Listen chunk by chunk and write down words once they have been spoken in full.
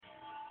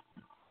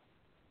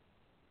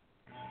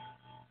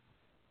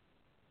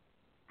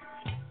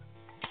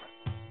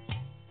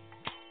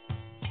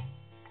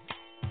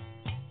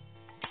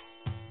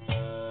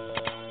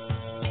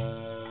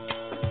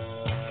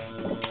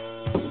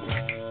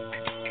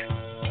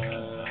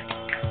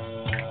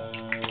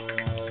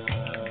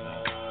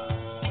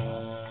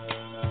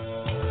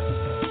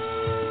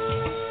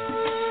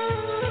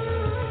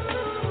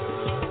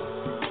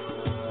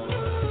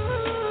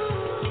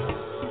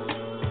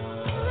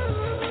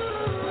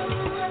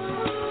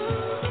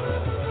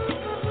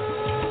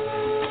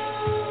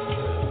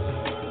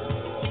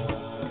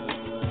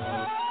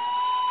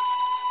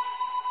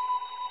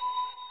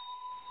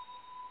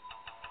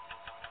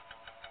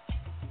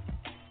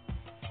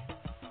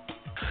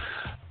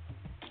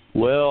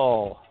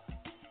Well,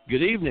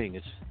 good evening.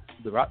 It's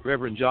the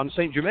Reverend John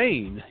St.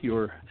 Germain,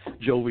 your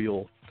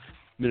jovial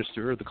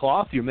minister of the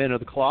cloth, your man of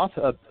the cloth.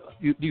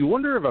 Do you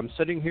wonder if I'm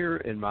sitting here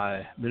in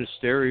my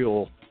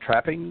ministerial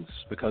trappings?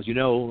 Because,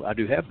 I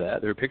do have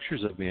that. There are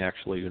pictures of me,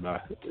 actually, in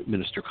my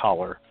minister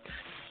collar,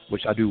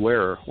 which I do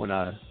wear when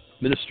I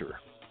minister.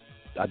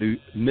 I do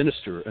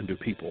minister unto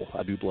people.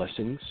 I do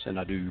blessings, and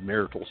I do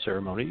marital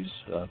ceremonies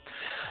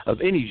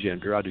of any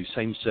gender. I do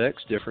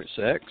same-sex, different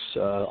sex,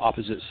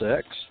 opposite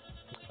sex,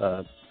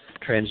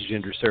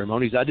 transgender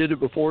ceremonies. I did it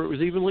before it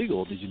was even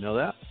legal. Did you know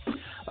that?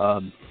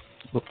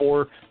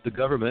 Before the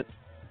government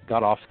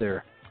got off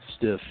their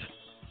stiff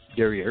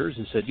derrieres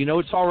and said,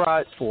 it's all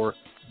right for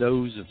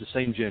those of the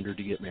same gender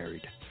to get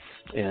married.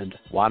 And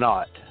why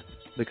not?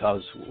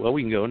 Because,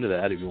 we can go into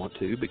that if you want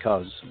to,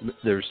 because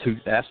there's two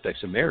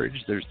aspects of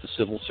marriage. There's the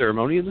civil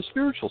ceremony and the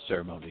spiritual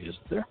ceremony,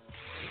 isn't there?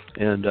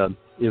 And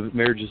if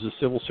marriage is a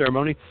civil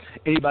ceremony,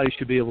 anybody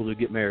should be able to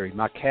get married.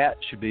 My cat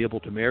should be able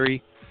to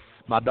marry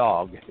my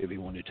dog if he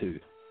wanted to,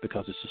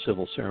 because it's a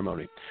civil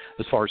ceremony.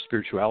 As far as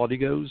spirituality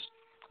goes,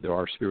 there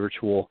are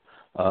spiritual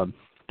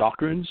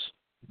doctrines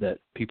that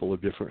people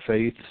of different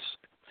faiths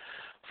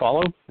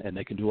follow, and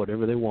they can do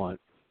whatever they want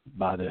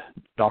by the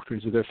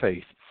doctrines of their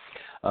faith.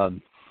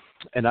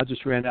 And I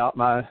just ran out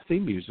my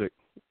theme music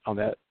on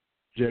that.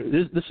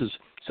 This is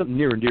something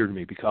near and dear to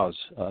me because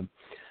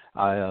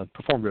I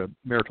performed a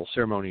marital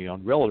ceremony on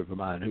a relative of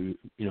mine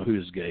who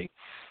is gay,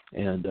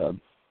 and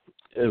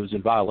it was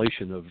in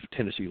violation of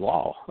Tennessee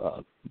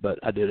law, but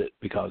I did it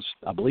because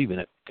I believe in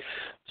it.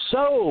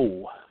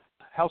 So,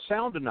 how's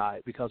sound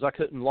tonight? Because I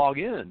couldn't log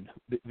in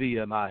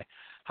via my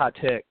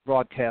high-tech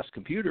broadcast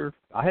computer.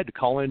 I had to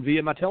call in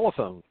via my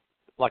telephone,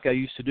 like I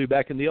used to do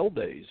back in the old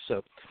days.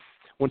 So,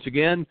 once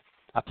again,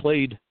 I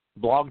played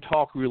Blog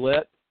Talk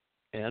Roulette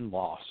and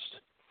lost.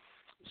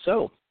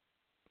 So,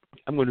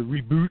 I'm going to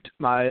reboot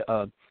my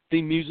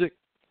theme music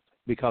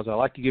because I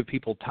like to give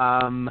people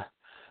time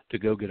to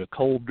go get a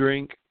cold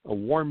drink, a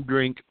warm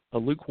drink, a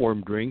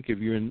lukewarm drink if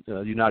you're in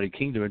the United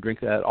Kingdom and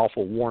drink that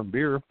awful warm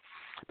beer.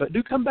 But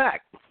do come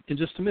back in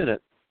just a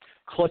minute,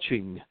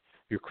 clutching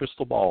your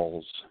crystal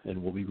balls,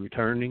 and we'll be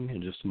returning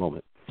in just a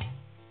moment.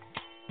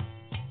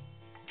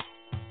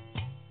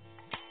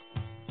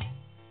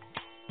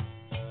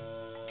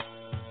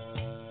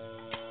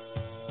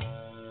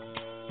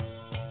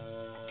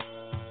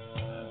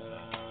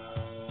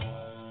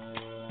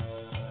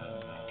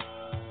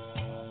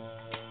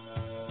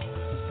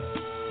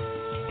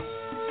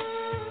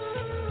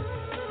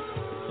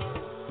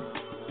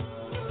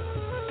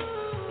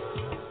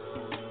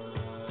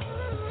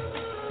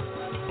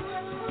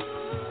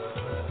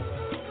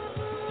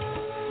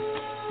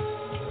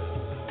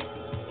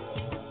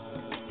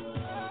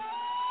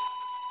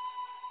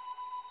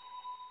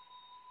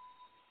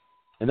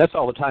 And that's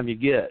all the time you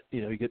get.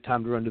 You get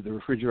time to run to the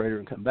refrigerator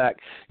and come back.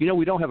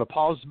 We don't have a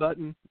pause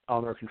button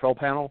on our control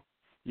panel.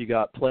 You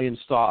got play and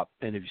stop,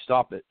 and if you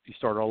stop it, you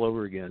start all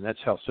over again. That's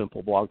how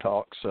simple Blog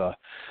Talk's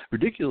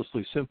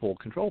ridiculously simple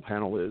control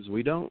panel is.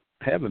 We don't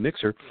have a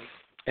mixer,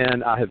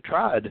 and I have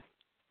tried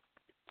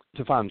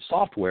to find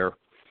software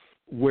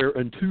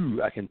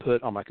whereunto I can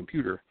put on my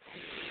computer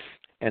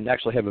and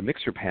actually have a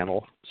mixer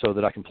panel so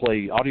that I can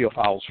play audio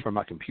files from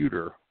my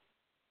computer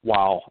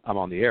while I'm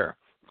on the air,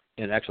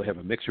 and actually have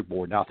a mixer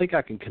board. Now, I think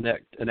I can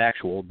connect an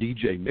actual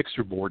DJ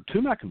mixer board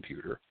to my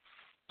computer,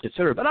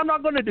 etc. But I'm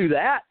not going to do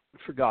that,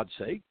 for God's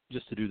sake,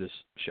 just to do this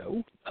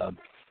show.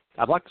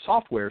 I'd like the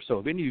software, so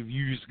if any of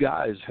you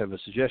guys have a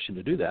suggestion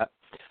to do that,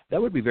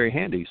 that would be very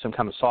handy, some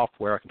kind of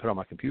software I can put on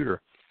my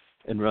computer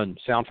and run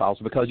sound files.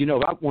 Because, if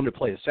I want to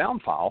play a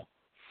sound file,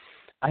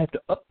 I have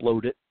to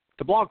upload it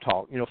to Blog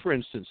Talk. For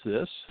instance,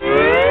 this.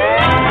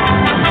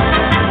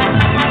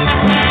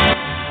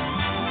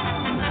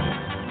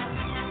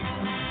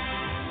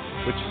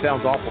 Which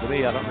sounds awful to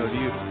me. I don't know to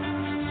you.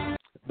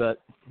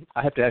 But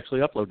I have to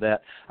actually upload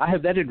that. I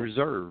have that in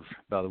reserve,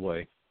 by the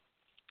way.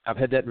 I've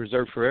had that in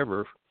reserve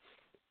forever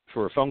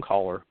for a phone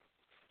caller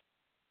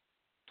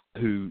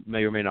who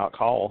may or may not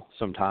call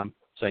sometime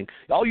saying,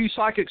 all you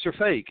psychics are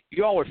fake.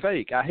 You all are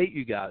fake. I hate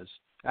you guys.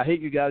 I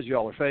hate you guys. You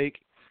all are fake.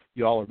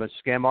 You all are a bunch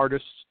of scam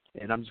artists.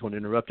 And I'm just going to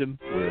interrupt him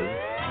with...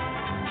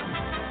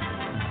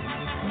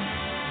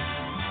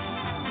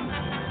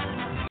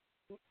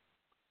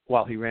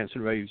 while he rants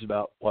and raves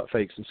about what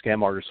fakes and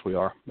scam artists we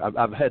are.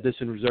 I've had this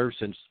in reserve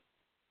since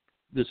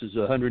this is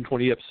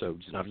 120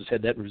 episodes, and I've just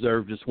had that in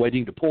reserve, just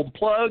waiting to pull the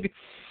plug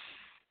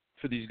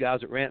for these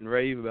guys that rant and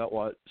rave about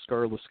what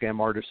scurrilous scam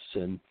artists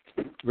and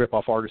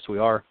rip-off artists we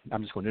are.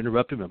 I'm just going to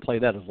interrupt him and play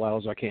that as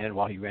loud as I can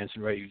while he rants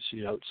and raves,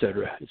 et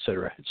cetera, et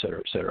cetera, et cetera,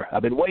 et cetera.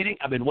 I've been waiting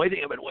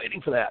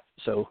for that.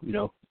 So,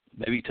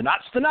 maybe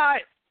tonight's the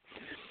night.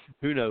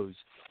 Who knows?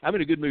 I'm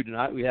in a good mood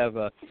tonight. We have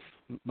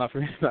my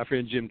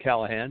friend Jim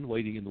Callahan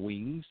waiting in the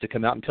wings to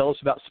come out and tell us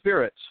about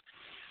spirits.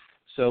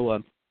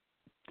 So,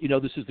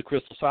 this is the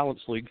Crystal Silence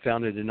League,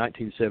 founded in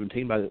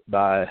 1917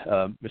 by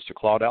Mr.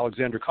 Claude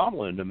Alexander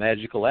Conlon, a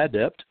magical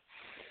adept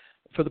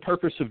for the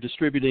purpose of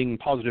distributing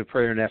positive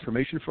prayer and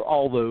affirmation for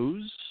all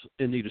those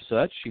in need of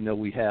such,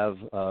 we have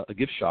a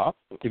gift shop.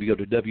 If you go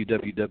to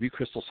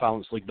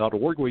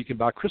www.crystalsilenceleague.org, where you can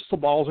buy crystal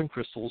balls and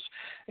crystals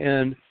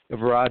and a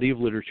variety of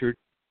literature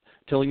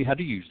telling you how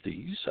to use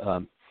these.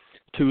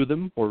 2 of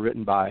them were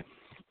written by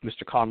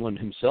Mr. Conlon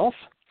himself.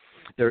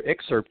 They're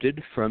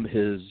excerpted from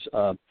his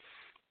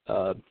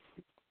Real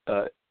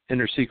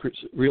Inner Secrets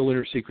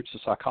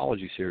of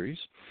Psychology series.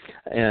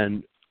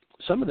 And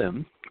some of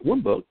them,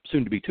 one book,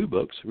 soon to be 2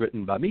 books,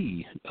 written by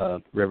me,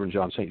 Reverend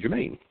John St.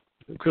 Germain,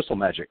 Crystal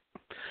Magic,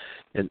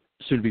 and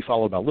soon to be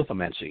followed by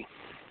Lithomancy,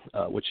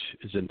 which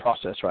is in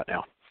process right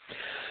now.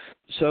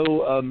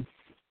 So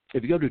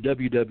if you go to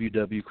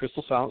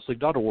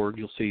www.crystalsilenceleague.org,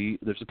 you'll see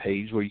there's a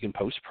page where you can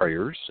post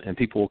prayers, and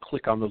people will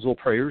click on those little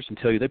prayers and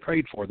tell you they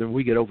prayed for them.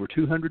 We get over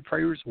 200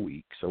 prayers a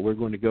week, so we're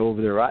going to go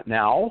over there right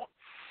now,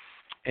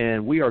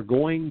 and we are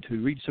going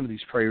to read some of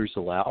these prayers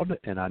aloud,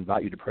 and I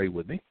invite you to pray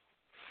with me.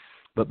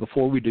 But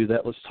before we do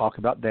that, let's talk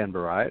about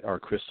danburite, our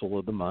crystal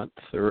of the month,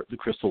 or the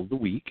crystal of the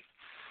week.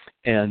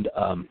 And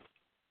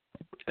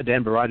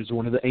danburite is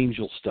one of the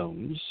angel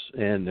stones,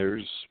 and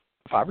there's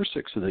 5 or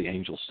 6 of the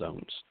angel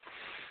stones.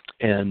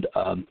 And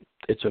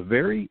it's a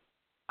very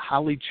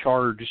highly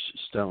charged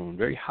stone,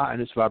 very high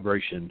in its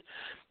vibration.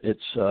 It's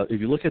if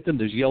you look at them,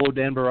 there's yellow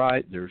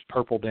danburite, there's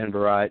purple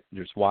danburite,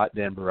 there's white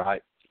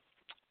danburite.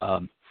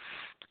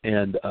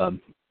 And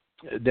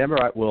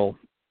danburite will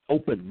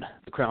open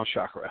the crown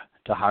chakra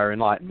to higher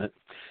enlightenment.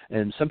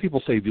 And some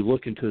people say if you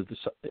look into the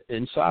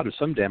inside of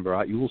some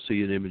danburite, you will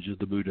see an image of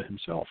the Buddha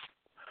himself.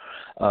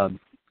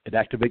 It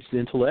activates the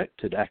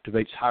intellect. It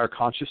activates higher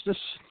consciousness.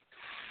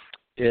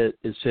 It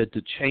is said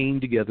to chain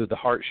together the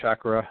heart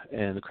chakra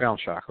and the crown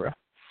chakra.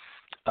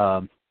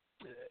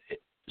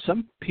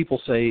 Some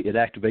people say it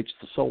activates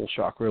the soul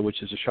chakra,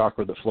 which is a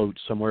chakra that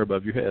floats somewhere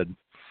above your head.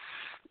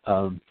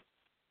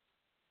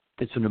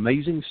 It's an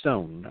amazing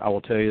stone. I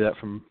will tell you that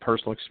from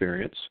personal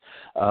experience.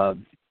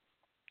 And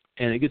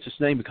it gets its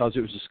name because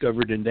it was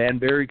discovered in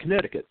Danbury,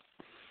 Connecticut.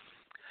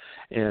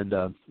 And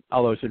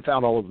although it's been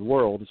found all over the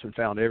world, it's been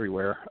found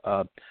everywhere.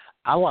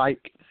 I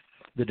like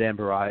the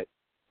danburite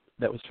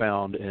that was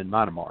found in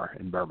Myanmar,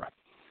 in Burma,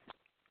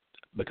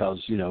 because,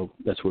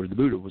 that's where the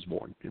Buddha was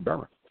born, in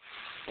Burma.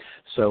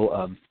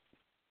 So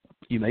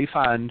you may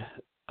find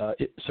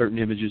certain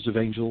images of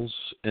angels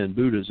and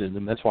Buddhas in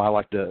them. That's why I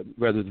like to,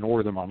 rather than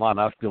order them online,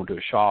 I have to go into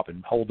a shop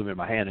and hold them in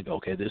my hand and go,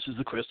 okay, this is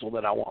the crystal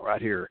that I want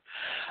right here.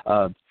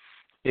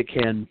 It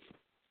can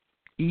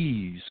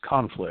ease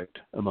conflict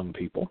among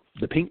people.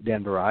 The pink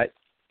danburite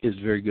is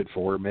very good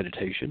for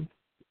meditation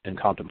and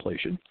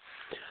contemplation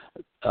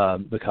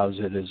because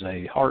it is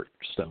a heart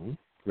stone,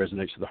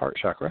 resonates with the heart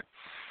chakra.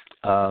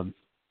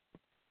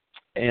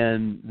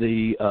 And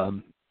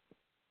the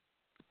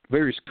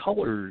various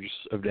colors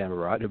of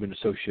danburite have been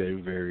associated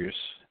with various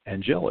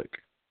angelic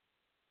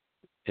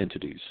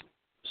entities.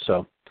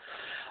 So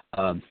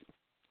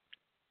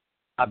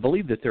I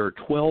believe that there are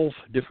 12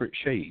 different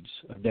shades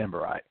of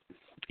danburite,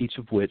 each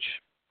of which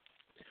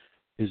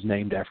is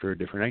named after a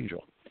different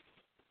angel.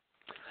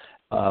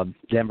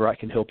 Danburite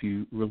can help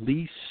you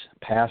release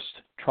past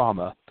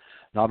trauma,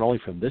 not only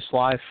from this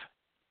life,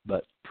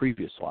 but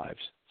previous lives.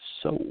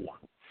 So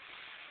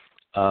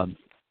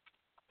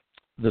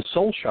the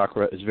soul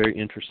chakra is very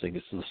interesting.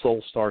 It's the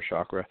soul star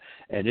chakra,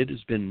 and it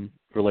has been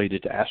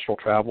related to astral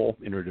travel,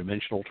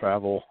 interdimensional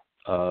travel,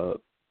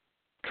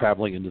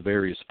 traveling in the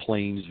various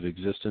planes of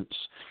existence.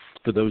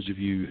 For those of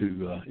you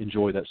who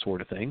enjoy that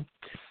sort of thing,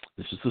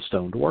 this is the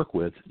stone to work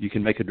with. You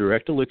can make a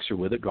direct elixir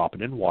with it, drop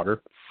it in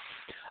water,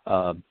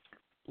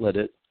 let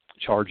it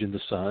charge in the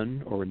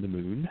sun or in the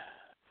moon,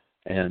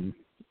 and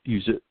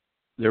use it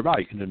thereby.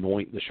 You can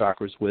anoint the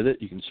chakras with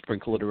it. You can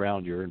sprinkle it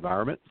around your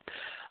environment.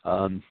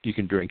 You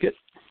can drink it.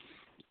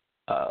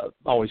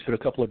 Always put a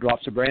couple of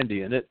drops of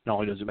brandy in it. Not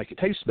only does it make it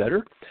taste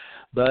better,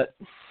 but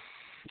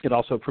it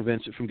also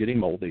prevents it from getting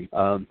moldy.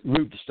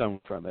 Remove the stone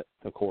from it,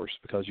 of course,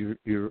 because you're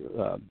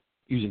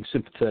using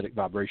sympathetic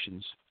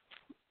vibrations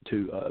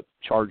to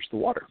charge the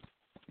water.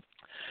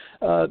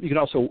 You can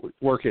also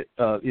work it,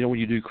 when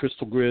you do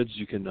crystal grids,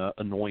 you can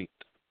anoint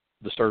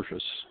the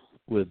surface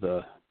with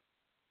the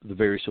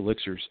various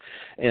elixirs.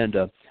 And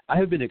I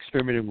have been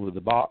experimenting with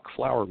the Bach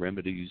flower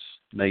remedies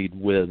made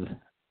with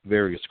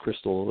various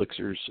crystal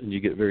elixirs, and you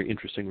get very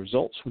interesting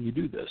results when you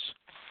do this.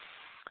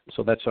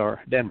 So that's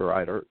our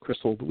danburite, our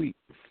crystal of the week.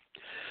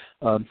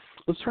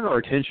 Let's turn our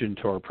attention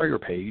to our prayer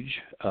page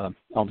on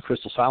the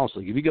Crystal Silence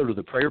League. If you go to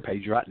the prayer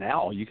page right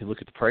now, you can look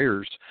at the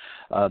prayers.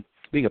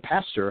 Being a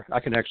pastor, I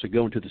can actually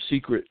go into the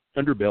secret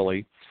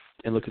underbelly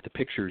and look at the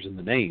pictures and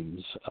the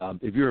names.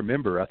 If you're a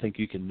member, I think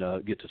you can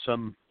get to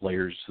some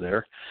layers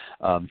there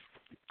and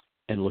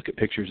look at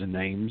pictures and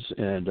names,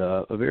 and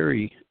a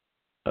very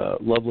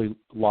lovely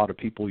lot of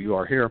people you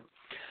are here.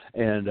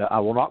 And I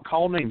will not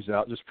call names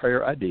out, just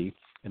prayer ID,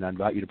 and I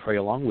invite you to pray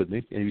along with me.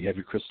 And if you have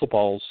your crystal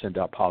balls, send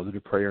out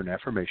positive prayer and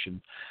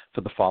affirmation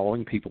for the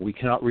following people. We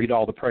cannot read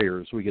all the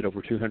prayers. We get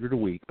over 200 a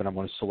week, but I'm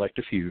going to select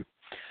a few.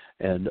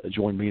 And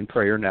join me in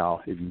prayer now,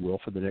 if you will,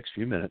 for the next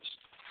few minutes.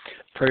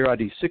 Prayer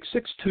ID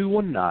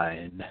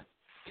 66219,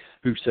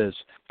 who says,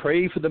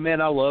 pray for the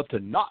man I love to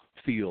not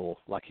feel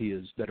like he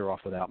is better off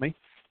without me,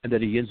 and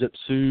that he ends up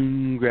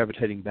soon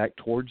gravitating back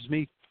towards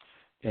me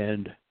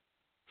and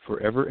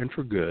forever and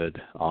for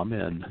good.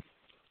 Amen.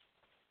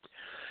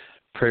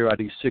 Prayer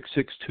ID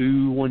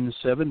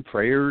 66217,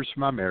 prayers for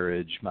my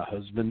marriage, my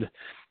husband,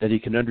 that he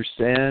can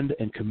understand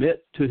and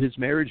commit to his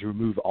marriage,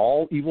 remove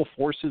all evil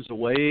forces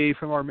away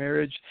from our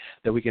marriage,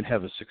 that we can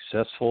have a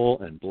successful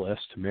and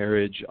blessed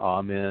marriage.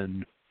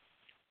 Amen.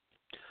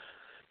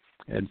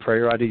 And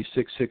prayer ID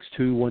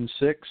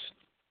 66216,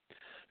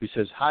 who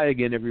says, hi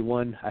again,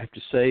 everyone. I have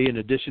to say, in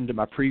addition to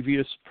my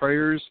previous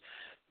prayers,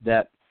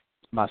 that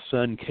my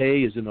son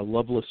Kay is in a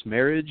loveless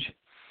marriage,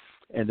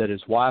 and that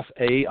his wife,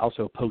 A,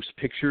 also posts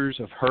pictures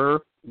of her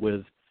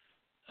with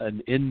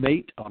an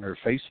inmate on her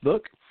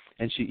Facebook,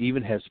 and she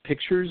even has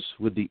pictures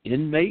with the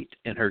inmate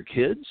and her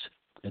kids,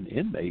 an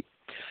inmate,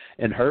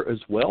 and her as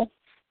well.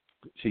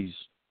 She's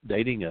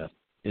dating an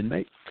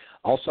inmate.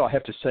 Also, I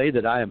have to say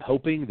that I am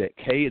hoping that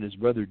Kay and his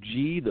brother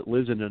G, that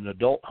lives in an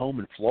adult home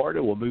in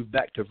Florida, will move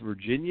back to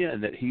Virginia,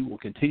 and that he will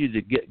continue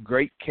to get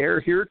great care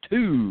here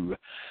too.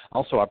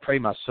 Also, I pray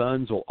my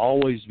sons will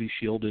always be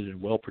shielded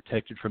and well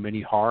protected from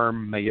any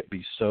harm. May it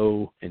be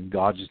so in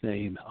God's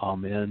name.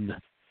 Amen.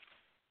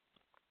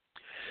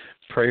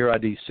 Prayer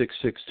ID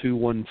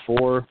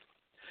 66214.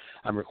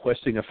 I'm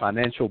requesting a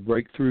financial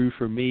breakthrough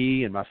for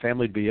me and my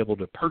family to be able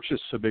to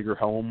purchase a bigger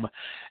home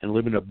and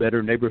live in a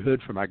better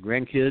neighborhood for my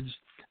grandkids.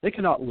 They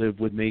cannot live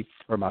with me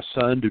or my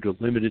son due to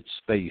limited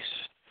space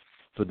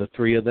for the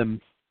three of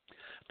them.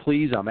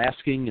 Please, I'm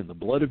asking in the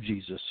blood of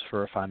Jesus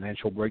for a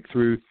financial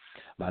breakthrough.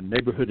 My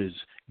neighborhood is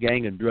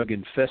gang and drug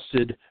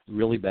infested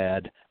really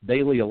bad.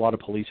 Daily, a lot of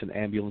police and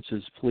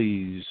ambulances.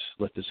 Please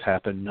let this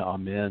happen.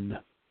 Amen.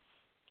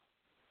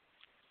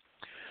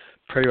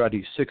 Prayer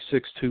ID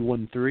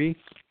 66213.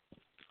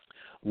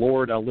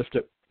 Lord, I lift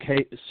up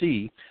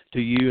C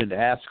to you and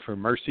ask for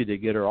mercy to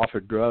get her off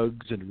of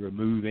drugs and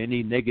remove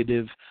any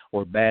negative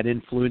or bad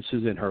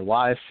influences in her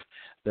life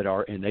that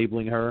are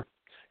enabling her.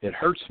 It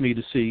hurts me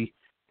to see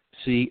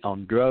C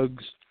on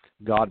drugs.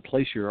 God,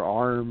 place your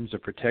arms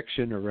of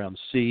protection around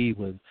C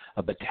with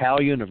a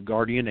battalion of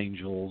guardian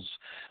angels.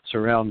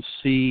 Surround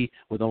C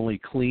with only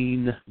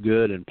clean,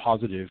 good, and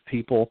positive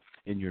people.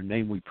 In your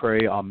name we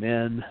pray.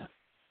 Amen.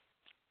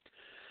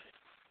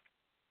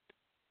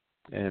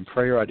 And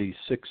prayer ID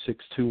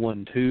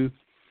 66212.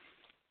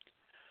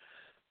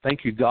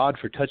 Thank you, God,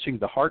 for touching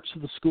the hearts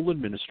of the school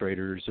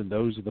administrators and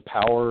those with the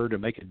power to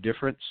make a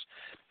difference.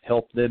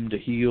 Help them to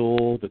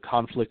heal the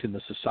conflict in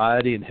the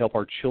society and help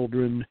our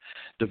children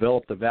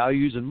develop the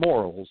values and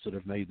morals that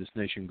have made this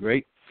nation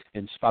great,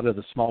 in spite of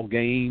the small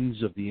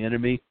gains of the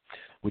enemy,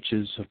 which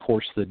is, of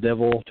course, the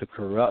devil to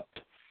corrupt.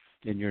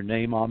 In your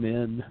name,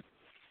 amen.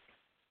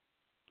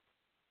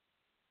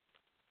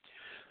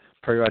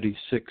 Prayer ID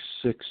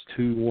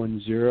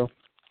 66210.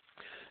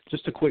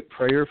 Just a quick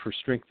prayer for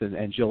strength and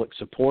angelic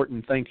support,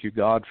 and thank you,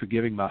 God, for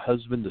giving my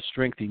husband the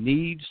strength he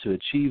needs to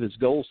achieve his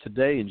goals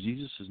today. In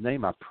Jesus'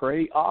 name I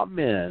pray,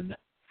 amen.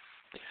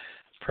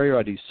 Prayer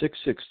ID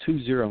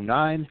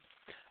 66209.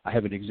 I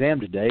have an exam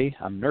today.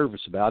 I'm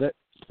nervous about it.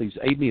 Please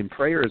aid me in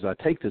prayer as I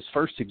take this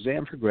first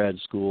exam for grad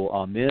school.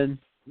 Amen.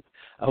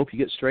 I hope you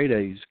get straight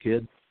A's,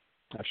 kid.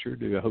 I sure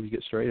do. I hope you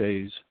get straight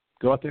A's.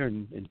 Go out there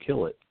and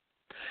kill it.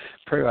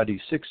 Prayer ID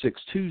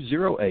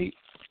 66208.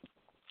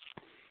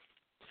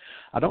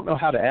 I don't know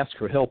how to ask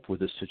for help with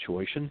this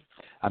situation.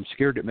 I'm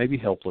scared it may be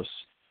helpless.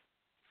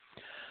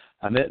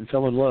 I met and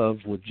fell in love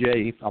with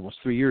Jay almost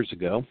 3 years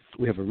ago.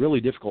 We have a really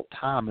difficult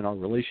time in our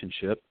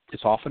relationship.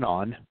 It's off and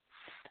on.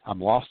 I'm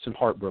lost and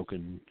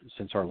heartbroken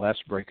since our last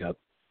breakup.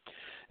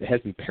 It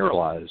has me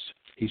paralyzed.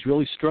 He's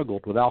really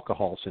struggled with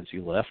alcohol since he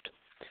left.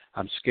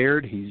 I'm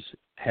scared he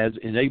has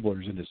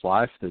enablers in his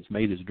life that's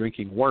made his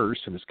drinking worse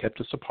and has kept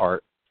us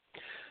apart.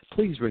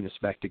 Please bring us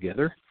back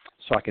together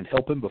so I can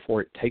help him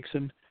before it takes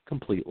him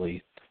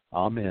completely.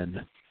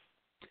 Amen.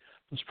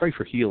 Let's pray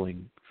for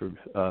healing for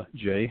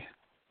Jay.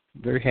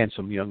 Very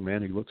handsome young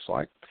man he looks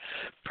like.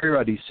 Prayer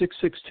ID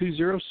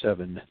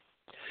 66207.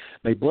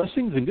 May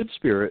blessings and good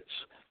spirits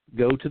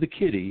go to the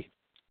kitty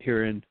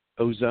here in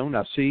Ozone,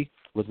 I see,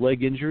 with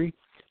leg injury.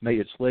 May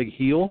its leg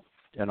heal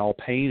and all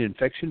pain and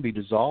infection be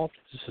dissolved.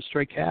 This is a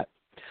stray cat.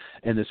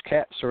 And this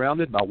cat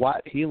surrounded by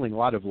white healing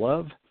light of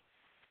love.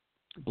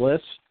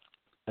 Bless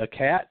a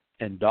cat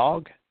and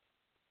dog,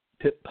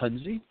 Pip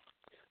Punzi,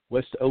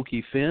 West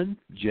Okie Finn,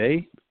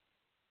 Jay.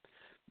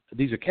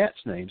 These are cats'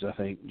 names, I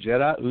think.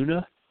 Jedi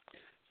Una,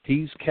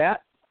 Pease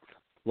Cat,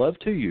 love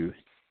to you.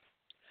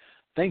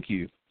 Thank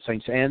you.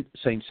 Saints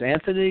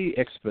Anthony,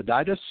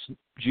 Expeditus,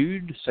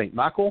 Jude, St.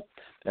 Michael,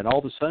 and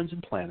all the suns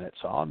and planets.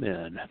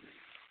 Amen.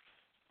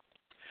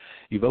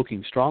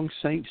 Evoking strong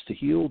saints to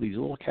heal these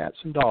little cats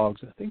and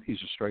dogs. I think these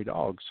are stray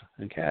dogs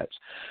and cats.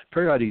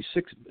 Prayer ID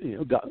 6.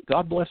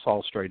 God bless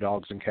all stray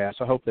dogs and cats.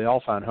 I hope they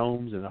all find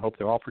homes, and I hope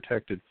they're all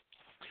protected.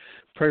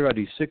 Prayer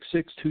ID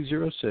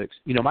 66206.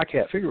 You know, my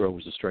cat Figaro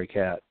was a stray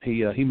cat.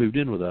 He moved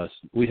in with us.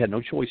 We had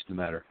no choice in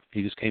the matter.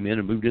 He just came in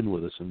and moved in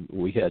with us, and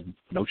we had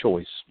no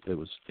choice. It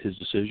was his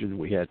decision.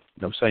 We had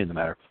no say in the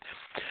matter.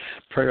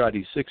 Prayer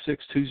ID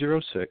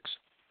 66206.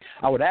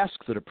 I would ask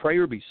that a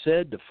prayer be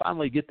said to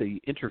finally get the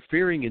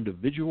interfering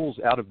individuals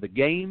out of the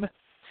game,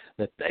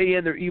 that they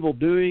and their evil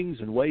doings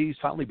and ways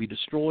finally be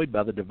destroyed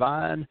by the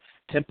divine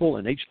temple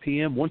and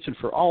HPM once and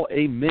for all.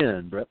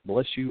 Amen.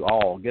 Bless you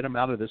all. Get them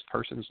out of this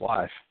person's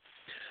life.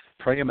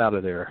 Pray them out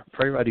of there.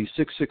 Prayer ID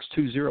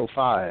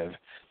 66205.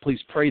 Please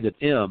pray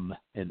that M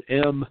and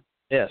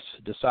MS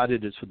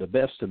decided it's for the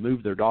best to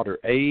move their daughter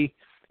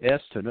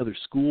AS to another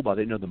school by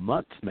the end of the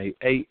month. May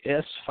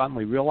AS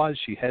finally realize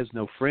she has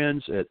no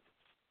friends at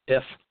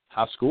F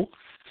high school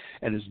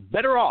and is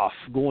better off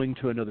going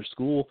to another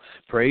school.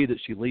 Pray that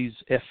she leaves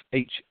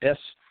FHS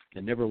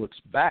and never looks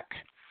back.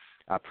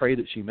 I pray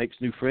that she makes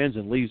new friends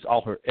and leaves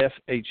all her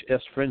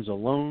FHS friends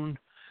alone.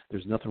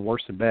 There's nothing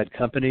worse than bad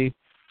company.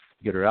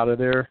 Get her out of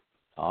there.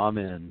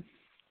 Amen.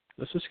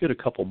 Let's just get a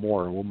couple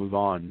more and we'll move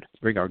on.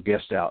 Bring our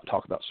guest out and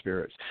talk about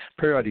spirits.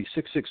 Prayer ID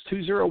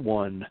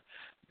 66201.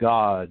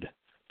 God,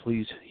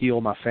 please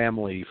heal my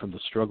family from the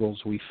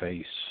struggles we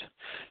face.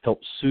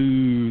 Help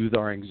soothe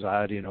our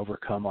anxiety and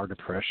overcome our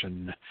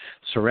depression.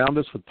 Surround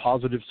us with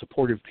positive,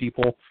 supportive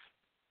people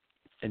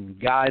and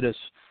guide us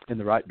in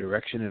the right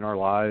direction in our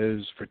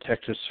lives.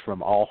 Protect us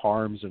from all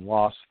harms and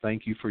loss.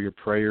 Thank you for your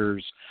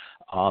prayers.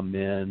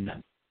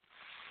 Amen.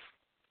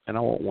 And I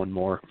want one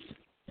more.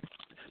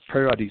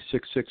 Prayer ID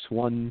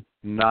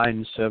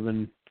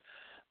 66197.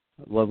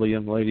 A lovely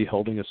young lady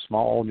holding a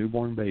small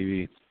newborn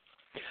baby.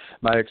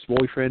 My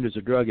ex-boyfriend is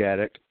a drug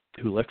addict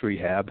who left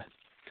rehab.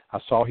 I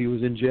saw he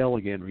was in jail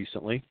again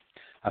recently.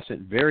 I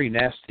sent very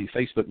nasty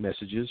Facebook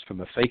messages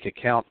from a fake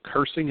account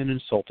cursing and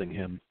insulting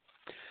him.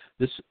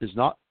 This is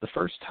not the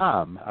first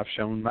time I've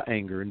shown my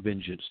anger and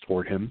vengeance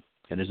toward him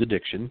and his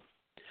addiction.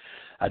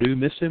 I do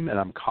miss him, and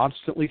I'm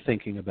constantly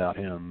thinking about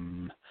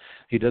him.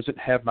 He doesn't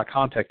have my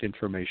contact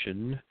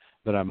information,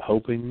 but I'm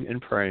hoping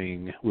and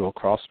praying we'll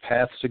cross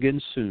paths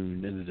again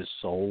soon and that his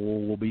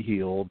soul will be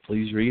healed.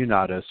 Please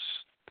reunite us.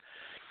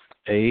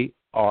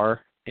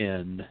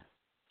 ARN,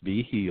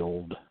 be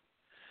healed.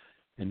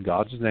 In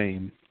God's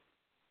name,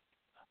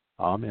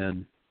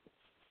 amen.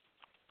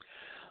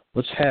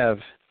 Let's have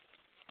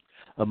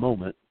a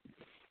moment,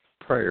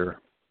 prayer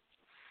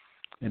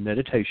and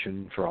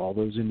meditation for all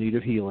those in need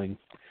of healing.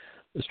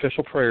 A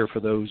special prayer for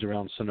those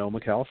around Sonoma,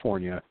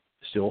 California,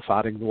 still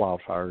fighting the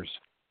wildfires.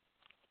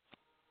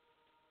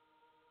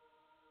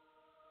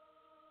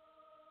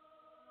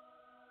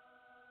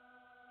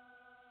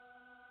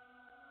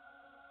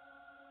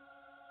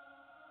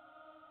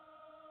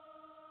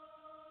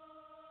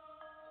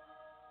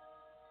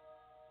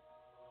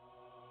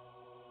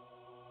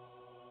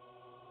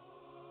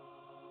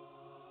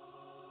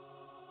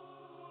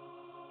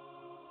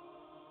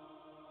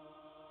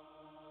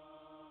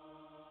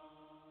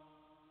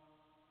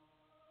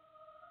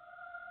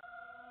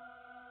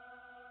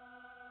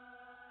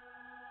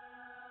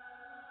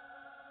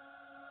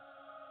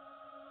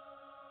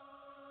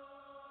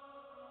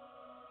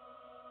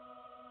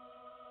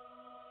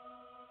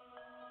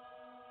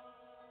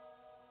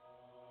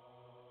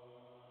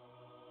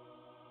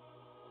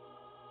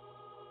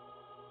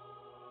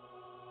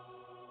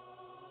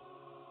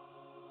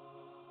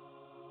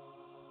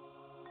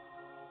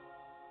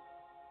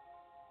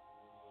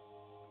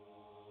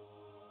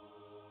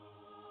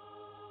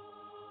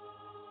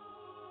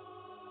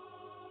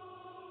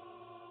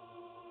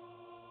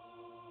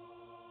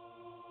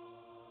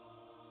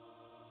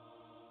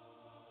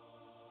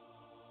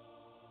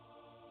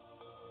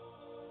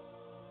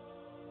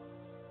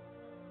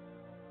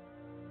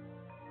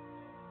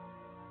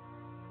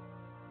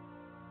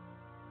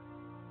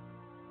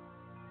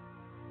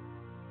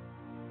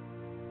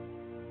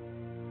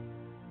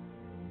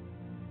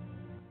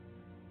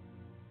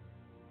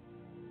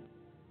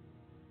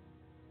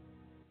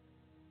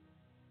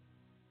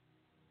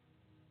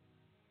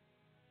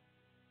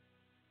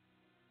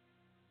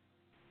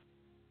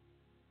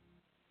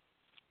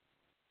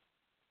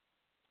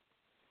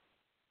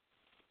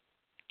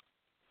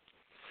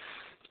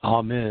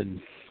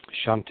 Amen.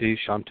 Shanti,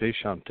 Shanti,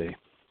 Shanti.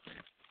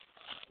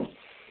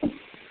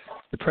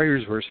 The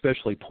prayers were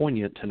especially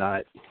poignant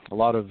tonight. A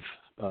lot of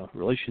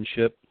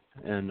relationship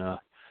and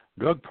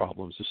drug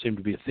problems. There seemed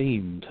to be a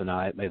theme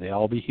tonight. May they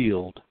all be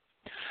healed.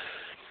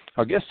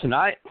 Our guest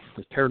tonight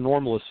is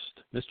paranormalist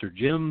Mr.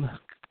 Jim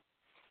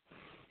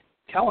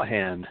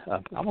Callahan.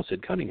 I almost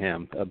said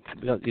Cunningham.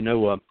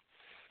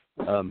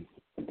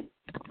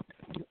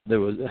 There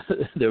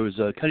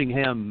was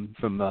Cunningham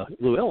from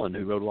Llewellyn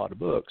who wrote a lot of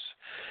books,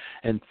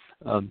 and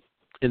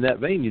in that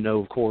vein,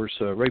 of course,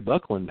 Ray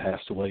Buckland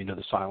passed away into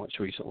the silence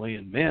recently,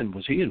 and man,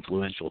 was he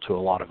influential to a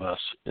lot of us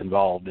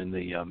involved in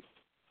the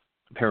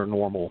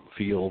paranormal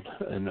field.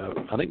 And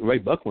I think Ray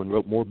Buckland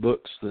wrote more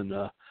books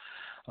than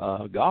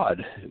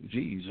God.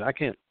 Geez,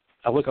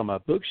 I look on my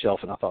bookshelf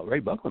and I thought Ray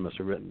Buckland must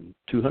have written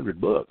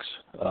 200 books,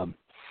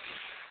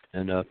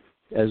 and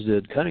as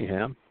did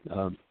Cunningham.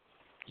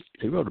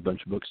 He wrote a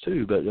bunch of books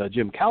too, but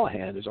Jim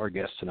Callahan is our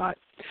guest tonight.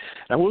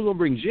 And we're going to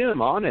bring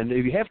Jim on, and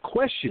if you have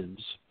questions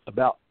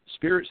about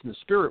spirits in the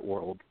spirit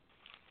world,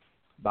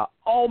 by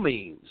all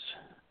means,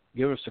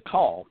 give us a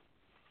call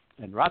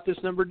and write this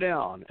number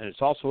down, and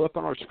it's also up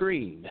on our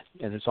screen,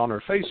 and it's on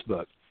our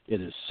Facebook. It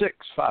is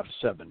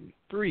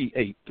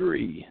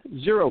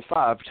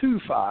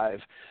 657-383-0525.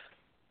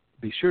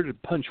 Be sure to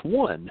punch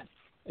 1,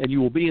 and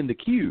you will be in the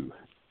queue.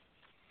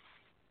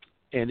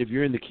 And if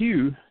you're in the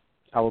queue,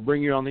 I will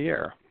bring you on the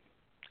air,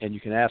 and you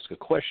can ask a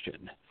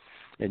question,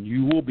 and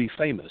you will be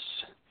famous.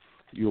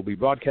 You will be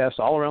broadcast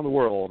all around the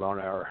world on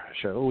our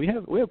show. We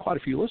have quite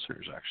a few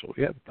listeners, actually.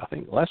 We have, I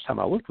think last time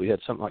I looked, we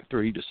had something like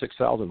 3,000 to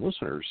 6,000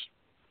 listeners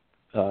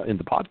in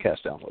the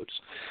podcast downloads.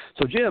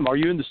 So, Jim, are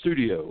you in the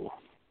studio?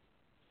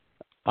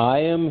 I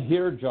am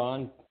here,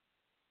 John.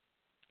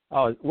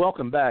 Oh,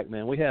 welcome back,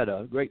 man. We had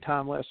a great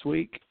time last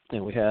week,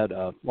 and we had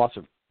lots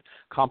of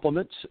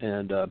compliments,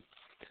 and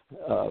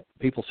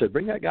people said,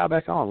 bring that guy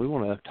back on. We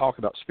want to talk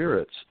about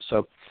spirits.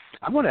 So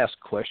I'm going to ask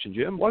a question,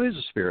 Jim. What is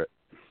a spirit?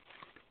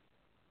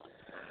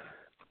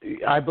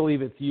 I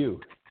believe it's you.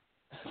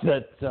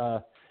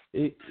 That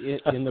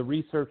in the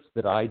research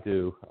that I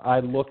do, I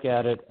look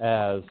at it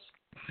as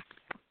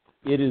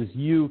it is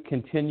you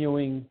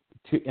continuing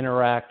to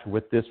interact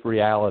with this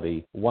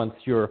reality once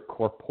your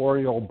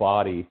corporeal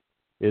body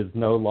is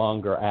no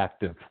longer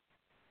active.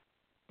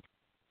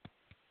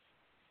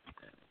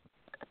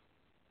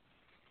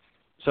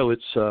 So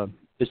it's the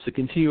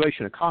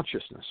continuation of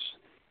consciousness.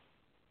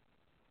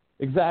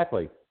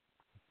 Exactly.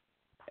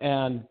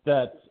 And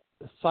that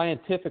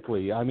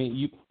scientifically, I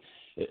mean,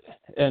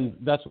 and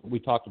that's what we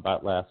talked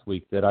about last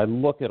week, that I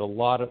look at a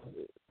lot of,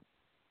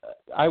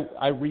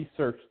 I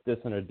researched this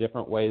in a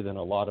different way than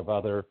a lot of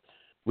other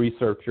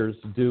researchers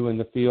do in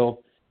the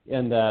field,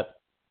 in that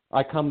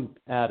I come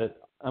at it,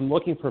 I'm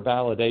looking for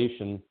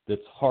validation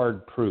that's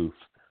hard proof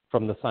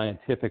from the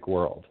scientific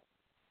world.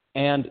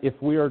 And if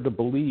we are to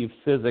believe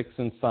physics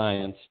and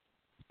science,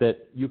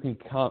 that you can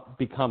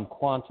become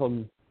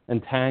quantum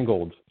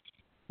entangled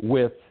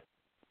with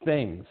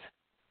things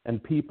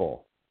and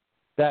people,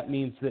 that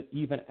means that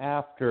even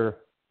after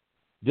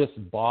this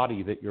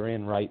body that you're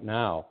in right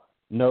now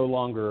no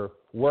longer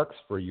works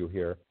for you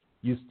here,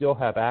 you still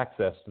have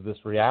access to this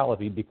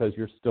reality because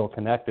you're still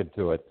connected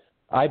to it.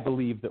 I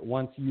believe that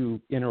once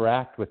you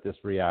interact with this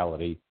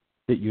reality,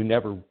 that you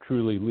never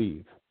truly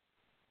leave.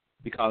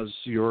 Because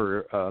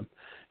your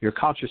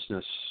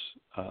consciousness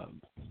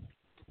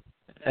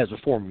as a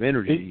form of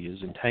energy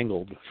is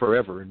entangled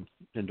forever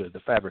into the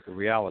fabric of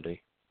reality.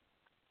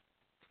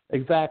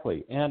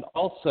 Exactly. And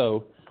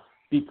also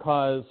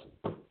because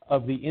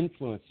of the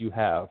influence you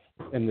have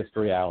in this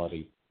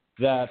reality,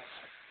 that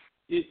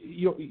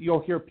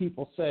you'll hear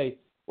people say,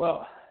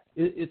 well,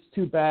 it's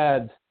too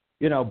bad,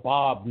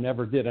 Bob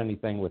never did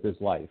anything with his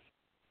life,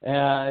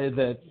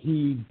 that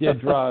he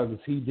did drugs,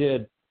 he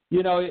did,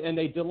 and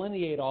they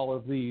delineate all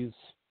of these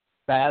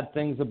bad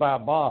things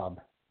about Bob,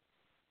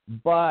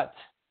 but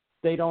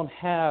they don't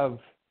have,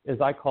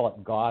 as I call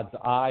it, God's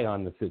eye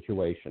on the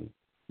situation.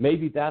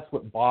 Maybe that's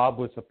what Bob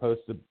was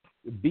supposed to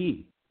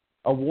be,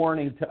 a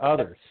warning to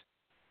others.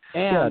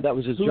 And yeah, that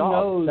was his job.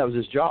 Knows, that was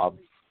his job.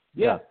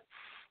 Yeah,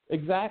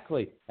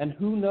 exactly. And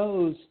who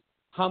knows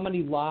how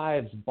many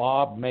lives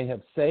Bob may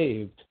have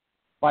saved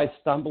by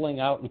stumbling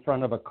out in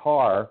front of a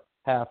car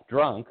half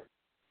drunk,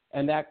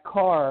 and that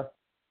car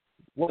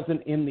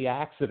wasn't in the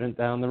accident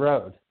down the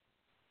road.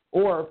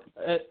 Or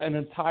an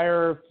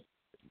entire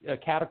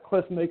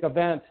cataclysmic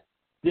event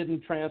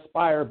didn't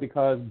transpire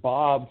because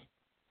Bob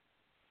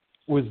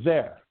was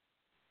there.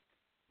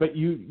 But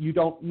you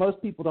don't. Most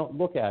people don't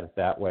look at it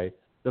that way.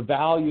 The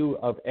value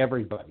of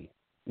everybody,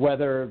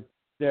 whether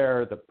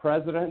they're the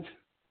president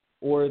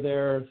or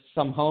they're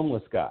some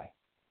homeless guy,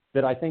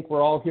 that I think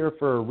we're all here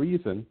for a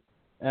reason,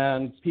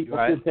 and people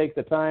should take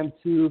the time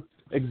to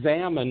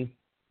examine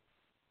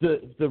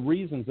the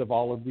reasons of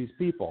all of these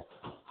people,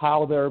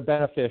 how they're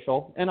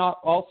beneficial, and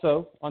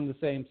also, on the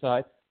same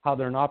side, how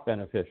they're not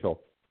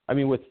beneficial. I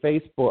mean, with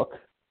Facebook,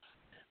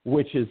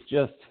 which is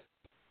just,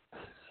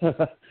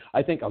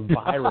 I think, a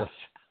virus.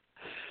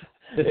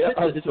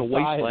 It's a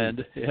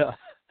wasteland. Yeah.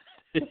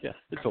 Yeah,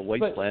 it's a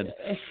wasteland.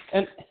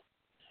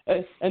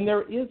 And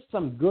there is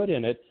some good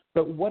in it,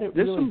 but what it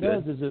really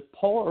does is it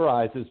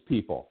polarizes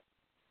people.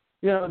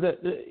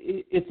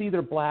 It's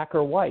either black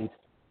or white.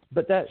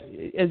 But that,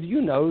 as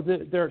you know,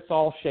 there's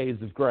all shades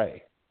of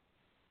gray.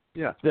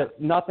 Yeah. That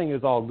nothing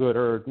is all good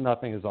or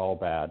nothing is all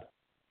bad.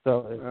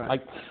 So,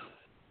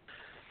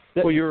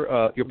 well, your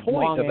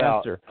point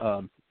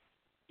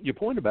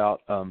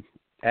about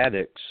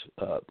addicts.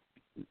 I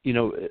don't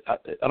know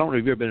if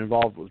you've ever been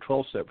involved with the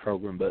 12-step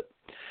program, but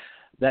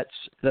that's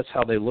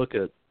how they look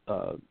at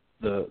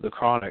the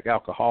chronic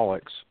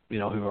alcoholics,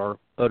 who are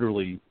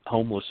utterly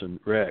homeless and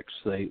wrecks.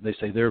 They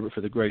say, there but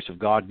for the grace of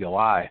God go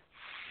I.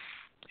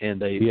 And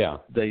they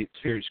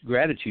experience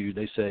gratitude.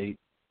 They say,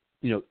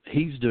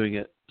 he's doing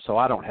it, so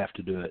I don't have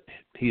to do it.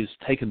 He has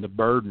taken the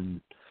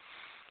burden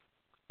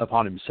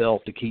upon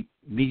himself to keep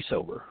me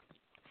sober.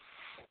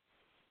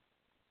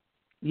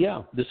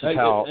 Yeah. This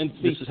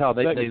is how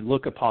they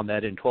look upon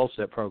that in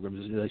 12-step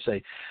programs. They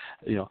say,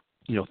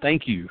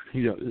 thank you.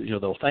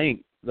 They'll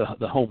thank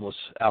the homeless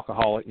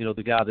alcoholic,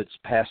 the guy that's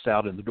passed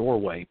out in the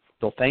doorway.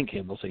 They'll thank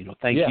him. They'll say,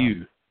 thank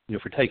you,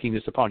 for taking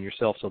this upon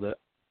yourself so that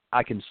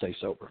I can stay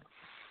sober.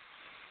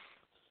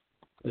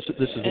 This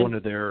is one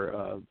of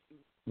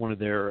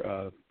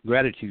their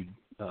gratitude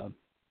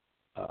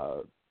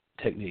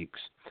techniques.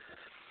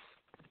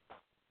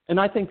 And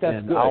I think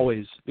that's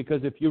good,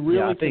 because if you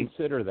really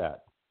consider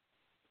that.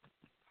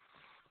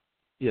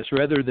 Yes,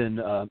 rather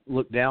than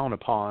look down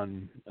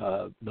upon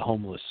the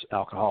homeless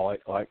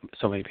alcoholic like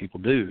so many people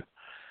do,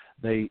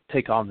 they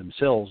take on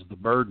themselves the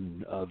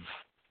burden of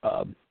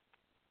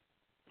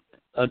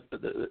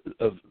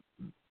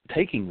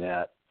taking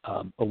that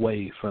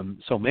away from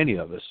so many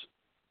of us.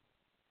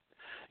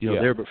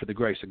 There but for the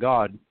grace of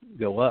God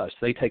go us.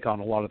 They take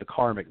on a lot of the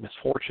karmic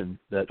misfortune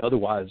that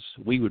otherwise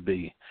we would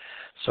be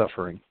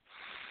suffering.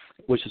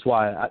 Which is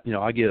why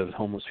I give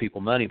homeless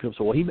people money. People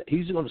say, "Well,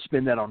 he's going to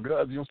spend that on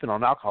drugs. He's going to spend it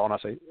on alcohol." And I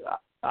say,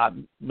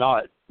 "I'm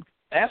not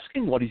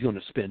asking what he's going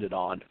to spend it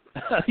on.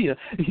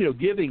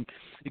 Giving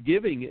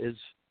is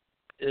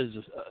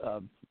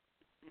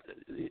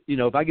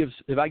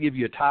if I give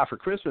you a tie for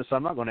Christmas,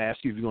 I'm not going to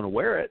ask you if you're going to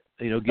wear it.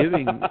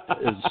 Giving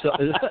is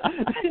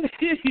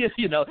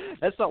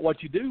that's not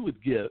what you do with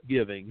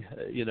giving.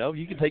 You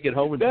can take it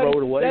home and throw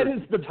it away. That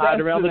is the tie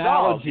it around the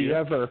analogy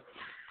ever.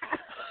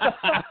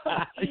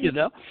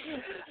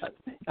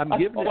 I'm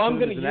giving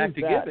it as an act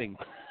of giving.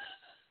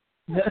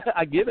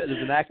 I give it as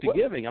an act of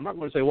giving. I'm not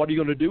going to say, what are you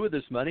going to do with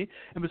this money?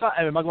 And besides,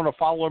 am I going to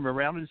follow him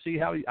around and see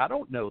how I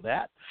don't know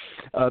that.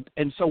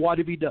 And so what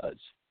if he does?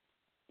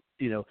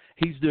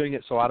 He's doing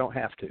it so I don't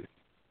have to.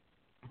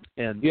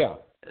 And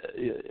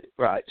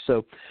right.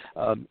 So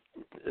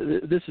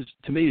this is,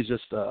 to me, is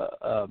just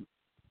a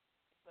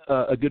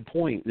good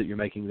point that you're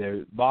making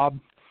there. Bob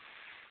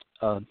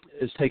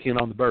is taking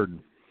on the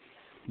burden.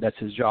 That's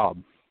his job.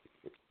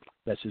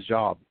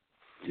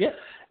 Yeah.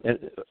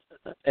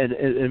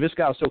 And this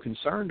guy's so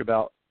concerned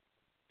about,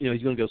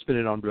 he's going to go spend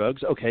it on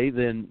drugs. Okay,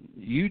 then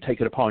you take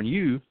it upon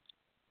you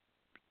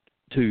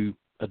to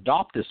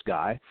adopt this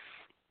guy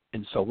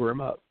and sober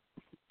him up.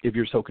 If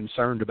you're so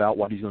concerned about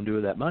what he's going to do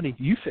with that money,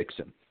 you fix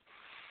him.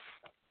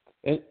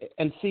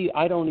 And see,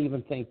 I don't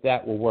even think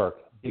that will work,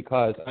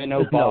 because I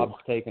know Bob's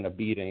taking a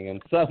beating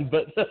and some,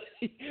 but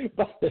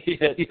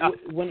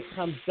when it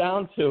comes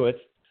down to it,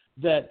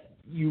 that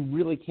you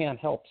really can't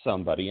help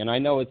somebody. And I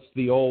know it's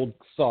the old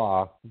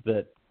saw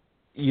that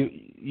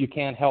you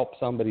can't help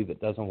somebody that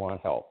doesn't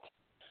want help.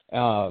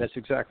 That's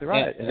exactly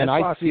right. And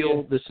I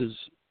feel this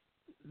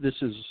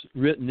is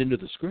written into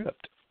the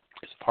script.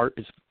 It's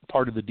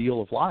part of the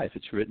deal of life.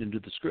 It's written into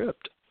the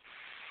script.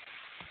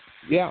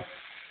 Yeah.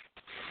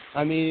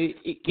 I mean,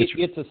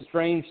 it's a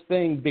strange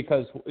thing,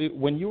 because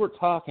when you were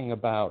talking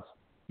about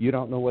you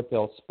don't know what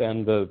they'll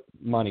spend the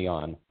money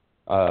on,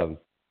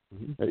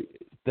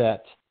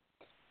 that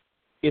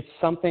it's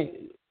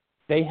something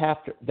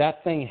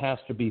that thing has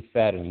to be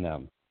fed in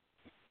them.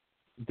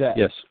 That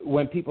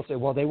when people say,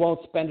 well, they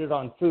won't spend it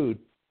on food,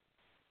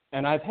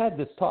 and I've had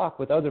this talk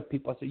with other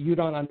people, I say, you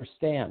don't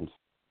understand.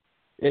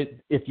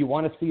 If you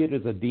want to see it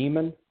as a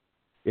demon,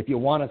 if you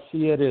want to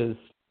see it as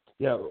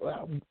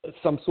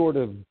some sort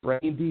of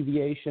brain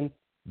deviation,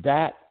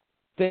 that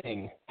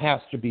thing has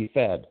to be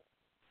fed,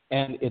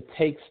 and it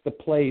takes the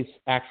place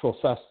actual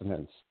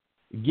sustenance.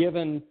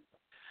 Given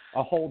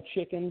a whole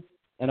chicken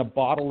and a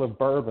bottle of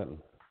bourbon,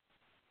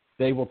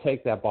 they will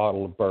take that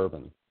bottle of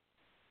bourbon,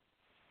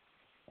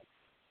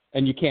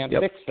 and you can't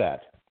fix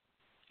that.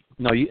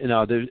 No,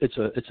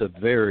 it's a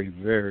very,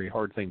 very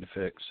hard thing to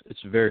fix.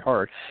 It's very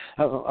hard.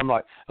 I'm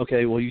like,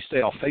 okay, well, you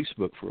stay off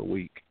Facebook for a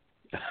week.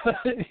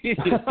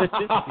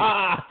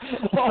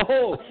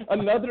 Oh,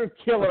 another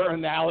killer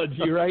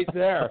analogy right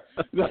there.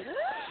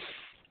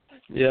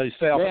 Yeah, you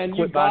stay off. Man,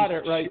 you got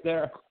it right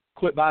there.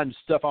 Quit buying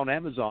stuff on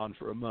Amazon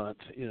for a month.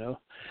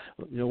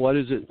 What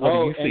is it? What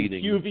are you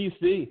feeding? And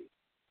QVC.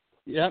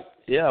 Yep.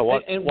 Yeah.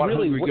 What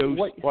really,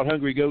 what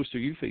hungry ghost are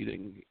you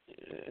feeding?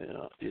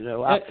 And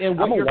what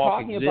you're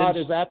talking about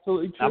is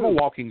absolutely true. I'm a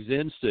walking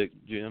Zen stick,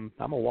 Jim.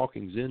 I'm a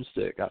walking Zen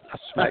stick. I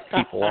smack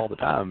people all the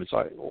time. It's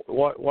like,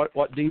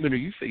 what demon are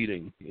you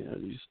feeding?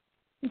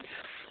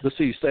 Let's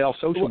see. Stay off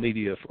social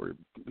media for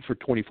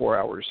 24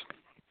 hours.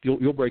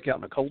 You'll break out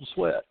in a cold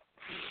sweat.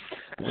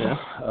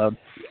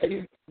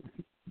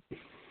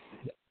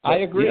 I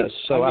agree. Yes,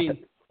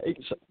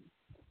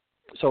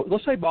 so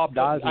let's say Bob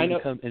dies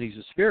and he's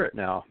a spirit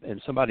now,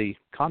 and somebody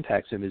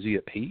contacts him. Is he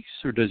at peace,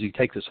 or does he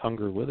take this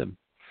hunger with him?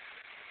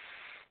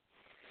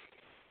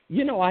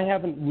 I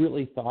haven't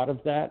really thought of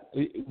that.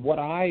 What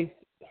I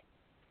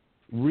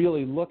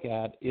really look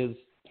at is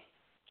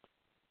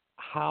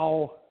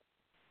how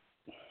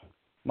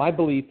my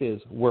belief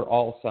is we're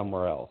all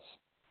somewhere else.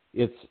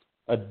 It's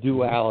a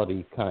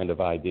duality kind of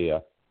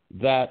idea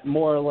that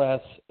more or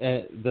less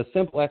the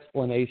simple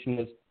explanation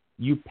is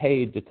you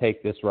paid to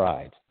take this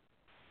ride.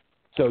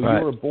 So you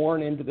were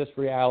born into this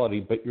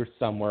reality, but you're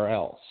somewhere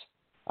else.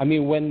 I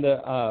mean, when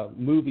the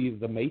movie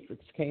The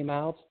Matrix came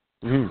out,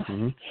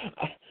 Mm-hmm.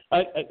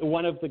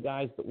 One of the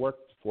guys that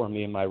worked for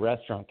me in my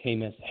restaurant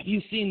came in and said, "Have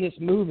you seen this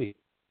movie?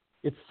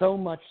 It's so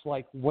much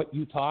like what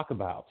you talk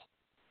about,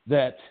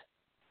 that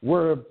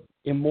we're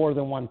in more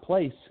than one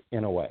place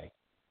in a way,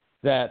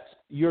 that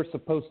you're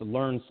supposed to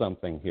learn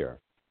something here."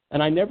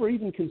 And I never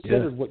even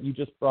considered what you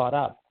just brought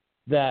up,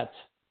 that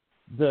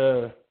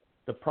the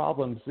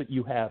problems that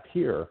you have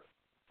here.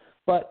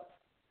 But,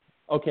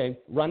 okay,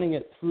 running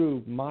it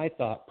through my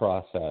thought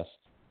process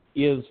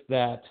is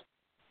that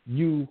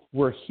you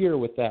were here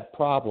with that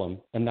problem,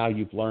 and now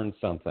you've learned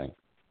something.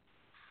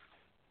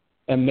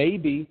 And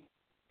maybe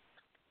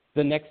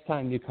the next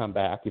time you come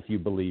back, if you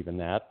believe in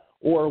that,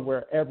 or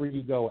wherever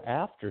you go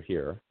after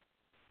here,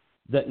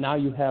 that now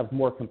you have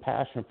more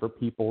compassion for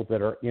people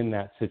that are in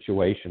that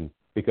situation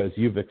because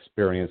you've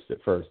experienced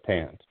it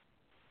firsthand.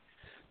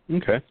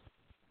 Okay.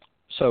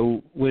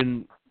 So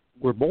when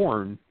we're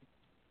born,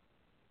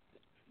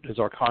 does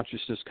our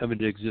consciousness come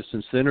into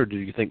existence then, or do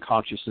you think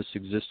consciousness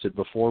existed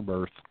before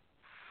birth?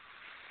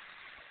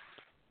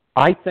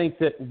 I think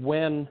that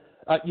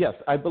yes,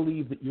 I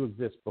believe that you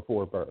exist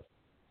before birth.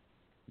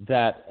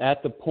 That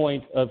at the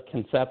point of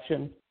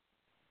conception,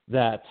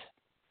 that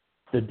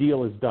the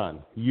deal is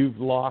done. You've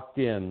locked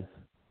in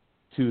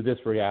to this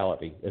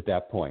reality at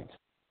that point.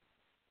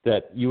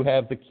 That you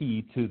have the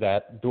key to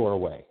that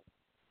doorway.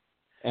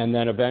 And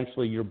then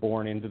eventually you're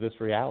born into this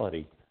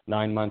reality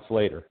 9 months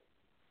later.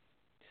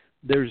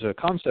 There's a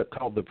concept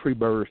called the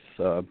pre-birth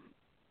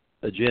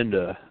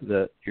agenda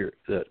that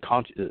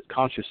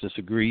consciousness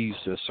agrees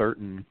to a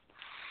certain,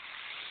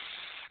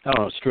 I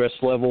don't know, stress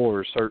level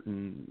or a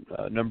certain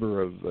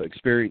number of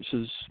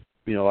experiences.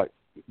 You know, like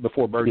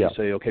before birth, you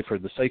say, okay, for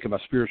the sake of my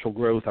spiritual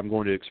growth, I'm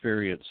going to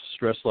experience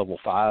stress level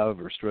 5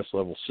 or stress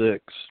level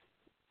 6,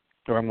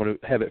 or I'm going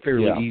to have it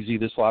fairly easy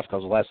this life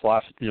because the last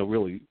life,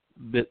 really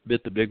bit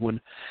the big one.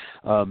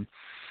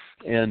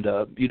 And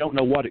you don't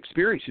know what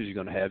experiences you're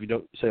going to have. You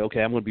don't say,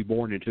 okay, I'm going to be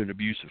born into an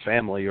abusive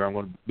family, or I'm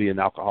going to be an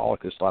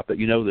alcoholic this life. But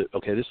you know that,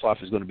 okay, this life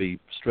is going to be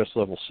stress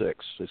level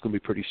 6. It's going to be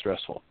pretty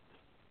stressful.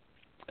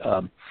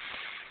 Do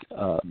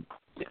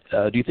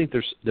you think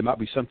there might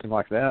be something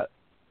like that?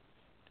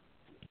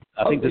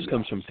 I think this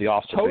comes from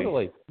theosophy.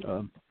 Totally.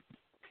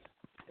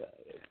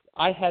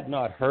 I had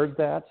not heard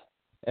that,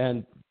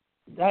 and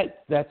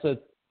that's a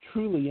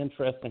truly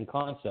interesting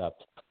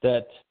concept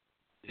that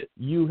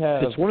you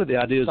have. It's one of the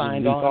ideas of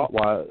new on. thought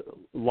why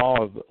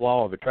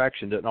law of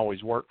attraction doesn't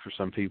always work for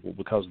some people,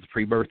 because the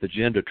pre-birth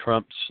agenda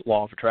trumps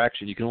law of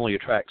attraction. You can only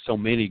attract so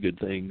many good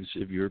things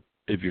if your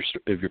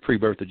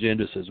pre-birth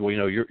agenda says,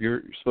 well,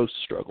 you're supposed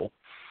to struggle.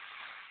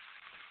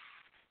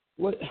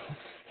 What?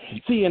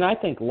 See, and I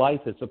think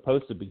life is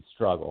supposed to be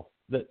struggle.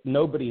 That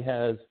nobody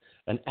has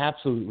an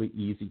absolutely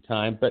easy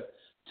time. But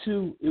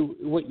to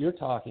what you're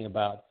talking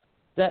about,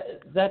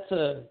 that's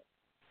a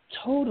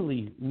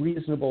totally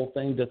reasonable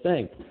thing to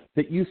think,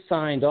 that you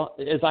signed on,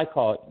 as I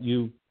call it,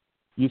 you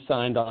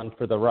signed on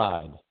for the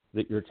ride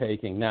that you're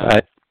taking now.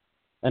 Right.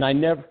 And I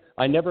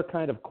never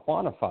kind of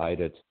quantified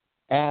it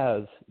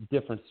as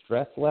different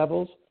stress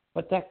levels,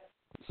 but that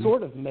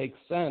sort of makes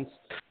sense,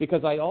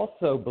 because I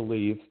also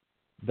believe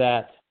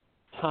that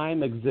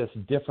time exists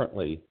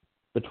differently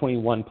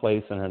between one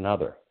place and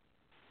another.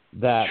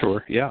 That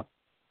sure, yeah.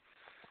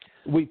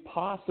 We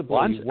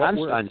possibly...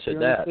 Well, Einstein said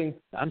that.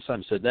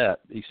 Einstein said that.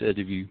 He said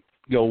if you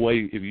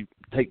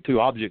take two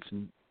objects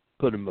and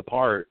put them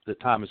apart, that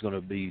time is going to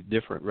be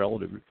different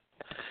relative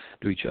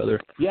to each other.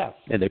 Yes.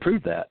 And they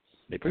proved that.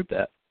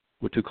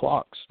 With two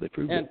clocks. They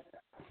proved it.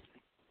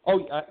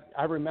 Oh,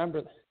 I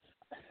remember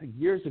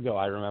years ago.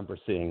 I remember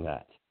seeing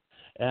that.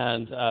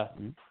 And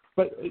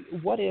but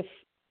what if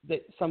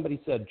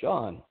somebody said,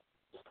 John,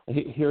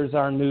 here's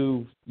our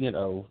new,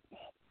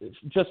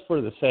 just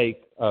for the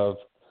sake of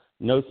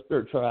no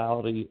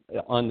spirituality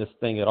on this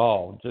thing at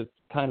all, just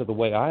kind of the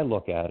way I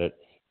look at it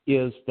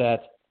is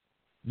that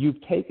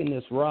you've taken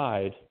this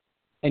ride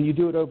and you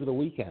do it over the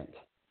weekend.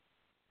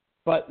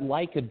 But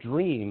like a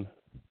dream,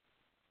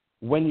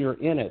 when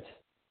you're in it,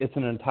 it's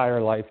an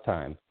entire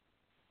lifetime.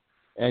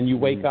 And you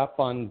wake up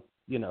on,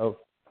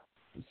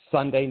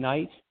 Sunday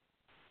night,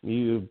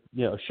 you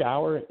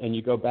shower, and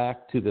you go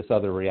back to this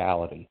other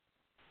reality.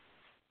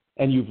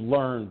 And you've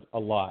learned a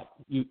lot.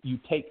 You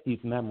take these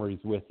memories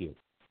with you.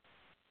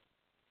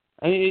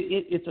 I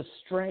mean, it's a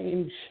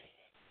strange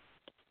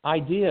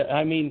idea.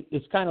 I mean,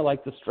 it's kind of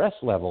like the stress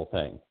level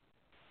thing.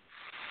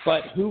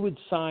 But who would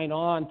sign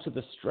on to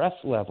the stress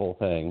level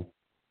thing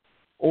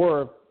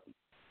or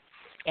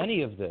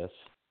any of this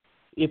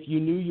if you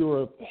knew you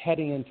were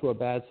heading into a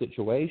bad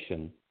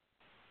situation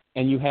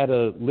and you had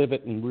to live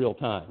it in real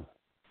time?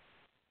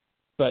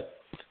 But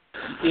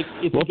if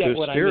you get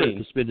what I mean. Spirit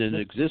has been in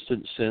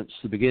existence since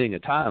the beginning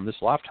of time. This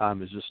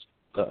lifetime is just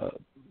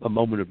a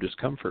moment of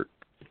discomfort.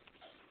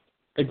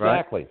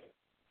 Exactly.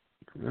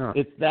 Right?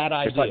 Yeah. It's that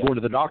idea. It's like going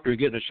to the doctor and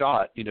getting a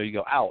shot. You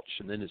go, ouch,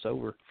 and then it's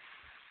over.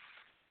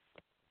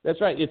 That's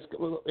right.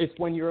 It's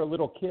when you're a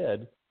little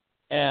kid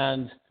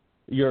and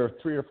you're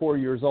 3 or 4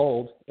 years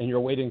old and you're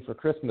waiting for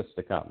Christmas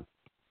to come.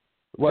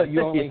 Well,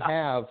 you only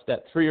have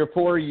that 3 or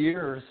 4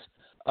 years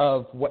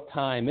of what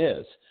time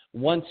is.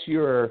 Once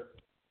you're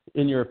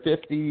in your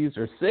 50s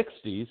or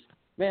 60s,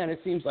 man, it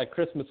seems like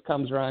Christmas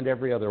comes around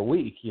every other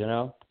week, you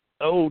know?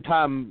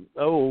 I'm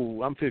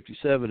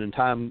 57,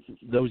 and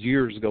those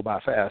years go by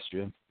fast,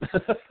 Jim.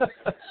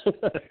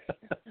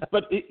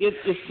 But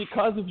it's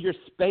because of your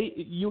space.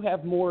 You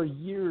have more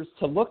years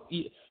to look.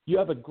 You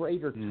have a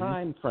greater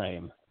time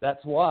frame.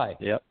 That's why.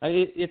 Yep.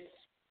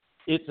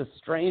 It's a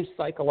strange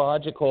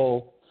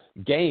psychological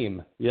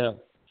game,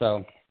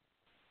 so.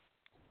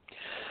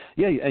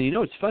 Yeah, and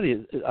it's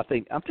funny. I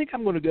think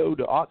I'm going to go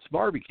to Ott's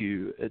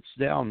Barbecue. It's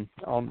down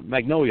on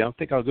Magnolia. I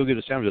think I'll go get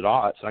a sandwich at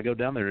Ott's. I go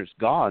down there and it's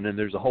gone, and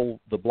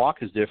the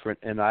block is different.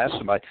 And I asked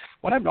somebody,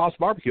 what happened to Ott's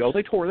Barbecue? Oh,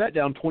 they tore that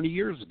down 20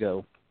 years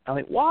ago. I'm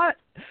like, what?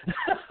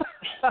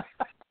 I just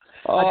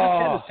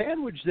had a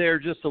sandwich there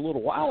just a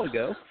little while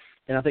ago,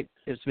 and I think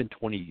it's been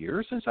 20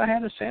 years since I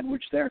had a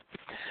sandwich there.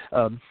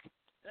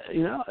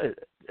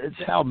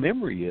 It's how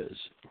memory is.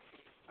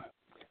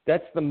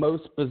 That's the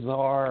most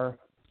bizarre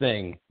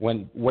thing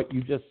when what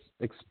you just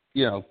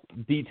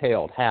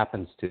detailed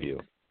happens to you.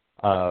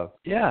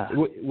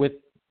 With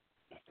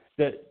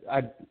that,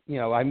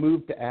 I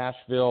moved to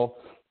Asheville,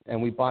 and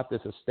we bought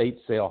this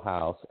estate sale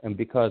house, and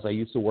because I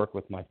used to work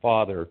with my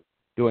father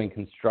doing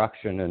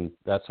construction and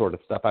that sort of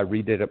stuff, I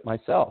redid it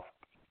myself.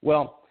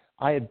 Well,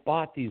 I had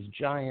bought these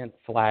giant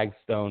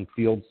flagstone,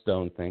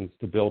 fieldstone things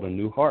to build a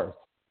new hearth,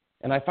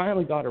 and I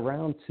finally got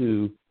around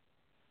to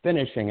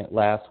finishing it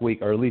last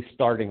week, or at least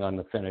starting on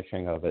the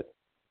finishing of it.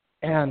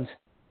 And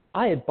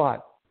I had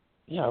bought,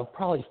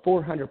 probably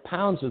 400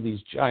 pounds of these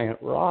giant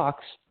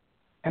rocks,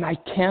 and I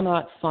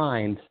cannot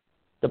find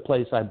the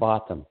place I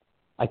bought them.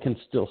 I can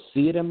still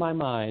see it in my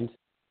mind.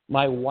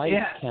 My wife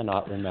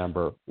cannot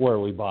remember where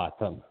we bought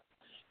them.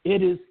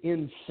 It is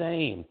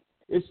insane.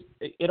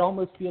 It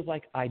almost feels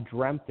like I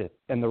dreamt it,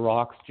 and the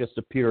rocks just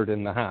appeared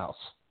in the house.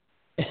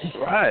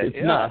 Right.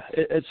 It's nuts.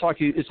 It's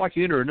like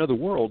you enter another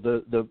world.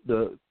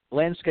 The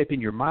landscape in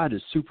your mind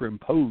is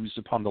superimposed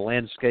upon the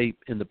landscape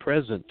in the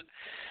present,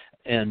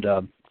 and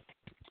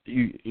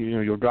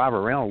you'll drive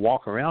around,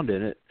 walk around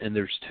in it, and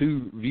there's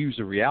two views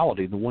of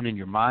reality: the one in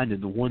your mind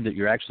and the one that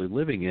you're actually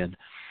living in.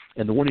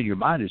 And the one in your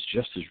mind is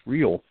just as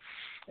real,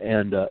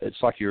 and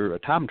it's like you're a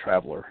time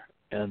traveler,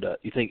 and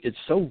you think it's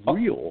so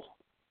real.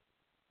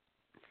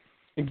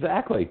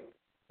 Exactly.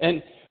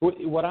 And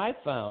what I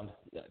found,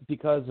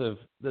 because of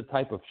the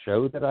type of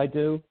show that I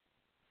do,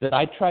 that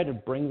I try to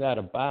bring that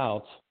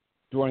about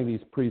during these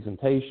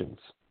presentations,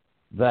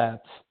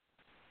 that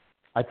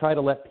I try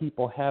to let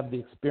people have the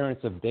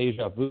experience of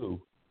deja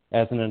vu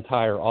as an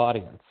entire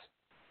audience,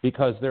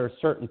 because there are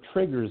certain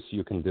triggers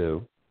you can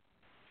do,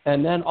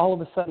 and then all of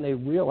a sudden they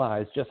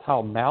realize just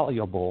how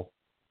malleable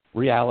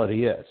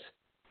reality is,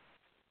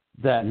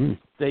 that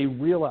they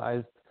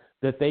realized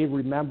that they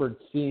remembered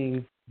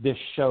seeing this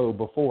show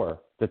before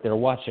that they're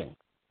watching.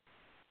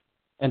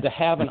 And to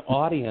have an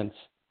audience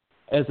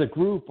as a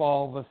group,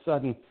 all of a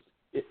sudden,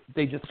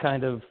 they just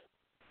kind of,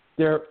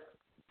 they're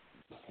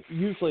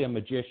usually a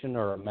magician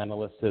or a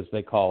mentalist, as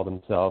they call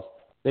themselves.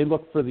 They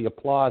look for the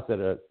applause at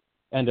the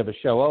end of a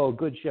show. Oh,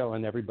 good show,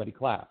 and everybody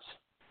claps.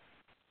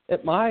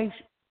 At my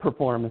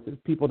performances,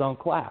 people don't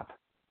clap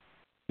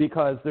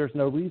because there's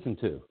no reason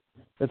to.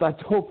 As I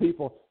told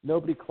people,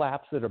 nobody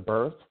claps at a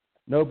birth.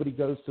 Nobody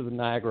goes to the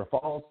Niagara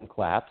Falls and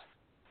claps.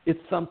 It's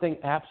something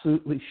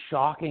absolutely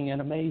shocking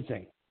and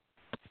amazing.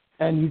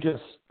 And you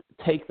just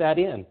take that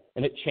in,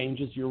 and it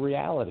changes your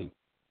reality.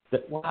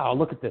 That, wow,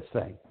 look at this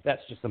thing.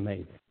 That's just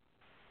amazing.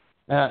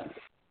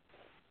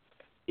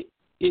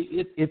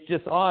 It's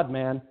just odd,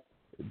 man,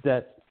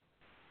 that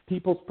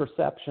people's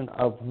perception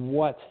of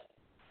what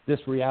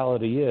this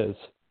reality is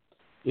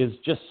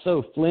just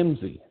so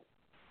flimsy.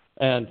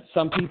 And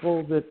some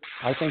people that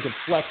I think it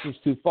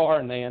flexes too far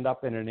and they end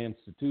up in an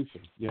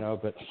institution,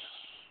 but...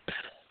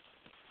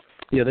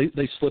 Yeah,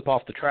 they slip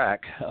off the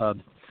track.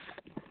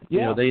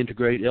 They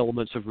integrate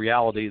elements of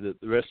reality that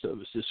the rest of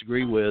us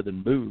disagree with,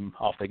 and boom,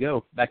 off they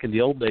go. Back in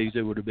the old days,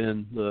 it would have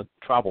been the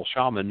tribal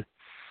shaman.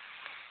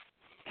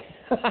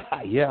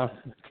 Yeah.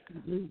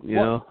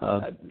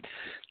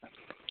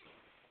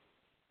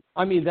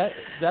 I mean,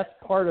 that's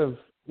part of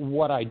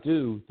what I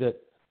do, that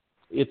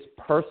it's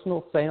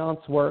personal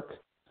seance work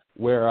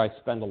where I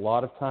spend a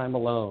lot of time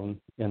alone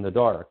in the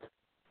dark,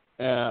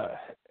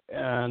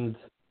 and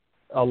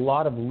a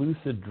lot of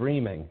lucid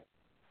dreaming,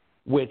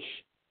 which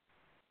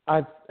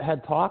I've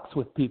had talks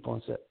with people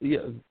and said,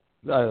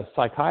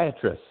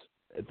 psychiatrists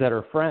that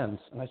are friends,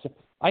 and I said,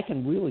 I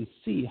can really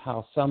see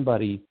how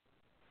somebody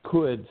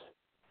could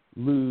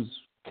lose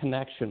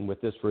connection with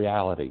this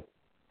reality,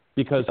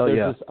 because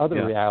there's this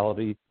other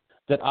reality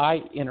that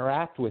I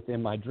interact with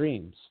in my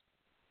dreams.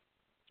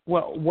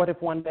 Well, what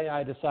if one day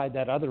I decide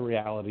that other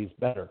reality is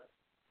better?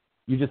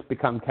 You just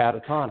become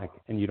catatonic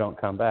and you don't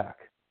come back.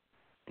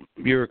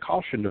 You're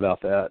cautioned about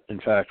that, in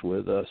fact,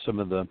 with some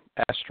of the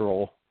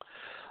astral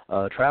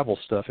travel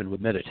stuff and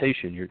with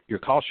meditation. You're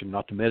cautioned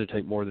not to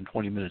meditate more than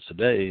 20 minutes a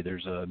day.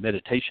 There's a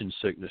meditation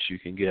sickness you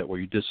can get where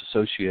you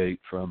disassociate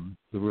from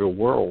the real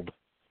world.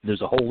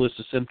 There's a whole list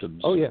of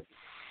symptoms. Oh, yeah.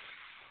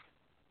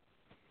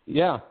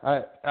 Yeah,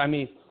 I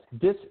mean,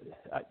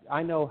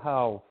 I know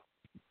how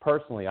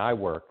personally I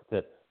work,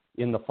 that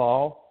in the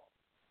fall,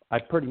 I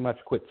pretty much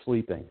quit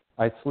sleeping.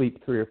 I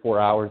sleep 3 or 4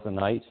 hours a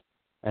night,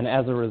 and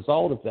as a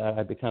result of that,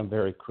 I become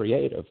very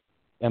creative,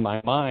 and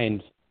my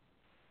mind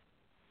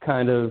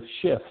kind of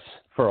shifts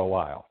for a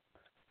while.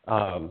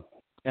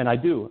 And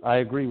I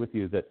agree with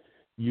you that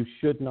you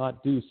should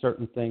not do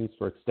certain things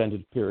for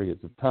extended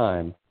periods of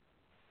time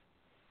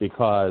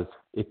because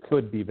it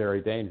could be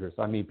very dangerous.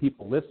 I mean,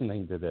 people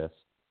listening to this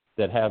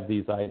that have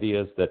these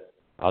ideas that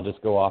I'll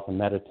just go off and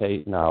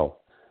meditate and I'll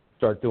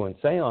start doing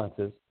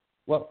seances,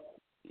 well,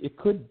 it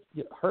could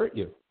hurt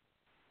you.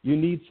 You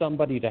need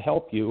somebody to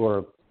help you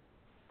or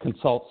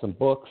consult some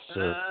books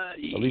or at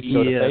least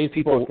go to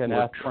Facebook and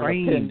ask for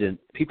an opinion.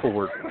 People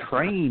were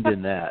trained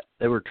in that.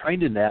 They were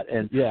trained in that.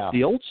 And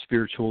the old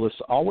spiritualists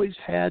always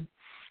had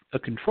a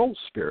control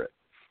spirit.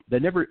 They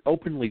never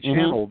openly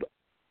channeled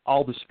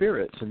all the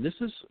spirits. And this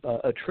is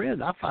a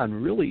trend I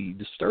find really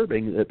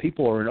disturbing, that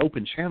people are an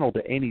open channel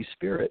to any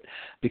spirit,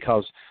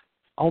 because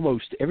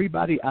almost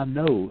everybody I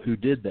know who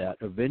did that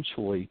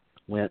eventually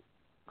went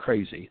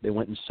crazy. They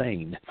went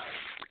insane,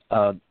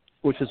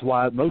 which is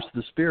why most of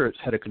the spirits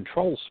had a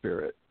control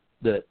spirit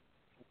that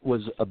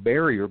was a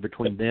barrier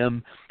between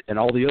them and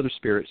all the other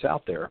spirits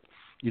out there.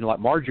 You know, like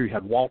Marjorie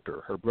had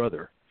Walter, her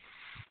brother.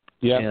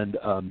 Yeah. And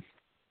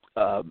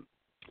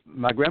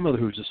my grandmother,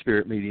 who was a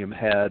spirit medium,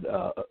 had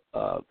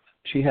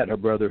she had her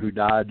brother who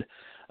died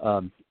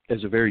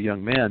as a very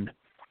young man.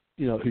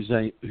 You know, whose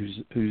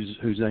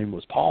name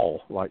was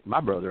Paul, like my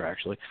brother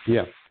actually.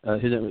 Yeah.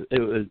 His name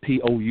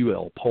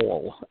was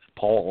Paul,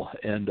 Paul,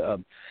 and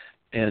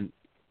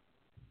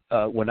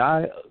when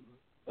I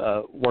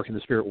work in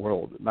the spirit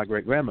world, my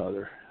great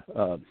grandmother,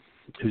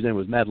 whose name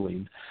was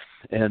Madeline,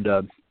 and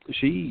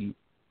she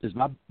is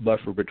my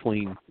buffer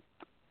between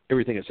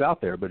everything that's out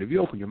there. But if you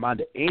open your mind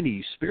to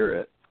any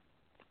spirit,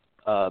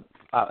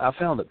 I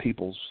found that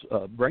people's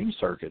brain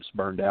circuits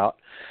burned out,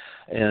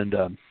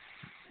 and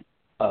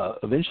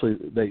eventually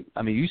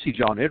you see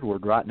John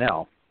Edward right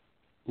now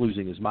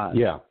losing his mind.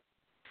 Yeah.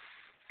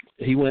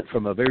 He went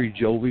from a very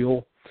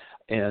jovial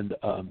and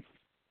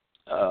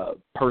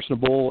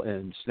personable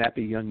and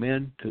snappy young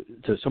man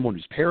to someone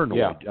who's paranoid.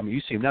 Yeah. I mean,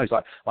 you see him now. He's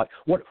like,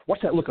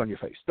 what's that look on your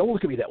face? Don't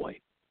look at me that way.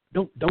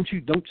 Don't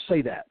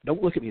say that.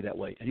 Don't look at me that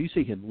way. And you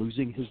see him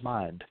losing his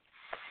mind.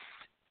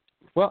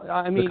 Well,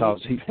 I mean, because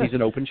he's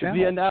an open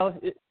channel.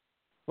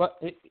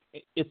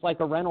 It's like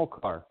a rental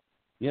car.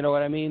 You know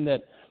what I mean?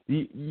 That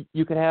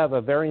you could have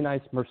a very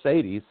nice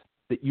Mercedes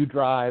that you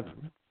drive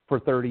for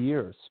 30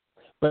 years.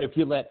 But if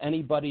you let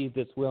anybody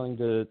that's willing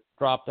to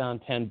drop down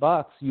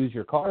 $10 use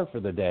your car for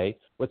the day,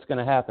 what's going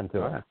to happen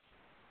to it?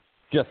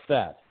 Just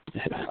that.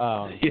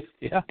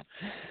 Yeah.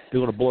 They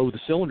want to blow the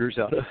cylinders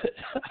out of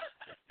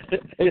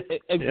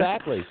it.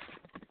 Exactly.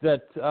 Yeah.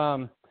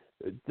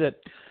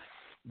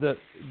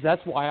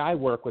 That's why I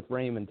work with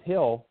Raymond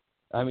Hill.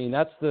 I mean,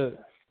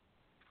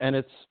 and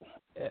it's,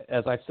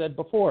 as I've said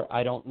before,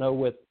 I don't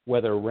know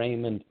whether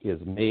Raymond is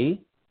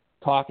me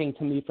talking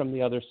to me from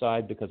the other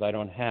side, because I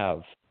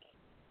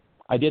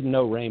didn't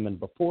know Raymond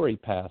before he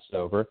passed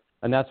over,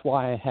 and that's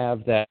why I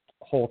have that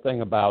whole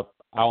thing about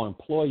I'll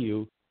employ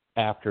you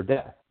after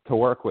death to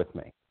work with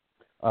me,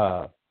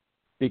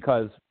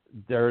 because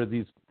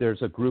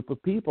there's a group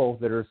of people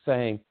that are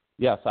saying,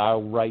 yes,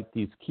 I'll write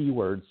these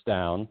keywords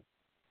down,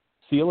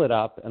 seal it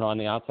up, and on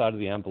the outside of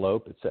the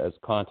envelope it says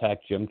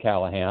contact Jim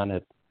Callahan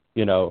at,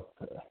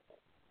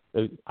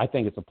 I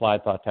think it's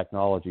Applied Thought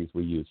Technologies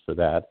we use for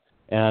that,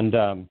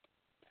 and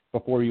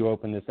before you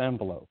open this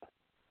envelope.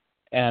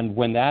 And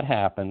when that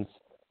happens,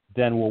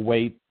 then we'll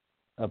wait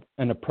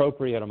an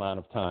appropriate amount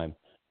of time,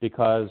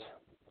 because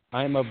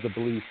I'm of the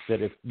belief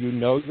that if you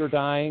know you're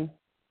dying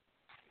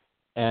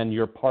and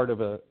you're part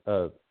of a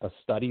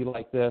study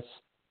like this,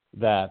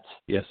 that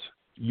yes,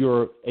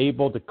 you're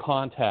able to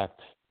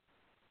contact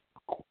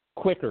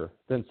quicker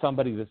than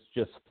somebody that's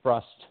just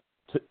thrust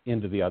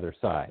into the other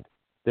side.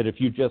 That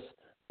if you just,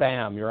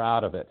 bam, you're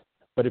out of it.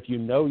 But if you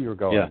know you're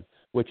going,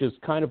 which is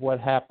kind of what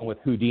happened with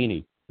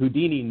Houdini.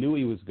 Houdini knew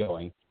he was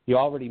going. He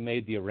already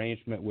made the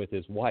arrangement with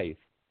his wife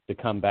to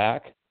come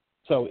back,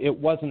 so it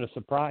wasn't a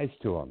surprise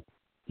to him.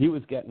 He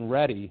was getting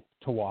ready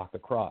to walk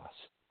across.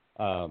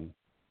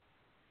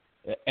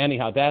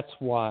 Anyhow, that's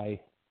why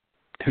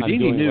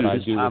Houdini knew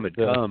his time had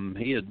come.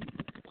 He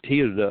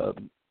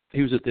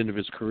was at the end of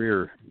his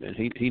career, and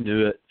he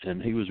knew it,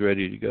 and he was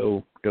ready to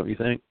go. Don't you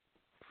think?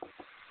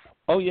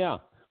 Oh yeah.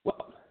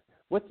 Well,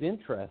 what's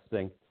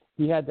interesting,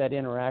 he had that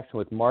interaction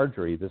with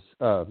Marjorie, this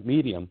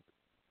medium,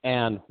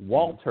 and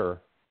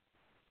Walter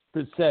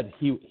said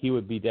he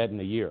would be dead in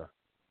a year.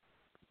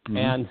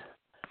 Mm-hmm.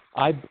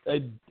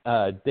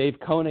 And Dave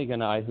Koenig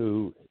and I,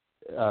 who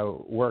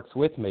works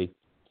with me,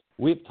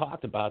 we've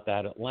talked about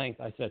that at length.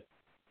 I said,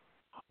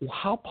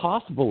 how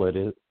possible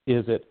is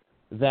it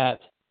that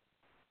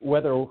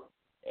whether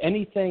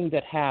anything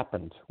that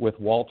happened with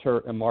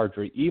Walter and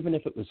Marjorie, even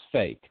if it was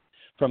fake,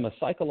 from a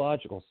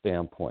psychological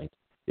standpoint,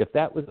 if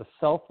that was a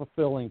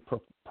self-fulfilling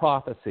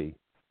prophecy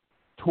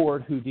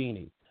toward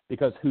Houdini,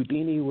 because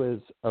Houdini was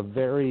a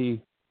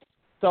very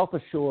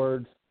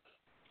self-assured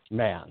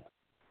man,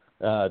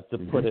 to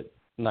put it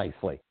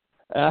nicely.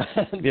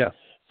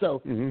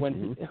 So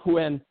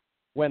when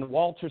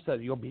Walter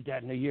said, "You'll be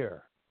dead in a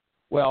year,"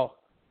 well,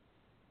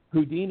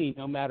 Houdini,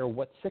 no matter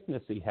what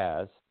sickness he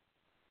has,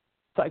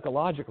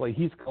 psychologically,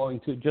 he's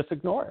going to just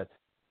ignore it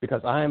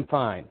because I am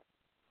fine.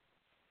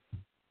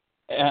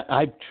 And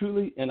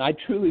I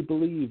truly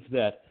believe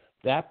that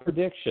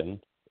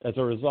prediction, as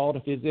a result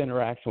of his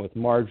interaction with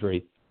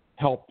Marjorie,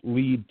 helped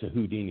lead to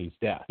Houdini's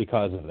death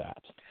because of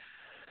that.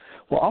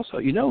 Well, also,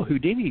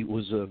 Houdini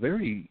was a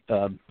very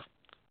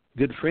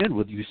good friend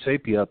with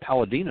Eusapia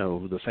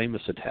Palladino, the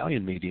famous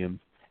Italian medium,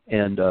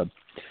 and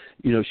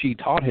she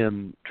taught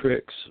him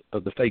tricks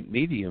of the fake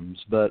mediums,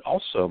 but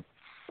also,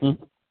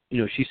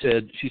 she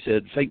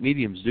said fake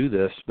mediums do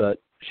this,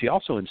 but she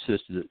also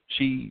insisted that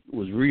she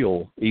was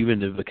real,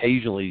 even if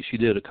occasionally she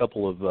did a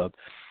couple of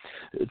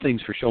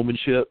things for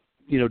showmanship,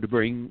 to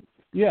bring.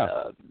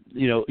 A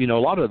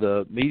lot of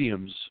the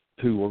mediums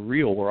who were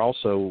real were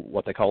also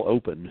what they call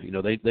open.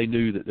 They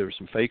knew that there was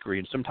some fakery,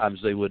 and sometimes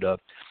they would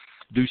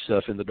do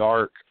stuff in the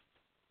dark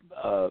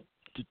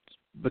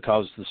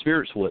because the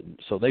spirits wouldn't,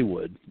 so they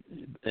would.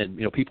 And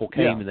people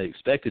came and they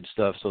expected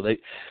stuff, so they,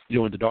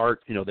 in the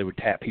dark, they would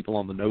tap people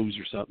on the nose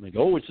or something and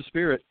go, "Oh, it's a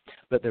spirit,"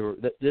 but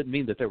that didn't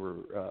mean that they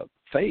were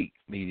fake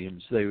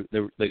mediums.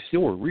 They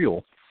still were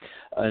real,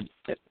 and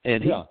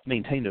he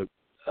maintained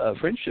a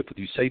friendship with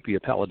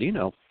Eusapia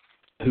Palladino,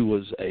 who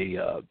was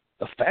a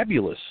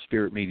fabulous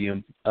spirit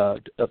medium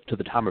up to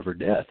the time of her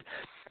death,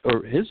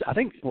 or I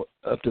think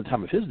up to the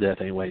time of his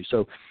death anyway.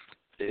 So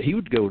he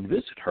would go and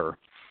visit her,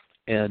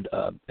 and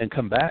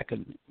come back,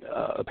 and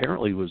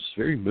apparently was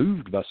very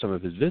moved by some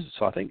of his visits.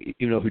 So I think,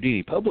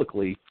 Houdini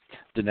publicly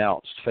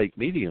denounced fake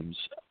mediums.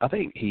 I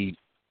think he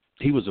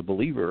was a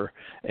believer,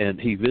 and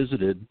he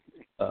visited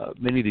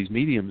many of these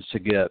mediums to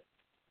get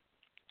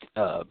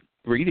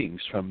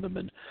readings from them,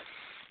 and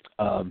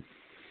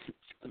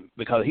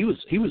because he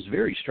was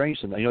very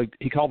strange. And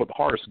he called up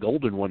Horace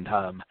Golden one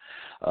time,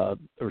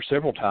 or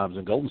several times,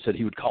 and Golden said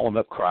he would call him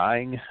up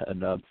crying,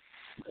 and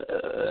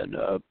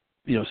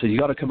said, "You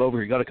got to come over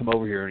here. You got to come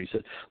over here." And he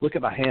said, "Look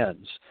at my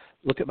hands.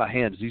 Look at my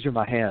hands. These are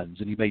my hands."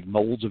 And he made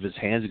molds of his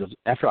hands. He goes,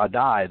 "After I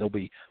die, there'll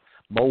be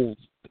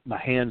molds. My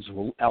hands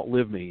will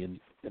outlive me." And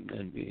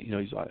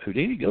he's like,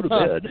 "Houdini, go to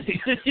bed."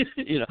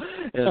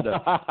 And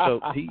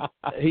so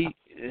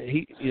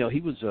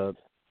he was a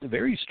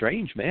very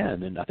strange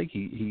man, and I think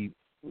he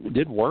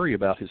did worry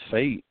about his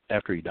fate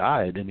after he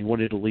died, and he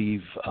wanted to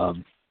leave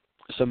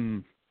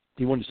some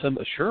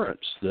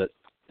assurance that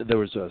there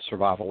was a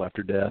survival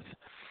after death.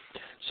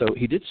 So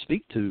he did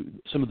speak to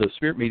some of the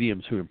spirit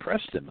mediums who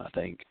impressed him, I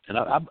think. And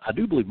I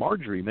do believe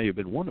Marjorie may have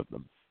been one of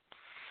them.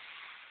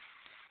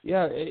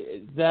 Yeah,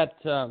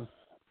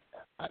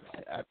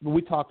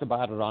 we talked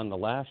about it on the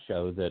last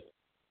show, that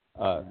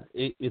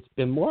it's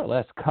been more or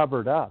less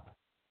covered up,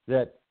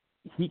 that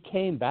he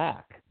came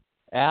back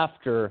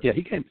after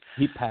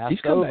he passed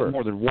He's come over. back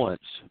more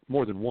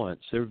than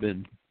once. There have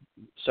been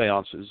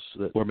seances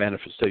where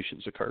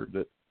manifestations occurred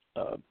that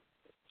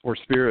or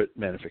spirit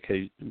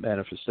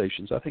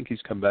manifestations. I think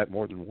he's come back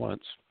more than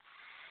once.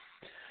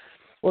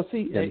 Well,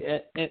 see,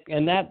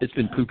 and that it's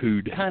been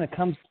poo-pooed. Kind of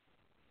comes.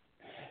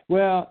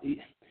 Well,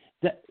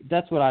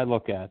 that's what I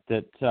look at.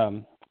 That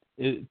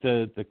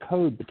the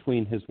code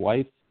between his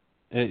wife,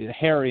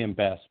 Harry, and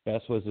Bess.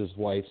 Bess was his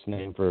wife's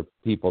name for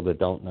people that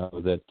don't know.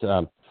 That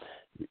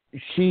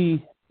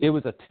it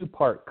was a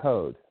two-part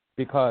code,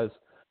 because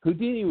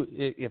Houdini,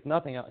 if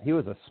nothing else, he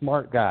was a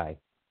smart guy.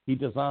 He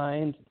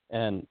designed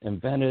and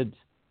invented.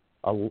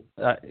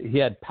 He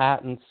had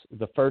patents,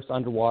 the first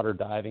underwater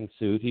diving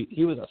suit.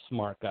 He was a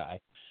smart guy.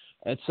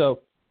 And so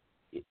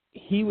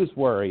he was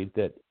worried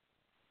that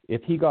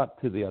if he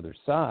got to the other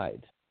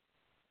side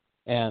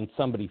and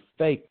somebody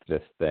faked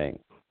this thing,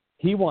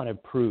 he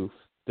wanted proof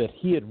that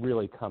he had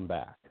really come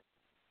back.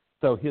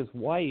 So his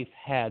wife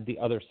had the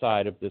other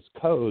side of this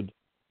code,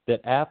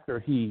 that after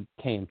he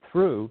came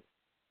through,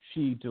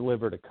 she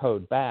delivered a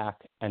code back,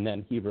 and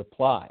then he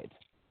replied.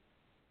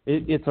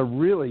 It's a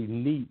really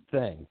neat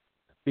thing,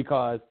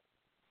 because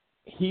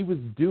he was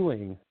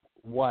doing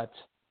what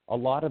a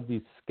lot of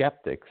these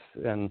skeptics,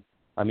 and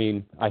I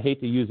mean, I hate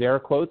to use air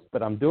quotes,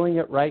 but I'm doing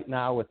it right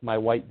now with my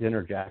white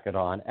dinner jacket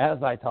on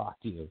as I talk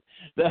to you,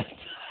 that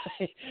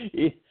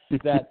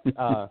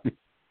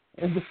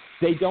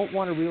they don't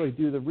want to really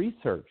do the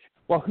research.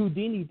 Well,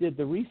 Houdini did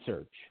the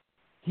research.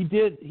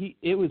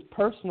 It was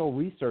personal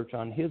research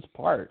on his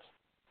part,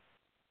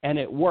 and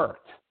it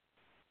worked.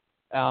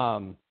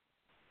 And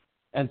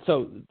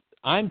so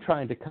I'm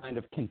trying to kind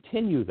of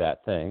continue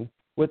that thing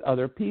with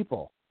other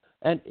people.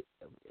 And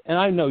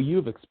I know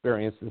you've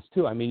experienced this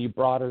too. I mean, you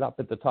brought it up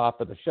at the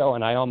top of the show,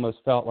 and I almost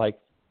felt like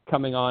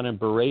coming on and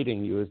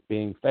berating you as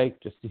being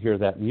fake just to hear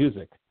that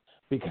music,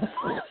 because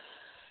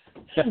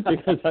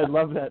I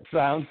love that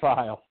sound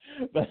file.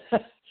 But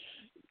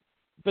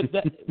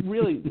that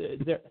really,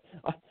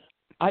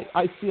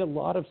 I see a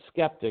lot of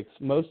skeptics,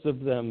 most of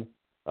them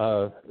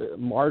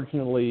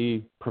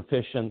marginally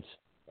proficient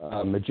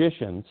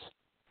magicians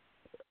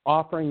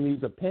offering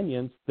these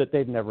opinions that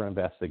they've never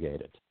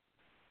investigated.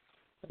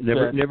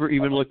 Never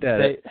even looked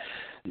at it.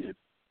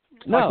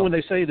 No. Like when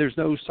they say there's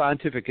no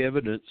scientific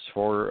evidence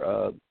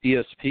for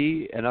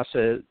ESP, and I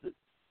said,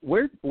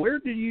 where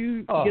do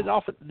you get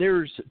off?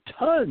 There's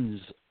tons.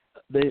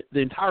 The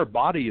entire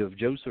body of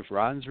Joseph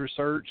Ryan's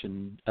research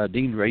and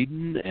Dean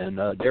Radin and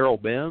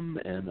Daryl Bem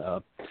and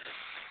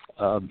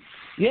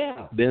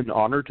Ben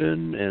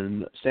Honorton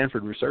and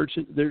Stanford Research.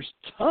 There's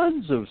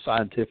tons of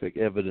scientific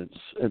evidence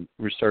and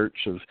research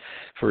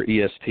for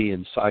ESP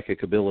and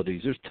psychic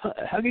abilities.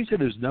 How can you say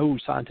there's no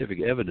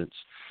scientific evidence?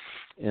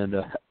 And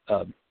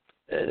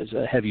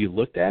have you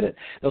looked at it?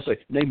 They'll say,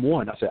 name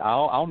one. I say,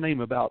 I'll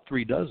name about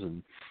 3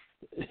 dozen.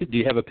 Do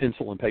you have a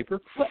pencil and paper?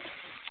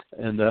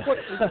 And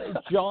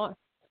John,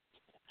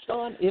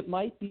 it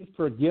might be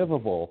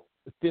forgivable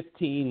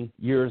 15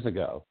 years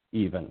ago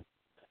even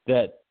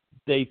that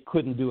they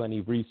couldn't do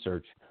any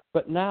research.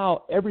 But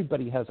now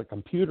everybody has a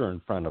computer in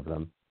front of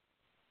them.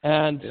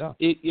 And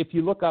if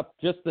you look up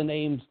just the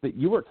names that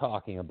you were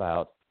talking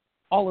about,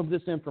 all of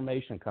this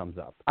information comes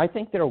up. I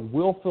think they're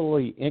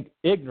willfully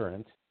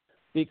ignorant,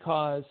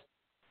 because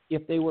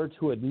if they were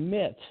to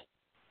admit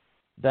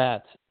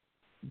that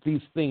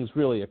these things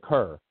really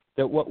occur,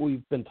 that what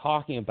we've been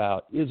talking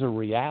about is a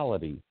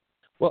reality,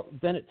 well,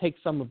 then it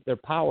takes some of their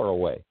power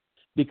away,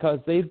 because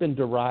they've been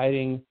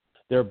deriding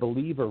their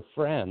believer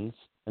friends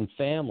and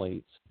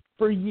families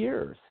for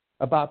years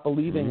about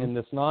believing in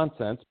this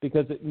nonsense,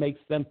 because it makes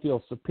them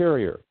feel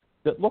superior.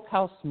 That, look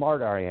how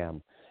smart I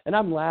am. And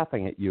I'm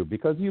laughing at you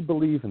because you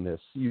believe in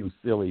this, you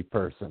silly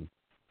person.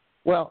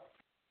 Well,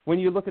 when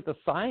you look at the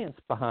science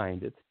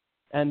behind it,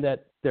 and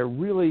that there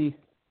really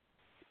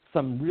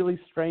some really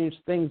strange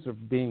things are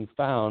being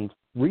found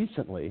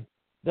recently,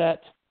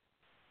 that,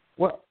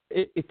 well,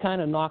 it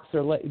kind of knocks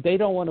their leg. They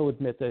don't want to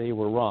admit that they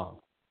were wrong,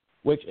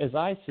 which, as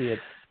I see it,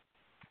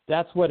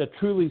 that's what a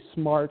truly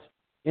smart,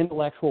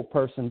 intellectual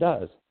person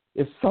does.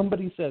 If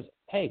somebody says,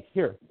 hey,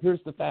 here's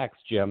the facts,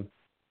 Jim,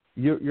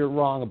 you're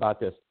wrong about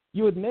this,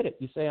 you admit it.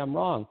 You say, I'm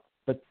wrong.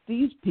 But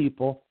these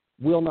people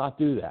will not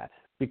do that,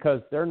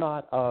 because they're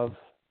not of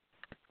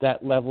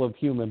that level of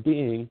human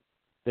being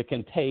that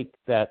can take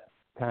that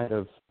kind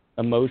of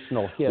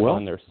emotional hit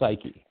on their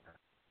psyche.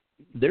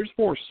 There's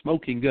more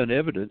smoking gun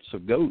evidence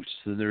of ghosts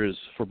than there is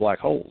for black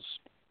holes.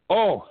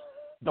 Oh,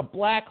 the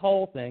black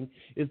hole thing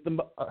is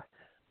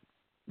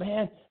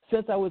man,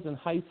 since I was in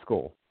high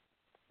school,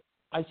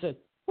 I said,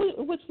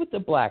 what's with the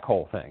black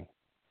hole thing?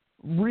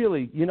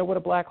 Really, you know what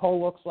a black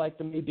hole looks like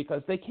to me?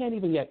 Because they can't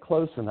even get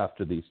close enough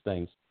to these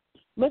things.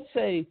 Let's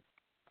say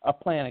a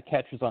planet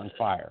catches on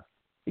fire.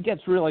 It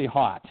gets really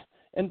hot.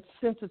 And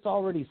since it's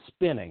already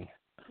spinning,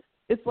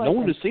 it's like... No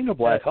one has seen a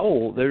black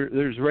hole.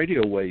 There's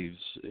radio waves,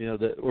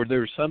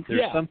 there's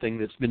something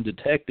that's been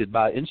detected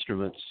by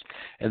instruments,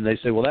 and they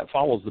say, well, that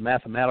follows the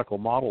mathematical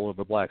model of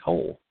a black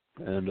hole.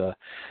 And,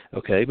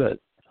 but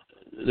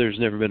there's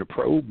never been a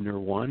probe near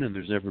one, and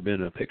there's never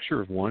been a picture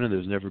of one, and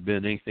there's never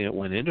been anything that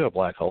went into a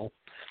black hole.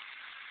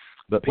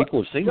 But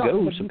people have seen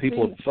ghosts, and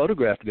people have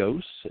photographed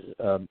ghosts,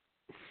 and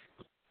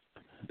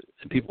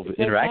people have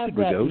interacted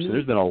with ghosts, and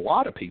there's been a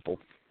lot of people.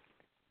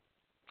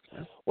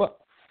 Well,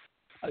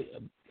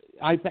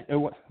 I think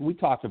we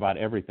talked about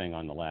everything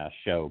on the last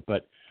show,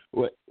 but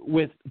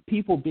with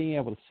people being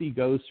able to see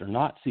ghosts or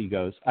not see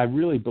ghosts, I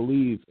really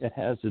believe it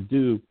has to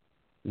do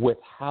with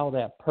how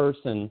that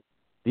person,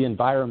 the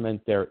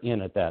environment they're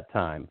in at that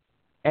time,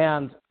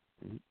 and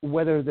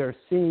whether they're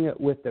seeing it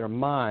with their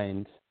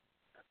mind,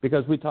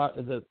 because we talked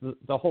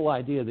the whole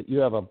idea that you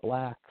have a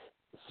black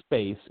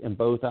space in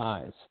both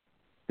eyes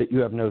that you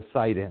have no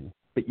sight in,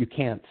 but you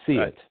can't see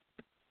it.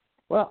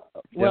 Well,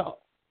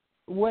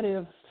 what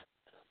if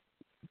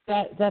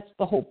that's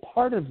the whole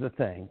part of the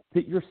thing,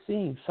 that you're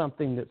seeing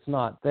something that's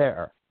not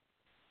there?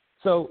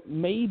 So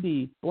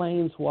maybe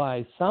explains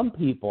why some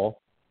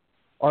people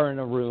are in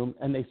a room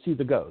and they see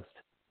the ghost.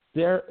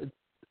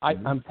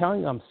 I'm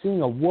telling you, I'm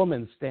seeing a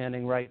woman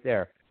standing right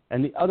there,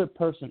 and the other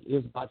person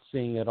is not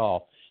seeing it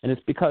all. And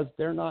it's because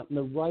they're not in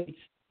the right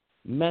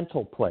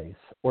mental place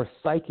or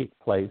psychic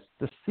place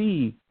to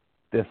see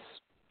this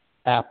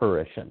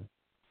apparition.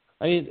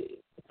 Correct.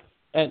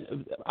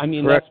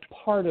 That's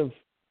part of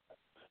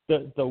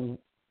the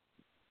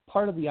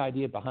part of the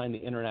idea behind the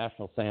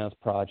International Seance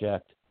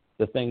Project,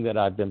 the thing that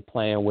I've been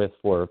playing with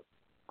for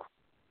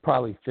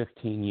probably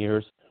 15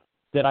 years,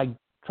 that I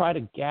try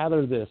to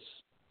gather this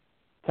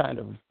kind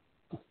of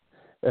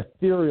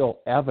ethereal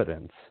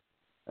evidence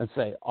and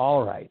say,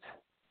 all right,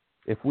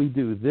 if we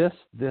do this,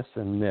 this,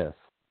 and this,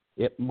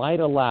 it might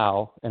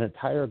allow an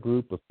entire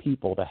group of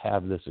people to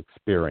have this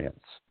experience.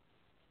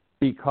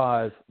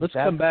 Because let's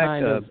come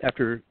back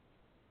after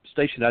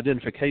station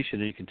identification,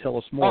 and you can tell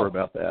us more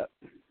about that.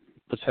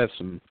 Let's have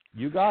some.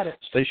 You got it.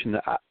 Station.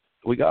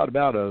 We got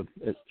about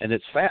and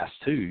it's fast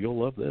too.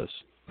 You'll love this.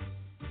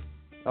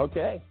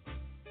 Okay.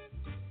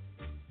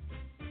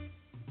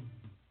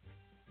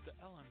 The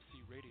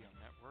LMC Radio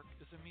Network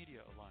Network is a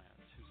media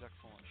alliance whose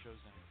excellent shows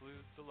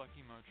include The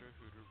Lucky Mojo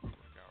Hoodoo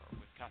Rubric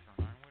Hour with Catherine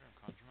Ironwood and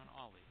Conjurman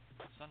Ollie,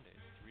 Sundays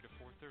 3 to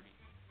 4:30.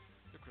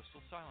 The Crystal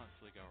Silence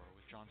League Hour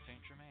with John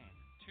St. Germain,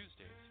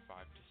 Tuesdays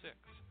 5 to 6.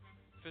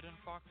 Fit and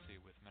Foxy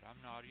with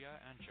Madame Nadia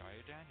and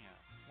Jaya Danya,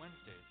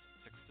 Wednesdays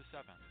 6 to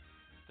 7.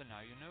 The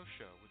Now You Know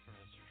Show with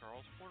Professor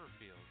Charles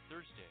Porterfield,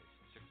 Thursdays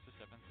 6 to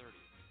 7:30.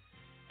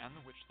 And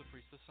The Witch, the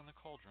Priestess, and the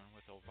Cauldron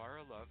with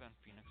Elvira Love and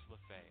Phoenix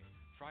LaFay,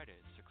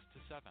 Fridays 6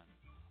 to 7.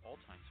 All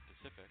times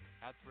Pacific,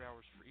 add 3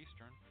 hours for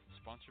Eastern,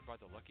 sponsored by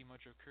the Lucky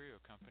Mojo Curio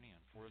Company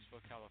in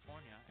Forestville,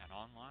 California, and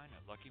online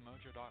at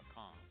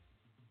luckymojo.com.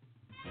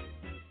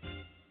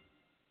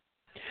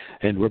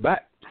 And we're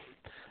back.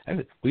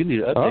 And we need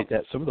to update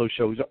that. Some of those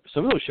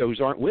shows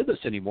aren't with us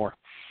anymore.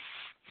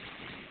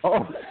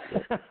 Oh,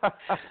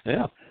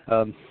 yeah.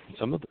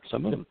 Some of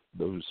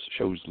those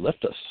shows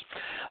left us.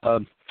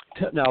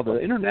 Now, the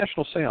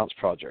International Seance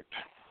Project.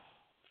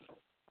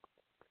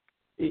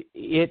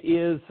 It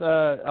is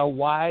a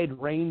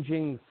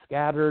wide-ranging,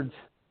 scattered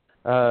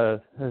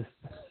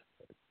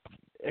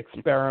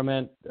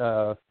experiment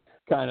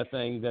kind of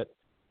thing. That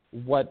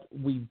what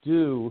we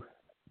do,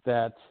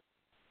 that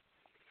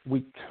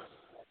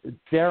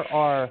there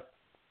are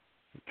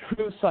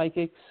true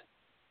psychics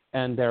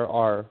and there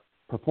are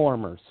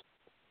performers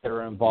that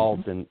are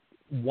involved in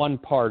one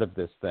part of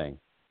this thing.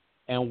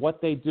 And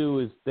what they do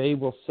is they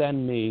will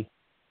send me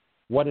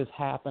what has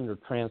happened or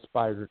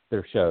transpired at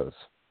their shows,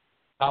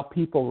 how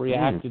people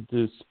reacted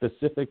to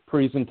specific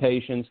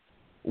presentations,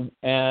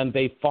 and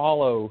they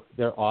follow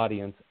their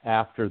audience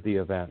after the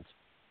event.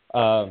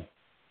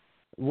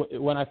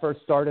 When I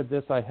first started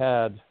this, I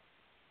had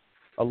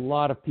a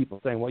lot of people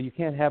saying, well, you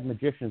can't have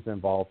magicians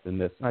involved in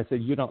this. And I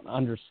said, you don't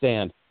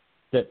understand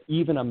that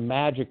even a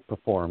magic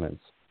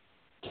performance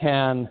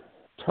can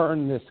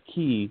turn this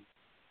key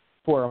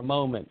for a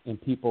moment in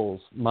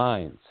people's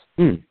minds.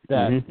 And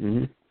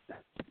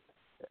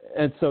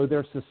so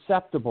they're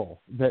susceptible,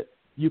 that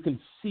you can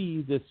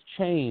see this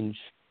change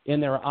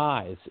in their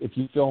eyes if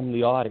you film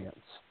the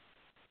audience.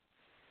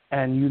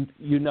 And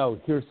you know,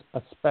 here's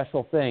a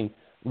special thing.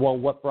 Well,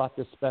 what brought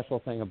this special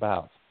thing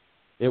about?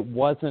 It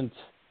wasn't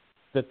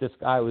that this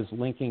guy was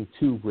linking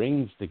 2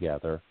 rings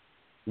together.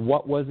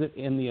 What was it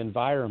in the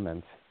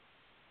environment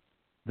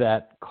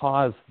that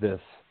caused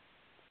this?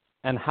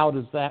 And how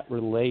does that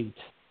relate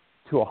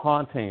to a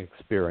haunting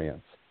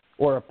experience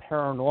or a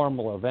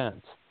paranormal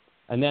event?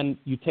 And then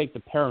you take the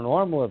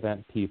paranormal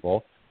event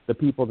people, the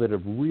people that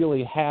have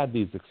really had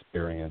these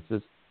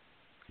experiences.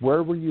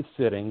 Where were you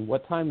sitting?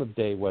 What time of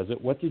day was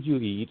it? What did you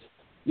eat?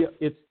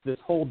 It's this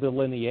whole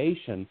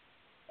delineation,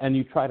 and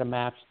you try to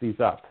match these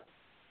up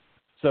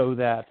so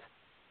that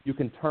you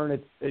can turn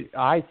it.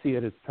 I see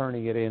it as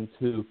turning it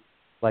into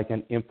like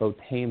an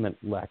infotainment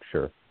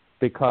lecture,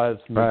 because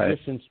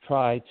magicians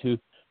try to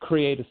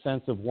create a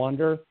sense of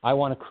wonder. I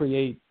want to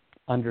create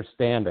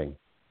understanding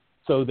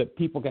so that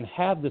people can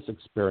have this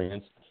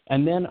experience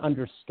and then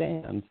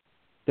understand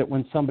that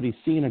when somebody's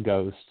seen a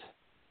ghost,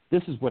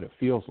 this is what it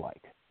feels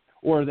like,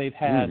 or they've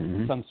had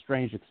some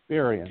strange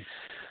experience.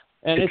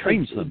 And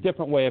it's a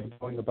different way of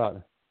going about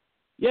it.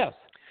 Yes.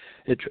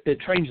 It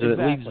trains them.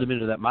 Exactly. It leads them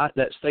into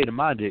that state of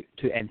mind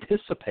to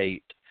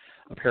anticipate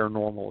a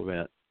paranormal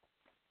event.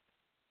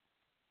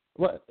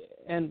 Well,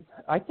 and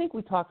I think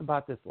we talked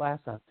about this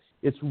last time.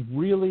 It's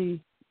really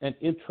an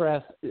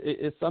interest.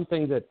 It's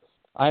something that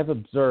I've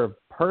observed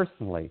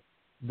personally,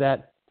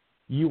 that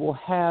you will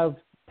have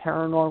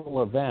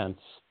paranormal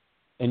events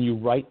and you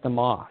write them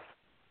off.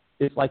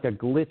 It's like a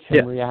glitch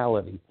in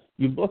reality.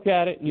 You look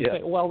at it and you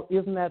say, well,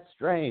 isn't that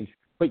strange?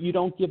 But you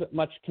don't give it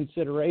much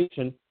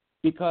consideration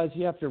because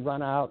you have to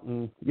run out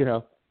and,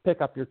 pick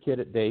up your kid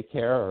at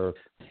daycare or,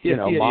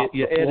 mop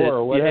the floor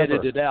or whatever. You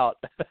edit it out.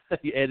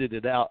 You edit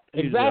it out.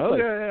 Exactly.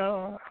 Say,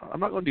 okay, I'm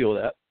not going to deal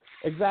with that.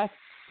 Exactly.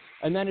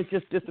 And then it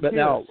just disappears. But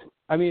now,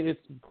 it's.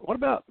 What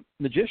about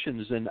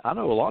magicians? And I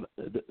know a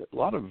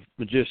lot of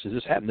magicians.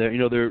 This happen.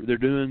 They're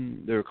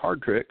doing their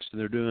card tricks and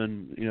they're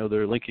doing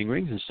they're linking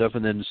rings and stuff,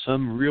 and then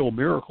some real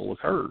miracle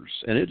occurs,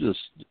 and it just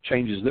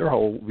changes their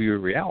whole view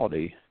of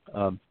reality.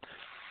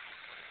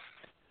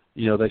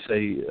 They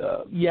say.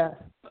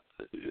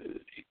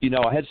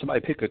 I had somebody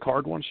pick a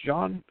card once,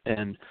 John,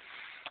 and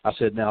I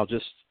said, now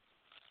just,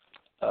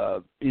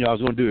 I was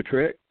going to do a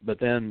trick, but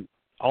then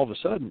all of a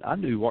sudden I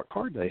knew what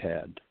card they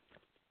had.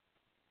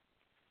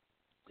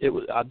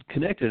 I'd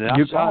connected and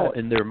I saw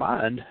in their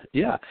mind,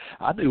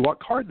 I knew what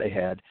card they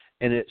had,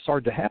 and it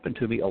started to happen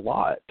to me a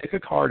lot. Pick a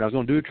card, and I was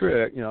going to do a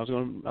trick, I was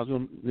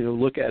going to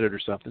look at it or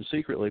something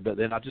secretly, but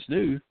then I just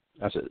knew.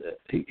 I said,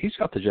 he's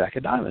got the Jack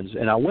of Diamonds,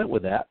 and I went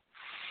with that.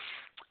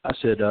 I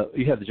said,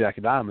 you have the Jack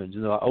of Diamonds.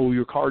 And they're like, oh,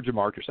 your cards are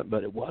marked or something.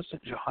 But it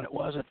wasn't, John, it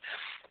wasn't.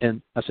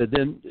 And I said,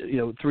 then, 3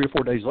 or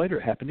 4 days later,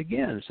 it happened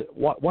again. I said,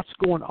 what's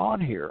going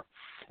on here?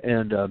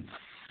 And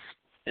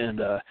then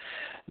I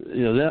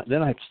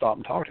have to stop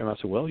and talk to him. I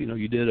said, well,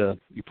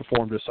 you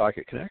performed a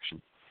psychic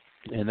connection.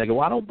 And they go,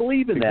 well, I don't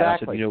believe in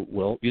that. Exactly. I said,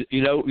 well,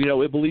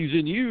 it believes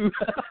in you.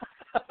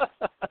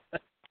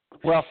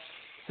 Well,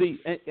 see,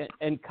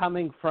 and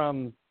coming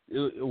from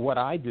what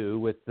I do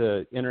with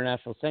the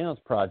International Seance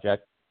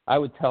Project, I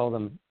would tell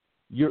them,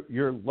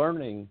 you're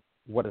learning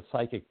what a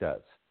psychic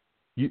does.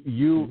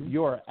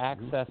 You're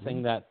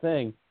accessing that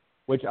thing,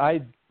 which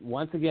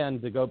once again,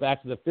 to go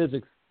back to the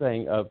physics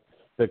thing of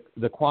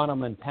the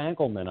quantum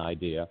entanglement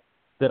idea,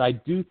 that I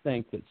do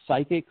think that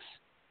psychics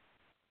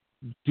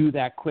do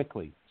that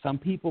quickly. Some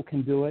people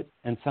can do it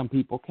and some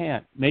people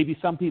can't. Maybe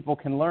some people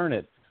can learn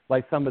it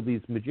like some of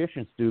these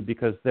magicians do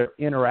because they're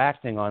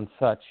interacting on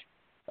such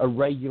a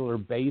regular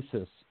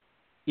basis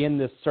in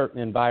this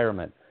certain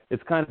environment.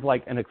 It's kind of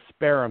like an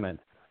experiment,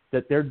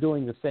 that they're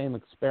doing the same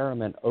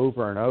experiment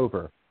over and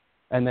over,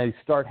 and they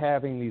start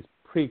having these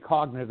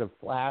precognitive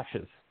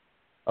flashes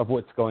of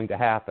what's going to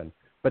happen,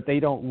 but they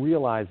don't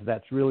realize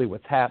that's really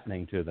what's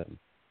happening to them.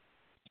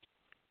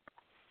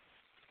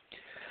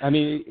 I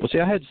mean, well, see,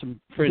 I had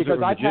some friends that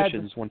were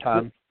magicians one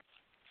time.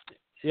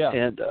 Yeah.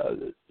 And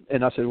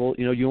I said, well,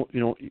 you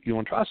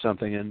want to try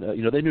something, and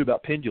they knew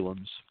about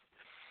pendulums,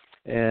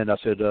 and I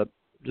said,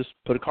 just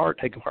take a card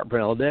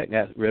around the neck, and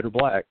ask red or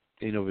black.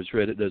 If it's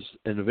red, it does.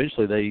 And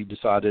eventually, they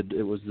decided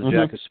it was the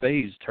Jack of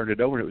Spades. Turned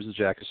it over, and it was the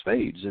Jack of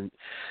Spades.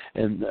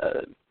 And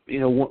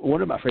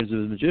one of my friends who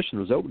was a magician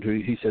was open to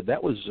it. He said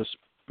that was just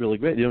really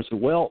great. I said,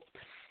 well,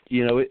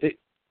 it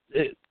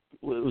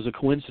was a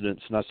coincidence,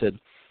 and I said,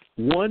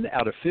 1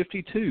 out of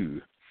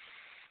 52.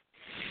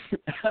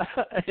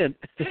 and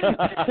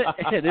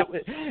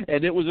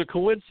it was a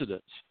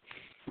coincidence.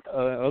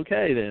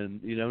 Okay, then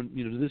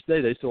to this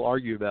day they still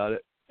argue about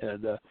it,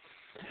 and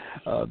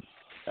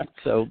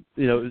so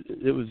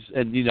it was,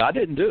 and I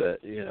didn't do it.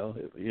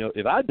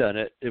 If I'd done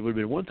it, it would have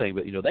been one thing,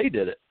 but they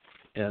did it,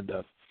 and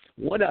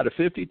 1 out of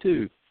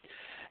 52,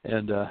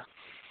 and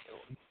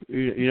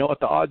you know what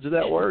the odds of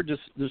that were?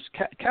 Just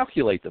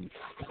calculate them.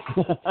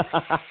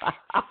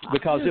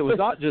 Because it was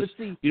not just,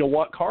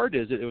 what card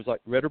is it? It was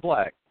like red or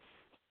black,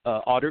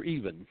 odd or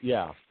even,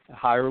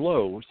 high or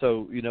low.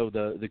 So,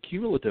 the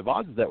cumulative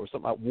odds of that were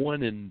something like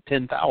 1 in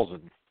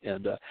 10,000.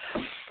 And,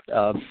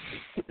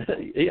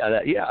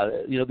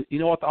 you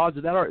know what the odds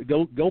of that are?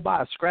 Go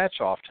buy a scratch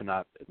off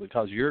tonight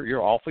because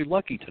you're awfully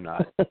lucky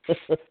tonight.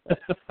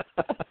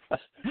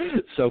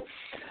 So,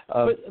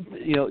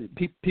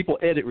 people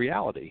edit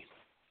reality.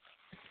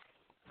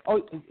 Oh,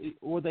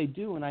 well, they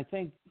do, and I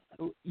think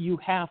you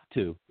have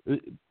to.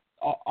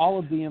 All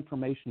of the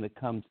information that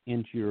comes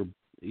in through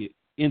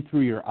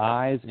your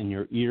eyes and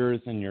your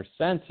ears and your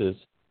senses,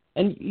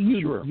 and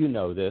you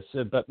know this,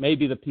 but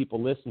maybe the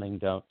people listening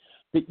don't,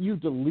 that you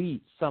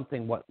delete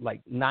something,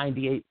 like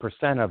 98%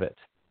 of it.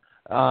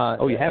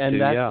 You have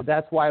to,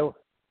 That's why,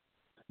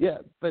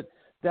 but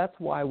that's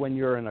why when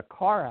you're in a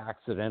car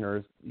accident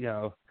or,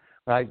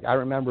 I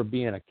remember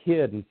being a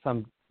kid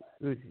and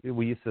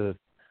we used to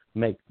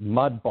make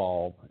mud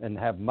ball and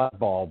have mud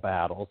ball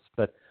battles,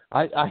 but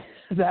I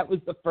that was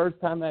the first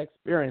time I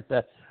experienced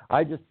that.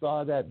 I just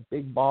saw that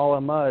big ball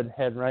of mud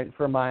head right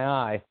for my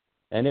eye,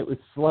 and it was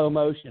slow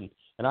motion,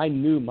 and I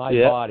knew my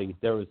body,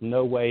 there was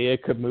no way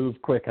it could move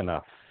quick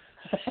enough.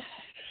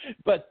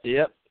 But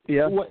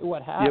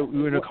what happened?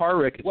 We were in a car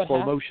wreck in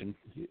slow motion.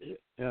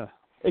 Yeah,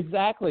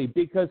 exactly,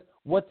 because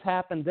what's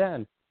happened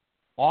then?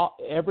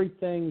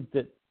 Everything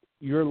that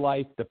your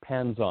life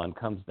depends on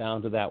comes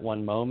down to that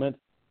one moment,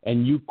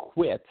 and you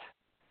quit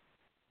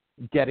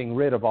getting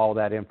rid of all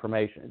that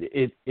information.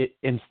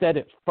 Instead,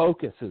 it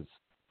focuses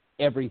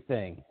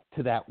everything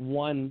to that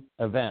one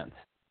event,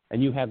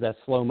 and you have that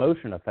slow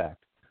motion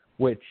effect,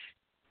 which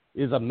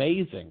is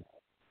amazing.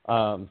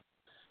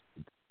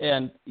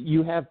 And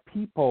you have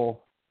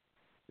people,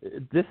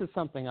 this is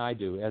something I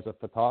do as a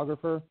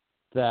photographer,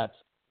 that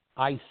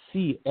I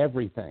see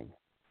everything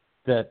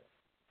that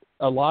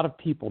a lot of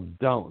people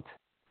don't.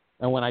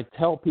 And when I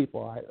tell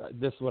people,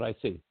 this is what I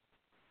see,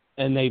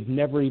 and they've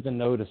never even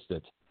noticed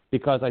it,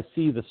 because I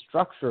see the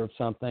structure of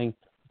something,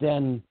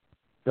 then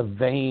the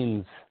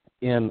veins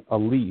in a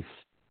leaf,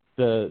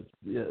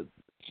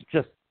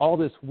 just all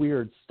this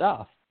weird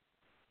stuff.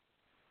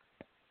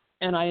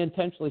 And I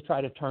intentionally try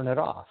to turn it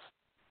off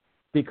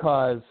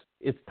because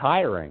it's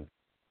tiring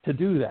to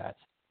do that.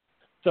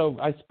 So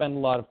I spend a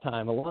lot of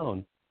time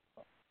alone.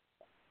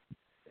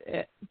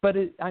 But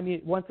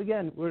once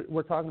again,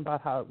 we're talking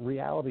about how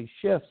reality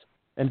shifts,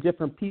 and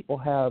different people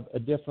have a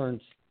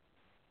different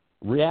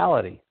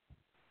reality.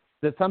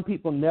 That some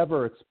people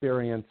never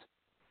experience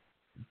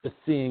the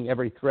seeing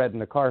every thread in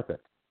the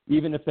carpet.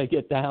 Even if they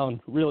get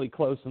down really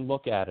close and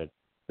look at it,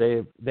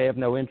 they have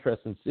no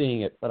interest in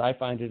seeing it, but I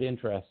find it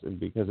interesting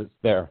because it's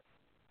there.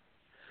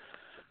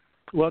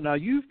 Well, now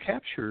you've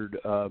captured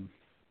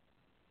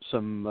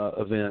some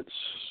events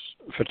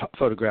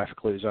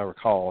photographically, as I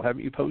recall.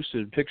 Haven't you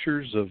posted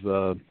pictures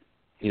of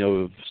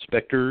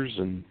specters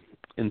and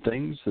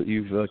things that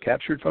you've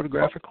captured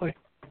photographically?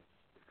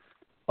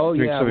 Oh,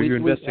 during yeah. some of your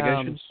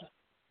investigations?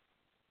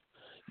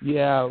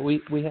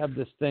 We have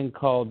this thing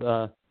called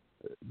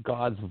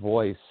God's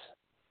voice.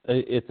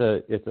 It's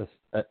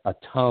a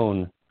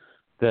tone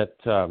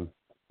that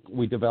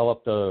we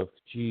developed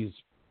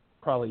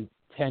probably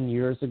 10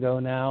 years ago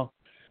now.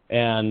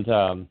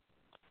 And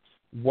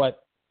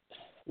what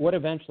what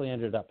eventually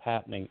ended up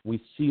happening,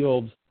 we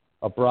sealed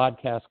a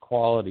broadcast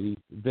quality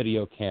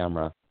video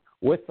camera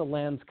with the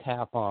lens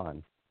cap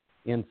on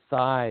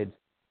inside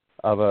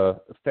of a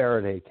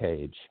Faraday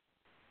cage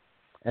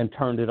and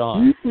turned it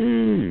on.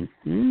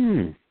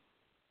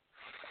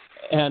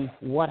 And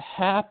what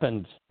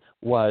happened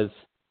was,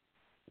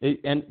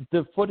 and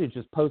the footage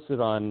is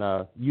posted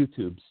on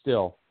YouTube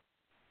still,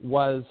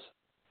 was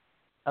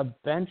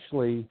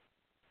eventually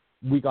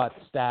we got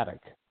static.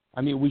 I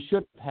mean, we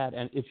should have had,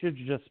 and it should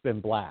have just been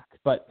black,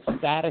 but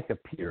static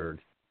appeared.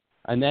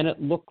 And then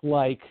it looked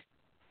like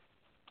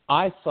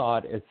I saw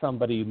it as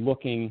somebody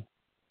looking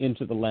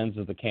into the lens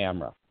of the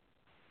camera.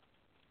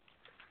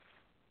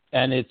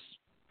 And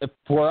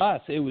for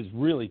us, it was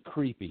really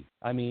creepy.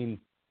 I mean,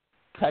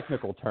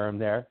 technical term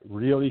there,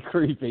 really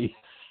creepy.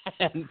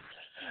 And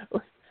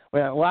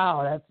well,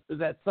 wow,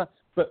 that's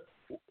but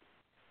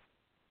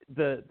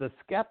the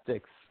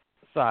skeptics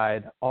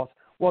side also,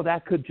 well,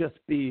 that could just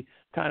be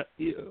kind of,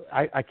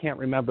 I can't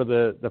remember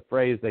the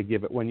phrase they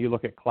give it when you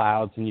look at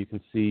clouds and you can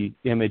see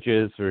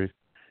images, or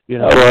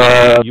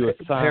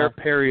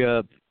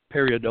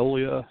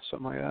pareidolia,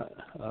 something like that.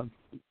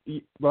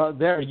 Well,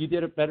 there, you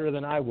did it better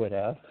than I would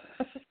have.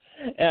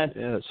 And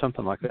yeah,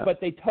 something like that. But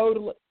they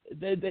totally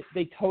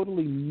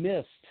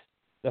missed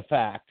the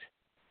fact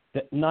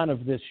that none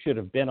of this should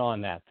have been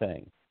on that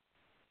thing.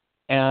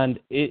 And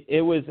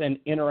it was an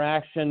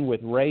interaction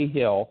with Ray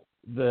Hill,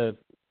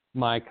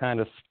 my kind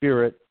of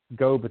spirit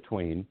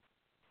go-between,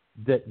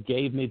 that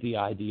gave me the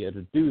idea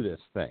to do this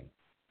thing.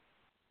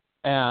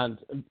 And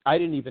I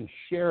didn't even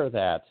share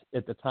that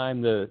at the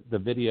time the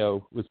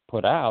video was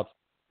put out.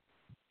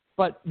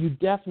 But you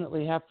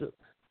definitely have to.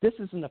 This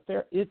isn't a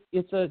fair.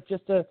 It's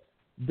just a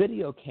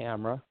video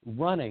camera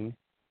running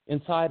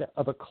inside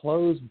of a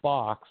closed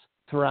box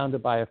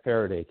surrounded by a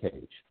Faraday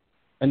cage,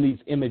 and these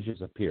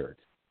images appeared.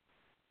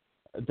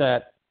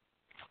 That,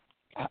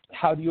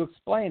 how do you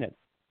explain it?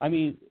 I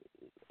mean,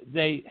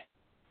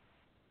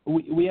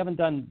 we haven't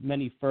done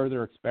many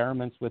further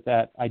experiments with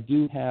that. I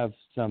do have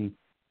some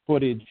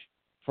footage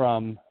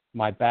from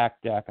my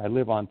back deck. I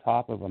live on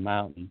top of a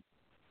mountain,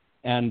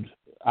 and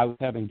I was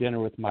having dinner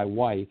with my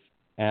wife,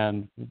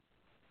 and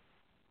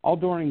all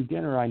during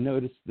dinner I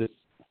noticed this,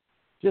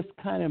 just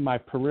kind of in my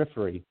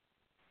periphery,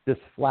 this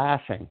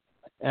flashing.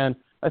 And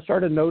I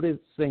started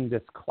noticing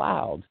this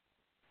cloud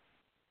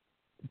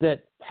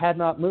that had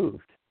not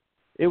moved.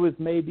 It was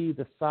maybe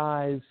the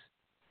size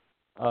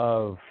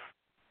of,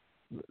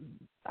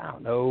 I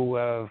don't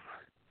know,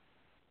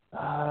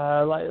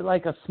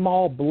 like a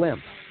small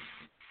blimp.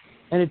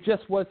 And it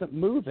just wasn't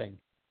moving.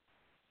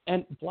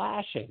 And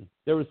flashing.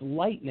 There was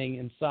lightning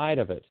inside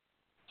of it.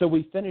 So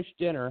we finished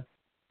dinner,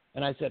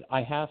 and I said,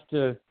 I have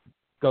to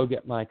go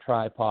get my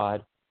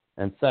tripod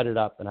and set it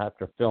up, and I have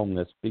to film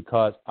this,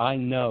 because I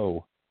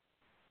know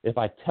if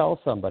I tell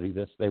somebody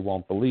this, they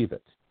won't believe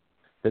it,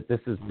 that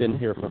this has been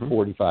here for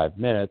 45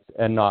 minutes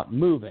and not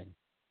moving.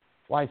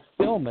 Well, I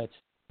film it,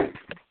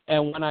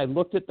 and when I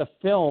looked at the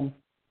film,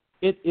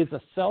 it is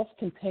a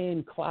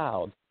self-contained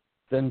cloud.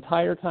 The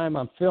entire time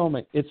I'm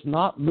filming, it's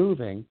not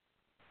moving,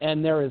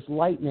 and there is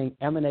lightning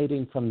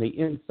emanating from the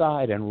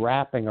inside and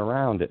wrapping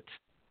around it.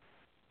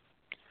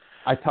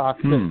 I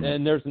talked to,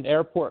 and there's an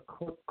airport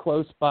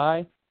close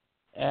by,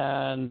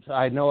 and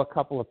I know a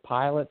couple of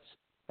pilots,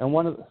 and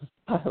one of the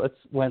pilots,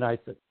 when I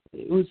said,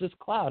 it was this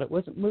cloud, it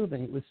wasn't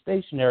moving, it was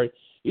stationary.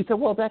 He said,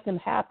 well, that can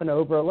happen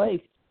over a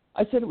lake.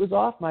 I said, it was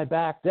off my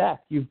back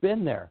deck. You've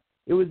been there.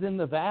 It was in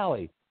the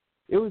valley.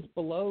 It was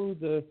below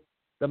the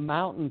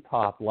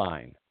mountaintop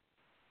line.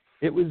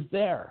 It was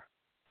there.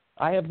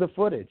 I have the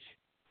footage.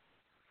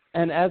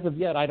 And as of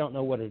yet, I don't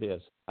know what it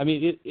is. I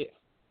mean,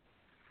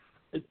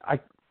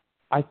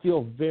 I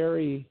feel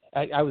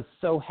I was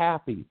so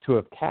happy to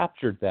have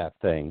captured that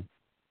thing,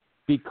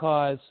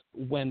 because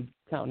when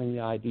counting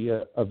the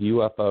idea of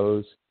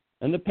UFOs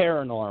and the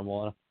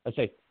paranormal, I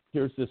say,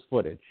 here's this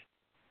footage.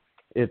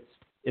 It's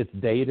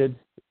dated.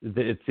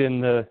 It's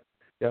in the,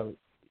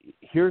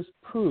 here's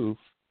proof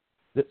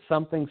that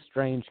something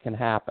strange can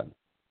happen.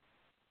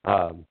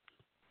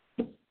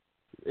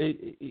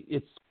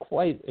 It's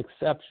quite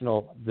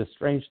exceptional, the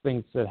strange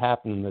things that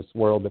happen in this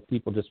world that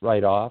people just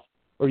write off,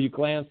 or you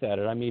glance at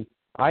it. I mean,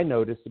 I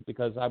noticed it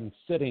because I'm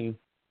sitting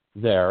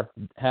there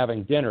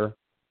having dinner,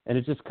 and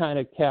it just kind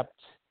of kept,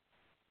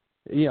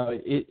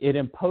 it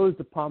imposed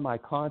upon my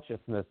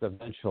consciousness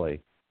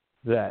eventually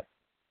that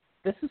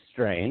this is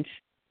strange.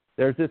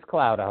 There's this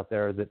cloud out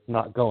there that's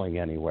not going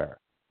anywhere,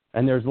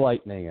 and there's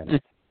lightning in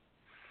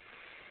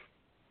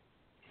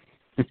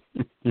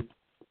it.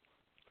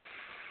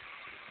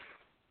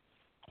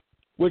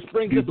 Which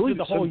brings us to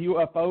the whole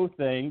UFO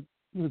thing.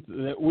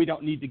 We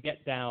don't need to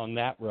get down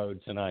that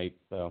road tonight.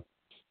 So,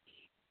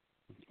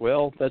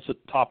 well, that's a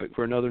topic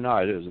for another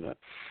night, isn't it?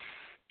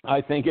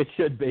 I think it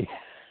should be.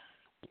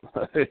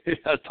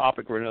 A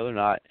topic for another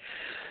night.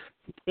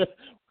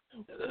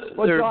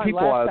 Well, John,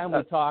 last time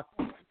we talked.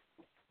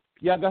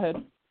 Yeah, go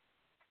ahead.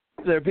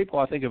 There are people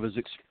I think of as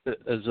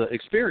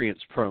experience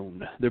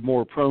prone. They're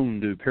more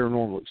prone to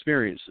paranormal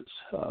experiences.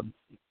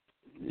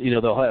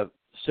 They'll have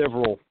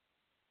several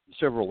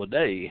a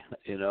day,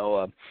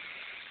 and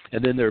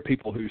then there are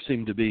people who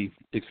seem to be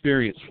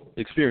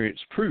experience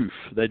proof.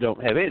 They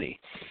don't have any.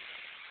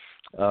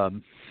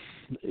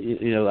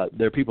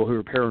 There are people who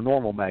are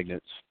paranormal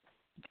magnets.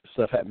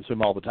 Stuff happens to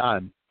them all the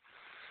time.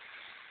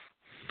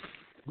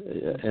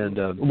 And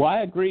well,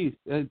 I agree.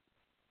 And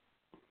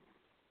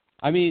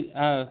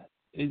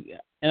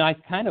I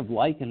kind of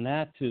liken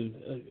that to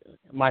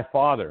my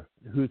father,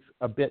 who's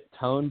a bit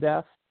tone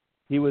deaf.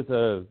 He was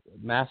a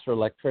master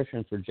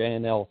electrician for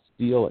J&L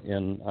Steel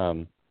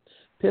in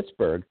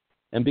Pittsburgh,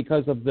 and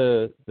because of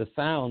the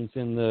sounds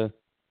in the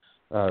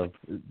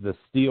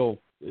steel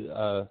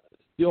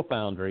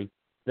foundry,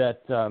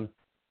 that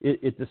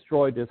it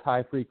destroyed his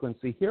high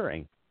frequency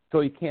hearing,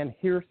 so he can't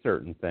hear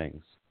certain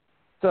things.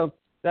 So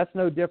that's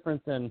no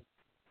different than,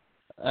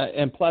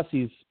 and plus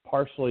he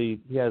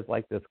has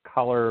like this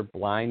color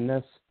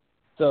blindness.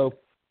 So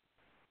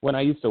when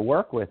I used to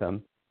work with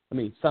him,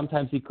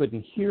 sometimes he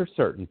couldn't hear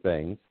certain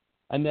things,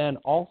 and then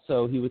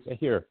also he would say,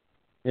 "Here,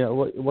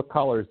 what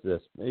color is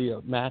this?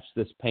 Match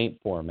this paint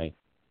for me."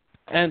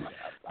 And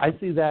I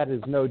see that as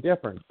no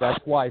different.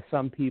 That's why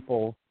some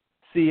people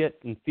see it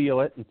and feel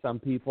it, and some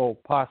people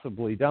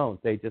possibly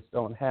don't. They just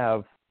don't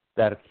have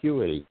that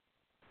acuity.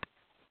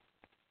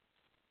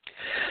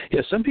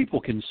 Yeah, some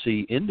people can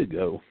see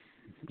indigo.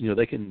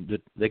 They can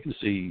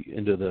see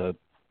into the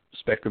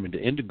spectrum into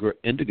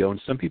indigo,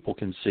 and some people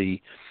can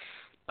see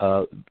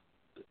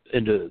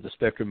into the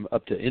spectrum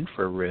up to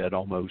infrared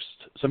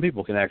almost. Some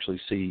people can actually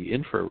see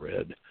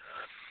infrared.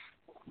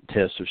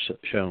 Tests are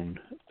shown,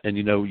 and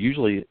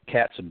usually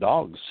cats and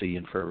dogs see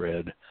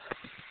infrared,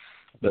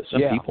 but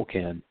some people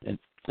can,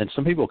 and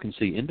some people can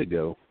see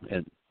indigo,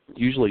 and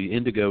usually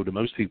indigo to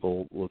most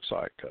people looks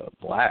like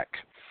black.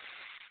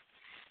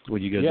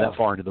 When you go that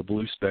far into the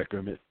blue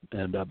spectrum,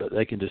 but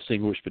they can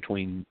distinguish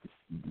between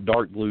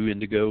dark blue,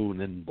 indigo, and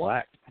then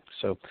black.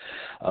 So,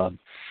 and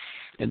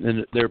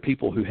then there are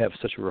people who have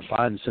such a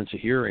refined sense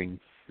of hearing,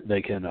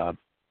 they can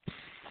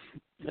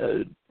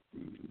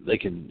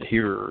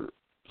hear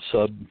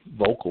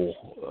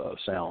sub-vocal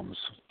sounds.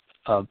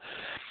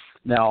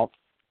 Now,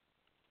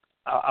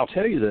 I'll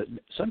tell you that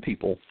some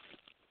people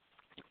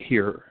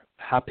hear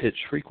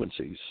high-pitched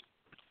frequencies,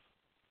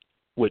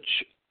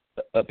 which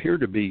appear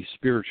to be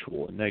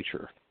spiritual in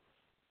nature,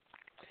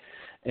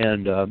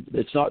 and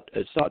it's not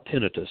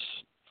tinnitus.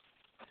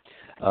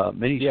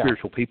 Many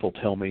spiritual people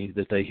tell me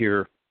that they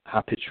hear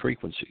high-pitched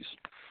frequencies,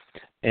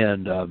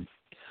 and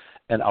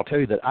I'll tell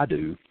you that I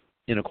do.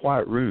 In a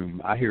quiet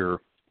room, I hear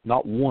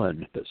not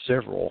one but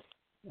several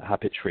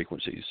high-pitched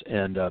frequencies.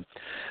 And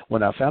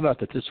when I found out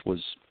that this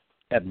was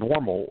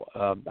abnormal,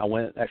 I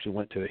went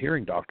to a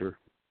hearing doctor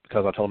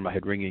because I told him I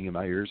had ringing in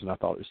my ears and I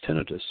thought it was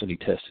tinnitus. And he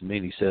tested me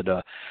and he said,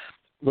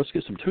 "Let's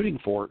get some tuning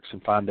forks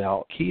and find out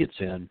what key it's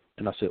in."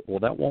 And I said, "Well,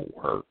 that won't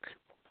work."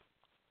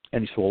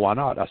 And he said, "Well, why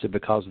not?" I said,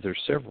 "Because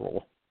there's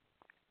several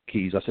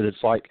keys." I said,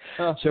 "It's like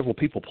several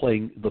people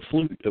playing the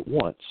flute at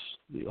once,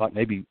 like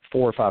maybe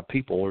 4 or 5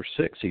 people or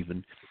 6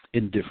 even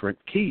in different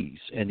keys."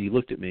 And he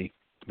looked at me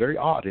very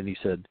odd and he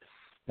said,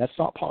 "That's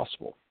not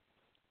possible."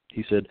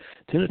 He said,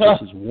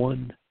 "Tinnitus is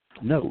one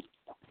note."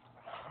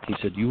 He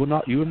said, "You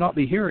will not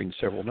be hearing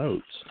several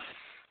notes."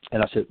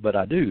 And I said, "But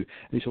I do."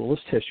 And he said, "Well,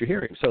 let's test your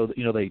hearing." So,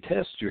 they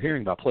test your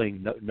hearing by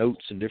playing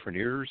notes in different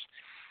ears.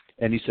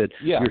 And he said,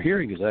 "Your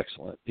hearing is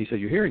excellent." He said,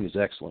 "Your hearing is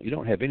excellent. You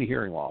don't have any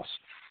hearing loss."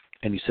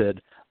 And he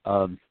said,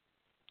 I'm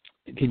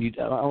going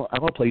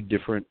to play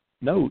different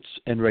notes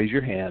and raise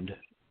your hand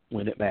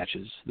when it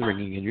matches the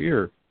ringing in your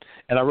ear.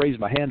 And I raised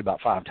my hand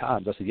about 5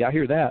 times. I said, "Yeah, I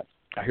hear that.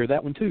 I hear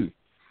that one too."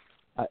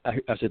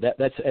 I said,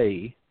 that's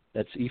A,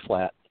 that's E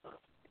flat,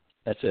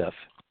 that's F.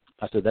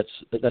 I said,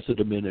 that's a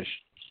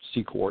diminished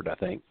C chord, I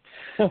think.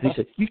 And he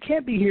said, "You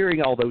can't be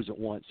hearing all those at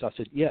once." I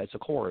said, "Yeah, it's a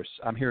chorus.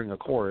 I'm hearing a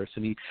chorus."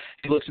 And he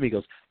looks at me and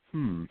goes,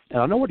 And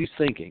I know what he's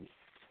thinking.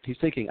 He's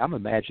thinking, I'm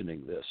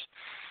imagining this.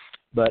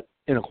 But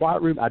in a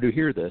quiet room, I do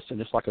hear this, and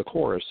it's like a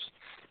chorus.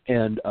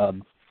 And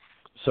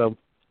so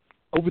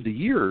over the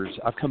years,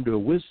 I've come to a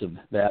wisdom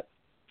that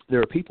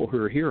there are people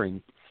who are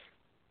hearing.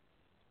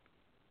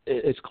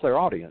 It's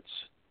clairaudience.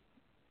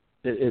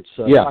 It's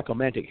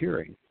psychomantic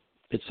hearing.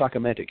 It's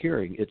psychomantic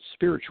hearing. It's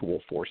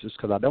spiritual forces,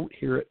 because I don't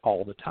hear it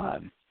all the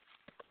time.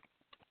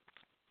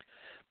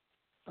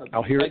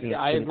 I'll hear it in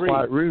a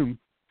quiet room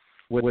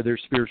where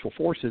there's spiritual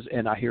forces,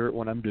 and I hear it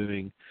when I'm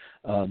doing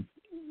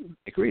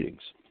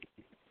readings.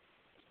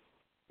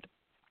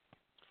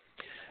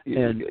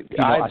 And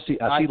I see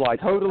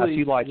lights. I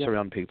see lights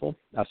around people.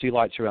 I see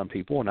lights around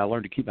people, and I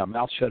learned to keep my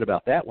mouth shut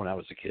about that when I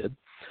was a kid.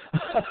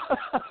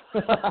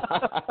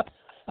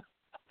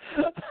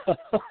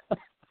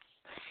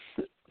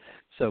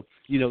 So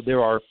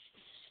there are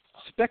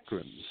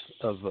spectrums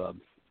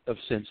of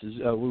senses.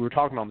 We were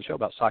talking on the show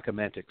about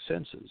psychomantic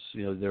senses.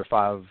 There are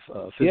 5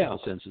 physical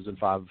senses and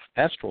 5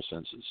 astral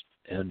senses,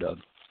 and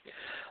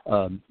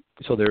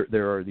so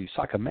there are these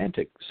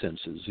psychomantic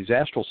senses, these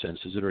astral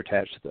senses that are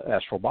attached to the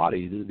astral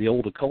body. The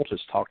old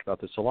occultists talked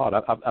about this a lot.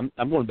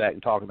 I'm going back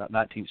and talking about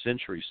 19th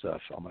century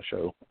stuff on my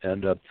show,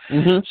 and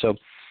so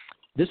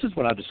this is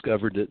when I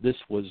discovered that this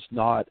was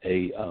not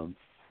an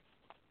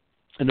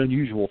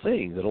unusual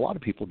thing, that a lot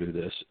of people do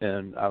this.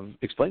 And I've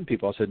explained to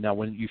people, I said, now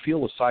when you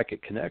feel a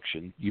psychic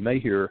connection, you may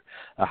hear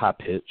a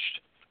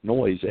high-pitched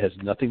noise that has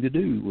nothing to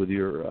do with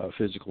your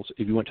physical.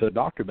 If you went to a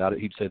doctor about it,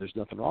 he'd say there's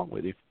nothing wrong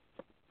with you.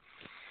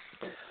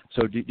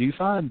 So do you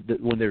find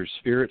that when there's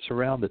spirits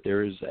around that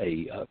there is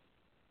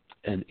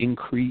an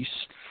increase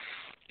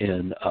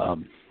in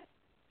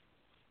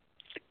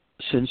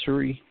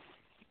sensory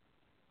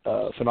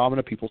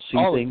phenomena? People see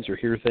things or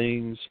hear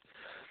things?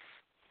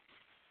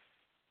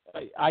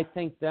 I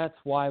think that's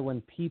why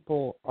when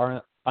people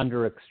are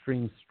under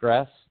extreme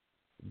stress,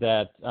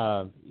 that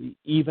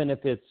even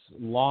if it's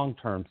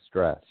long-term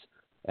stress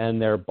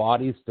and their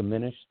body's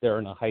diminished, they're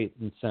in a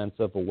heightened sense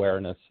of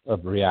awareness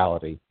of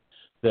reality.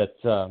 That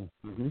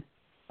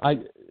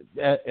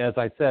as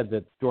I said,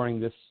 that during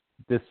this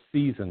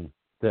season,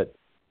 that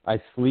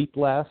I sleep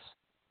less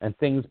and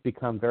things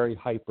become very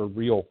hyper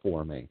real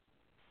for me.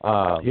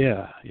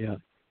 That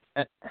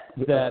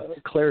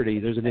clarity.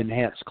 There's an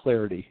enhanced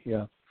clarity.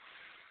 Yeah.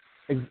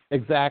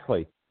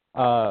 Exactly.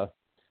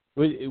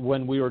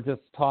 When we were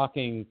just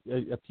talking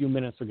a few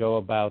minutes ago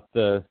about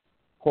the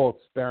whole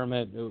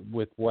experiment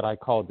with what I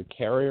call the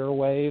carrier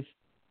wave,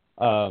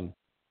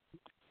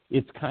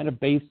 it's kind of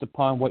based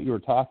upon what you were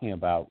talking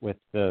about with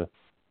the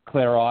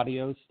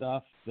clairaudio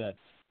stuff, that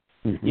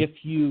if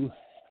you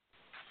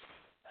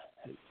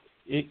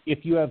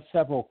have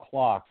several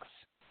clocks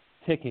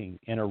ticking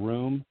in a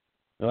room,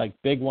 like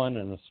big one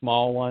and a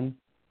small one,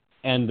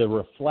 and the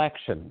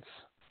reflections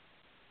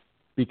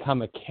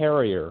become a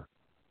carrier,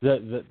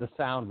 the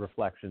sound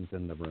reflections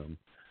in the room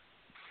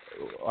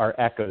are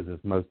echoes, as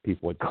most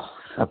people would call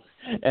them,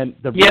 and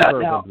the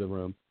reverb of the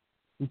room.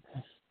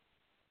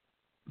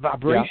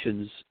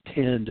 Vibrations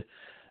tend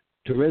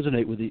to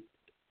resonate with the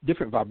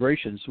different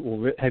vibrations.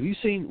 Have you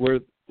seen where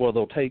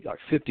they'll take like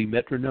 50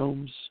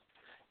 metronomes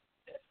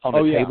on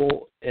the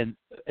table and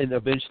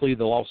eventually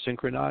they'll all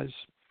synchronize?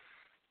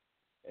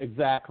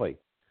 Exactly.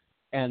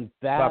 And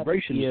that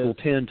vibrations will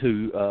tend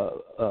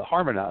to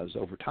harmonize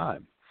over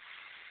time.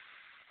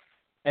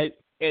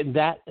 And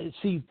that,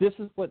 see, this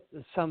is what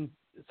some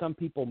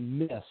people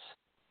miss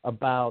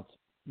about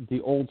the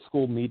old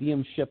school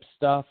mediumship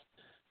stuff,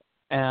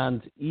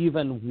 and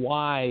even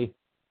why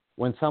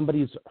when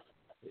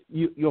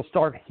you'll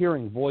start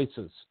hearing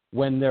voices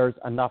when there's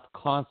enough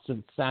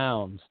constant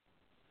sounds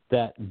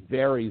that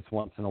varies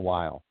once in a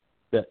while.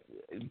 That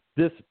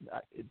this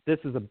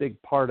is a big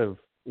part of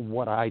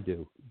what I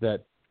do.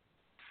 That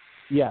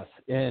yes,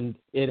 and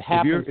it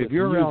happens with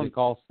music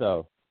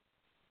also.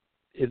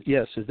 If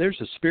there's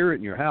a spirit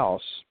in your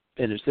house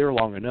and it's there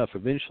long enough,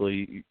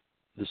 eventually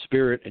the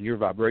spirit and your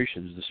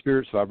vibrations, the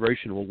spirit's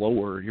vibration will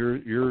lower,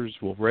 yours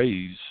will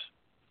raise,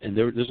 and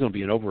there's going to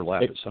be an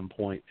overlap at some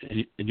point,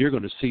 and you're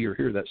going to see or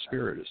hear that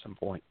spirit at some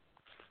point,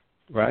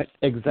 right?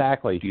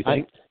 Exactly. Do you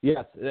think?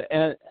 Yes.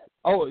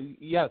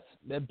 Yes,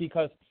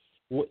 because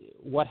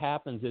what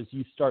happens is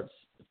you start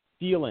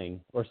feeling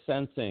or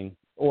sensing,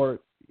 or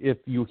if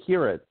you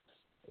hear it,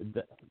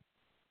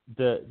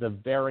 the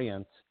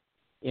variance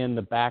in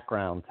the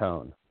background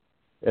tone,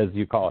 as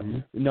you call it.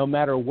 No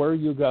matter where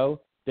you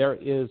go, there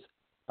is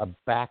a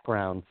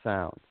background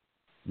sound.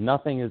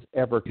 Nothing is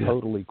ever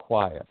totally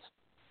quiet.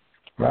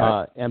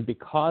 Right. And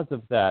because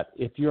of that,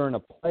 if you're in a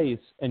place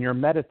and you're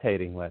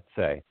meditating, let's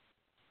say,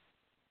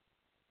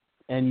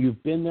 and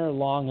you've been there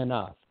long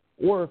enough,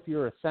 or if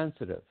you're a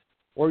sensitive,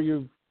 or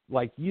you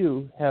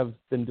have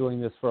been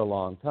doing this for a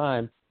long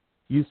time,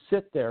 you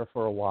sit there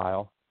for a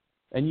while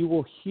and you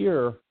will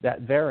hear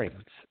that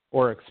variance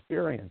or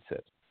experience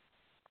it.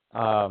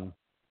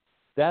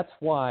 That's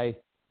why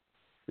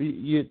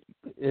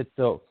it's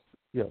a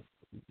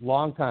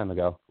long time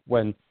ago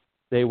when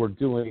they were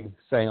doing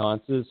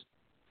seances,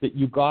 that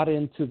you got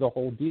into the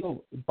whole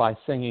deal by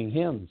singing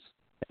hymns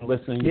and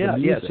listening to the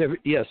music.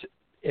 Yes,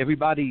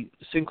 everybody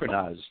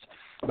synchronized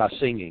by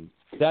singing.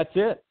 That's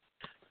it.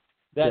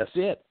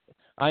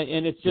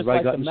 And it's just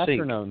like the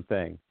metronome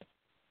thing.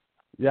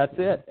 That's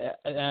it.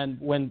 And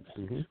when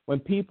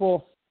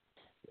people,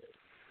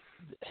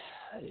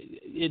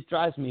 it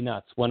drives me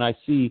nuts when I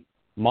see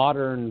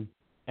modern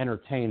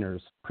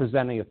entertainers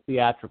presenting a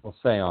theatrical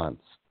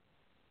seance.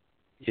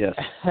 Yes.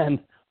 And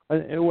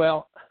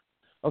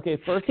okay,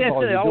 first of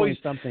all, you're doing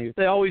something.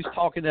 They always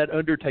talk in that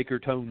Undertaker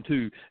tone,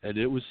 too. And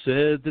it was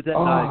said that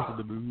night when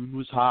the moon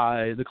was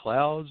high and the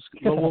clouds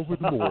go over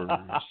the moors,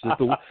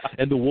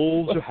 and the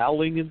wolves are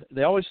howling, and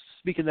they always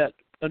speak in that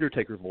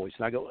Undertaker voice.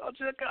 And I go,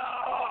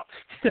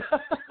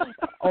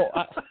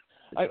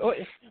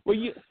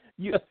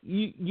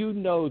 You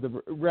know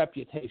the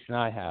reputation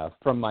I have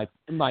from my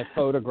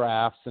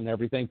photographs and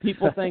everything.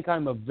 People think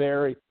I'm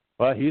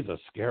he's a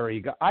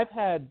scary guy. I've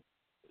had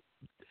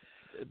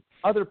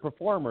other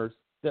performers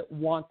that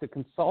want to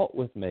consult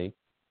with me.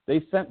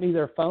 They sent me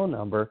their phone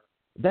number,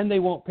 then they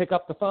won't pick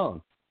up the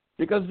phone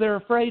because they're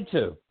afraid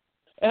to.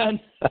 And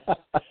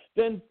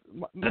then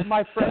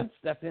my friends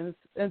step in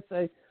and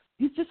say,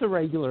 he's just a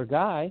regular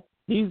guy.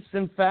 He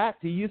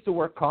used to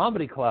work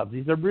comedy clubs.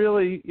 He's a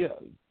really,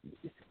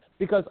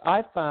 because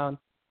I found,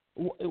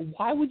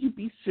 why would you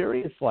be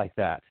serious like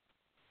that?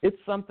 It's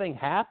something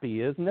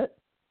happy, isn't it?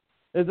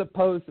 As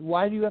opposed to,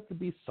 why do you have to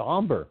be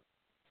somber?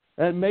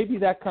 And maybe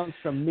that comes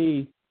from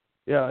me,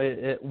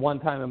 at one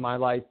time in my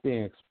life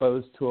being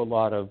exposed to a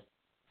lot of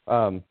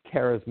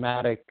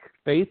charismatic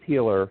faith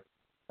healer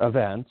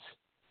events,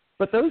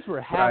 but those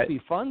were happy,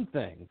 fun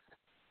things.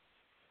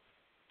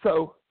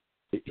 So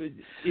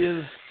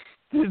is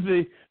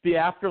the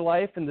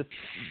afterlife and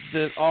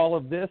all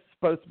of this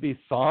supposed to be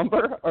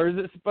somber, or is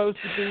it supposed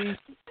to be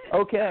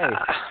okay?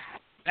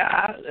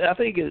 I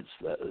think it's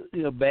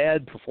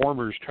bad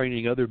performers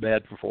training other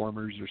bad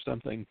performers or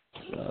something.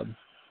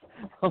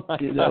 Oh my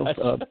gosh.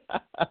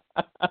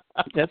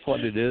 That's what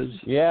it is.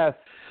 Yes,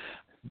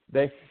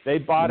 they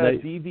bought a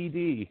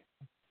DVD.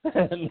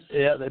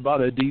 Yeah, they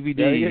bought a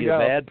DVD, a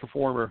bad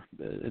performer,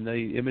 and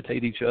they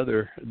imitate each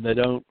other, and they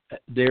don't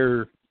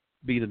dare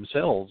be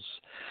themselves.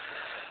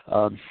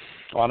 Well,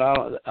 I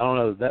don't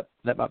know.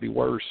 That might be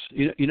worse.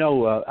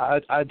 I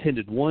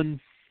attended one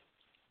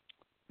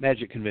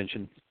magic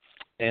convention,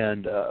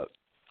 and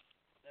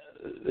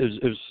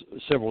it was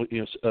several,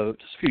 just a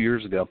few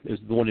years ago. It was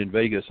the one in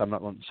Vegas. I'm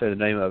not going to say the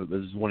name of it, but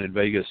it was the one in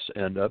Vegas.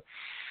 And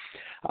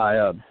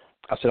I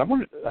said,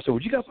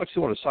 would you guys like to see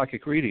what a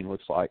psychic reading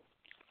looks like?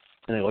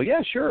 And they go,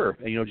 yeah, sure.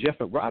 And Jeff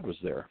McBride was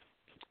there,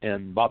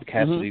 and Bob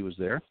Cassidy was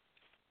there,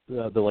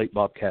 the late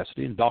Bob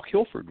Cassidy, and Doc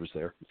Hilford was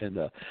there, and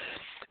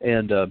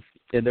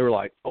they were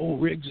like, oh,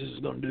 Riggs is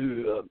going to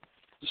do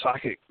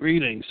psychic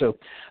reading. So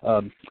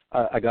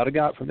I got a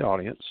guy from the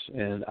audience,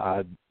 and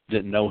I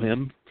didn't know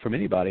him from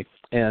anybody.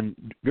 And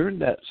during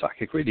that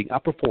psychic reading, I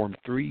performed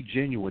 3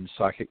 genuine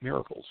psychic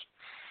miracles.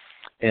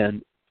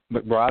 And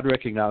McBride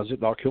recognized it,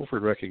 Doc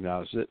Hilford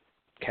recognized it,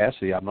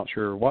 Cassidy, I'm not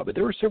sure what, but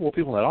there were several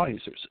people in that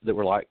audience that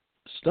were like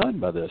stunned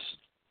by this.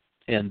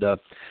 And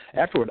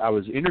afterward, I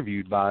was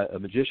interviewed by a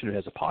magician who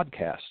has a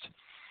podcast,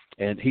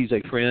 and he's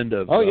a friend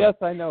of. Oh yes,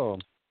 I know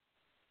him.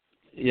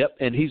 Yep,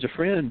 and he's a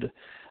friend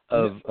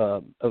of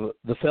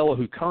the fellow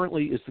who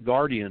currently is the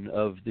guardian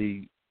of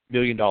the $1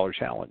 Million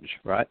Challenge,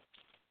 right?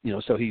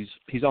 So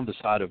he's on the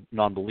side of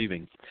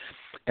non-believing.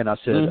 And I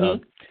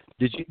said,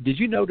 did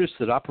you notice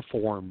that I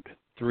performed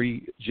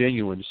 3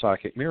 genuine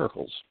psychic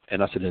miracles?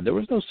 And I said, and there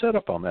was no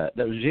setup on that.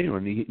 That was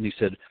genuine.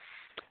 And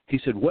he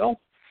said,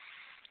 well,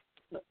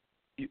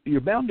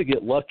 you're bound to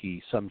get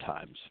lucky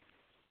sometimes.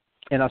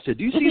 And I said,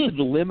 do you see the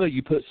dilemma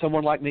you put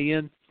someone like me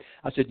in?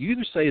 I said, you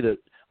either say that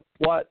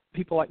what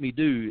people like me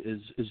do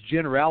is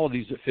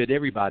generalities that fit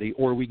everybody,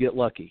 or we get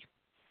lucky.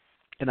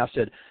 And I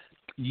said,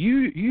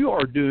 you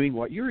are doing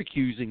what you're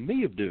accusing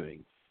me of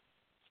doing.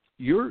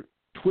 You're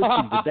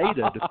twisting the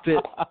data to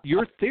fit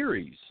your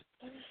theories.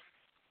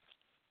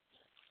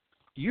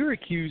 You're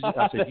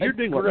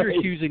doing what you're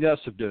accusing us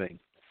of doing.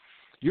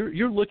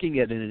 You're looking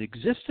at an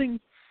existing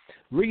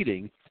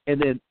reading and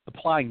then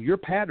applying your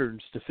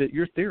patterns to fit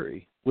your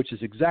theory, which is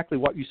exactly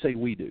what you say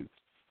we do.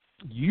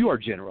 You are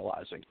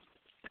generalizing,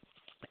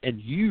 and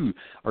you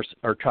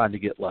are trying to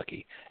get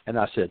lucky. And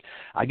I said,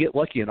 I get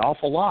lucky an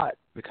awful lot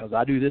because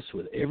I do this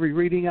with every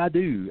reading I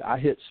do. I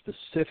hit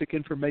specific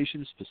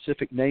information,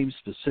 specific names,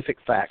 specific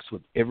facts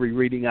with every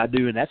reading I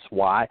do, and that's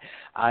why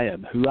I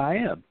am who I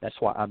am. That's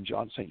why I'm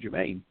John St.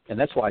 Germain, and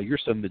that's why you're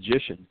some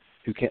magician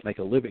who can't make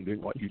a living doing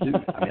what you do.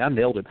 I mean, I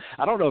nailed him.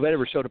 I don't know if that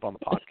ever showed up on the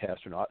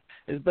podcast or not,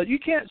 but you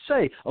can't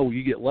say, oh,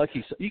 you get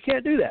lucky. You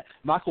can't do that.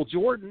 Michael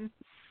Jordan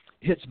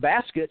hits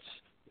baskets.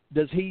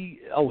 Does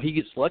he? Oh, he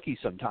gets lucky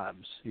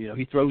sometimes.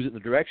 He throws it in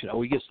the direction.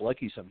 Oh, he gets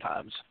lucky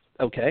sometimes.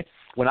 Okay.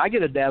 When I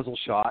get a dazzle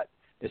shot,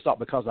 it's not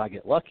because I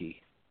get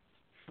lucky.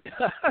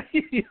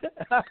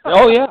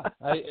 Oh, yeah.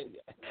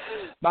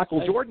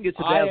 Michael Jordan gets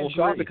a dazzle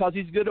shot because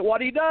he's good at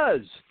what he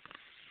does.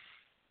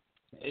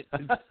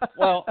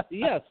 Well,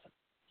 yes.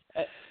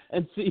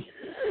 And see,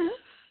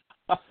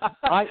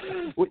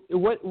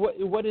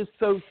 what is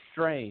so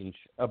strange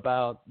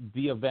about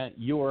the event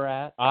you were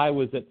at? I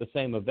was at the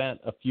same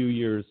event a few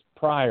years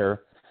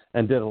prior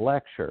and did a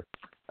lecture.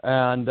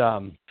 And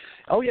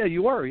oh yeah,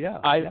 you were, yeah.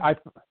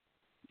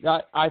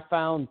 I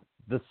found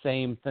the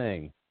same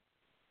thing,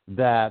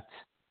 that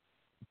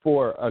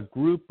for a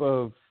group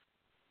of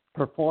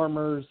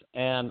performers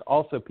and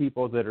also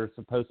people that are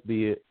supposed to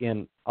be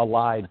in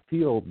allied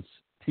fields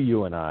to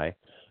you and I,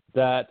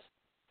 that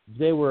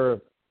they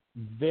were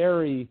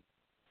very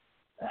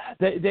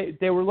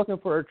they were looking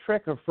for a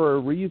trick or for a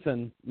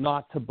reason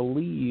not to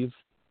believe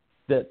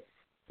that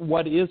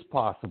what is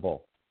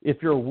possible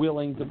if you're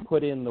willing to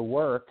put in the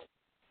work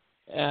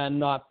and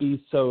not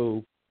be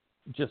so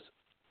just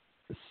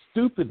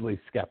stupidly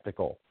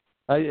skeptical.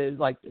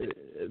 Like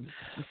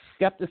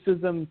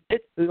skepticism,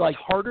 it's like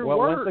harder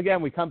work. Once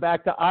again, we come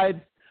back to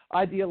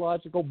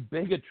ideological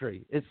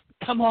bigotry. It's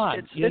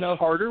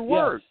harder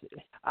work.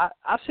 Yes.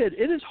 I said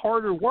it is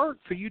harder work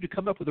for you to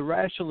come up with a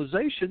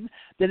rationalization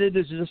than it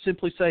is to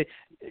simply say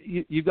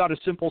you've got a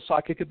simple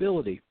psychic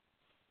ability.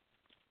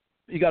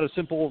 You got a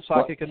simple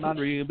psychic and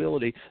non-reading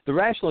ability. The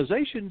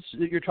rationalizations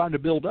that you're trying to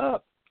build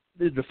up,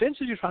 the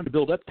defenses you're trying to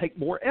build up, take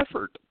more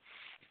effort.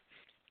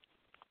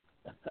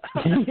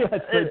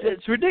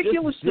 It's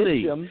ridiculous to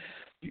me.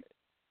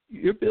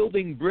 You're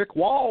building brick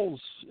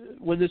walls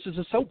when this is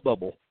a soap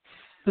bubble.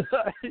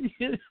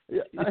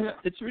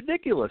 It's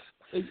ridiculous.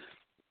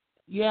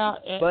 Yeah,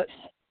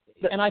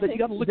 and I think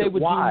they would do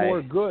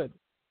more good.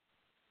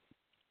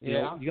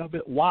 Yeah, you got a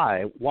bit.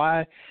 Why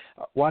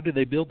do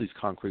they build these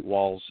concrete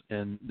walls?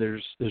 And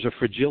there's a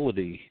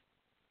fragility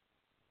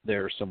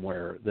there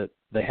somewhere that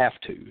they have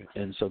to,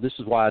 and so this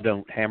is why I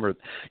don't hammer.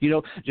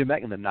 Jim,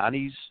 back in the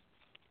 '90s,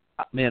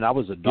 man, I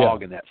was a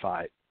dog in that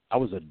fight. I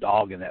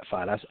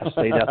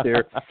stayed out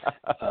there.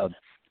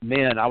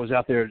 Man, I was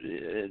out there.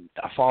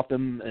 I fought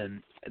them,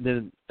 and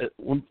then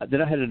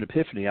I had an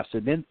epiphany. I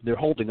said, man, they're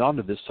holding on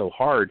to this so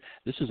hard.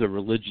 This is a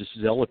religious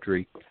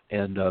zealotry,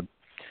 and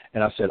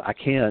I said, I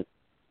can't.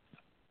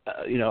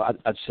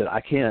 I said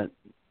I can't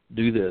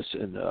do this,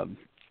 and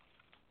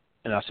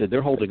I said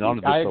they're holding on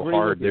to this so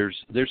hard.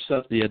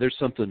 There's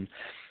something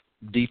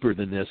deeper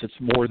than this. It's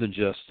more than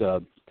just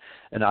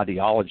an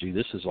ideology.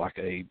 This is like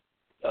a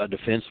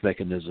defense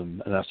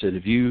mechanism. And I said,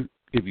 if you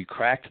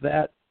cracked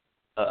that,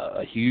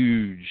 a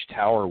huge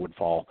tower would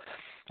fall.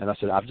 And I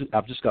said,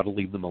 I've just got to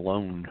leave them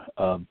alone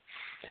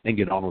and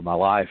get on with my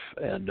life.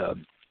 And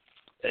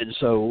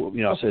so,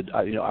 I said,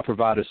 I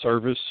provide a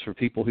service for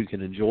people who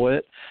can enjoy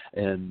it,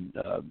 and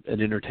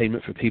an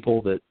entertainment for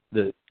people that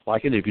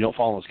like it. If you don't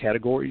fall in those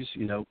categories,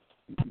 no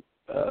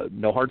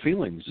hard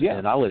feelings,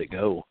 and I let it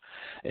go.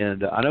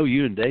 And I know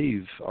you and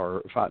Dave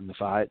are fighting the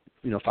fight,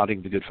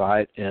 fighting the good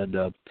fight, and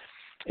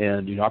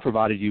I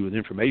provided you with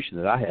information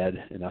that I had,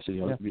 and I said,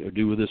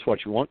 do with this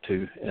what you want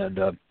to, and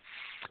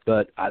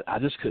but I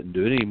just couldn't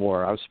do it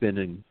anymore. I was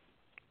spending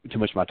too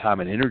much of my time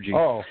and energy,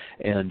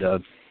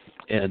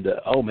 and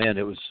oh man,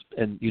 it was,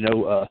 and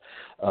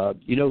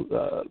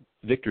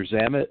Victor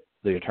Zamet,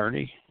 the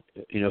attorney,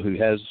 who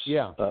has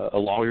a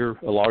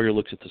lawyer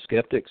looks at the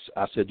skeptics.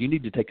 I said, you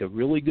need to take a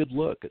really good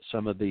look at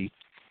some of the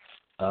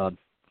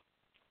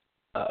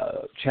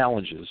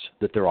challenges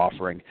that they're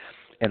offering,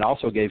 and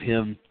also gave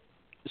him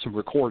some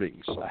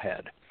recordings I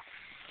had,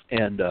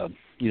 and that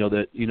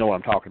what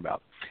I'm talking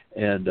about,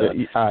 and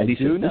he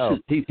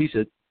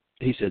said,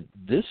 he said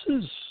this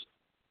is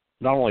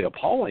not only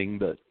appalling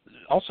but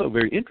also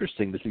very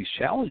interesting that these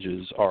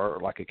challenges are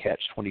like a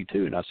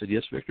catch-22. And I said,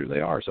 yes, Victor, they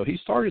are. So he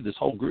started this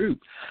whole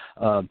group,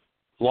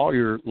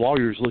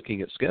 lawyers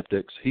looking at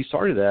skeptics. He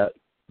started that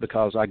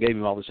because I gave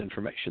him all this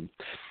information.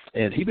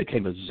 And he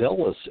became a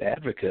zealous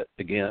advocate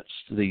against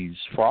these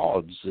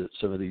frauds that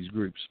some of these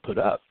groups put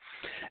up.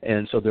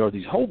 And so there are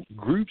these whole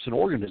groups and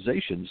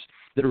organizations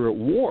that are at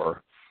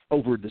war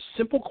over the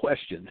simple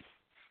question,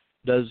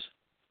 does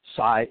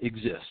psi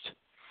exist?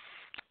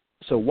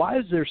 So why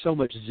is there so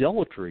much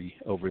zealotry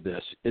over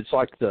this? It's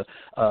like the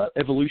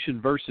evolution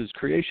versus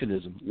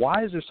creationism.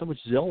 Why is there so much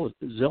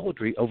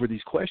zealotry over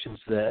these questions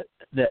that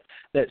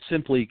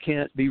simply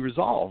can't be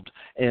resolved?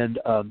 And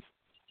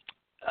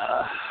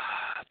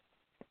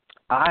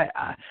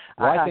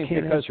I think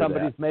because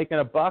somebody's making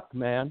a buck,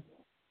 man.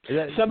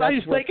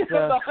 Somebody's making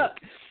a buck.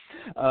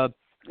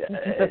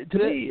 To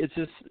me,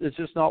 it's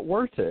just not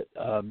worth it.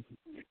 I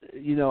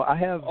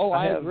have.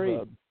 I agree.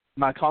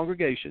 My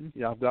congregation,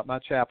 I've got my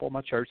chapel, my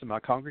church, and my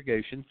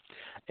congregation,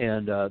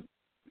 and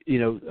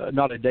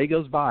not a day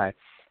goes by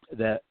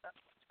that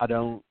I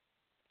don't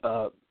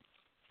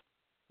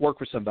work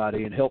with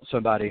somebody and help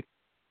somebody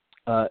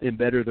and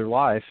better their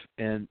life.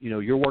 And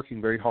you're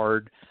working very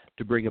hard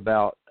to bring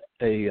about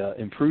a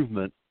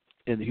improvement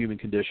in the human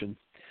condition,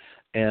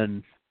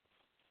 and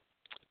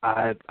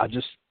I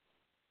just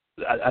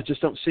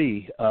don't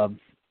see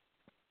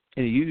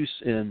any use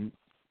in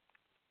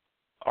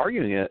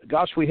arguing it.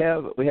 Gosh, we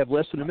have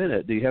less than a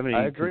minute. Do you have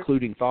any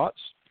concluding thoughts?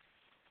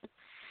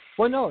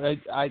 Well, no,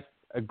 I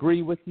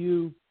agree with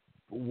you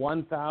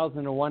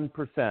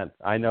 1,001%.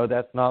 I know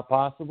that's not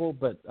possible,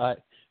 but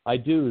I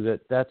do.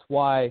 That's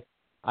why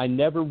I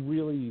never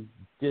really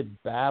did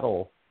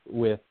battle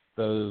with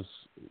the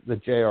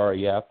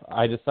JREF.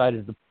 I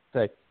decided to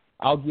say,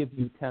 I'll give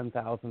you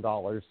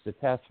 $10,000 to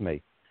test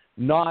me.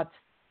 Not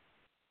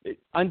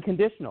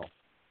unconditional.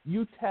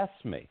 You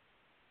test me.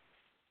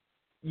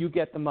 You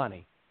get the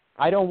money.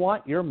 I don't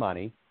want your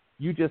money.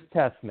 You just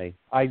test me.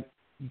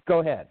 Go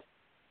ahead.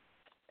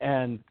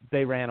 And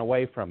they ran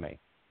away from me.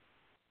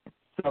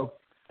 So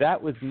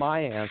that was my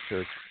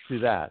answer to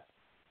that.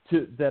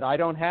 That I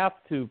don't have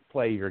to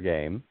play your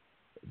game.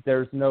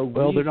 There's no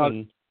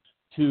reason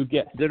to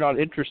get. They're not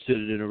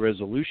interested in a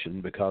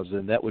resolution because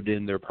then that would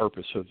end their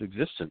purpose of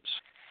existence.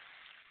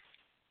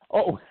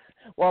 Oh,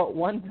 well,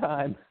 one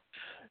time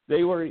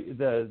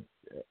the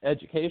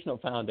Educational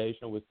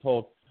Foundation was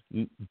told,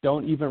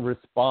 don't even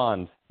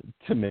respond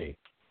to me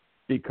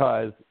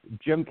because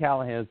Jim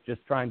Callahan is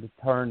just trying to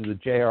turn the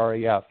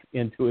JREF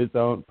into his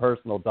own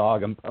personal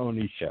dog and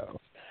pony show.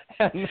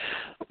 And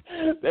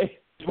at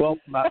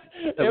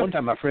one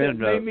time my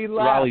friend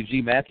Riley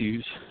G.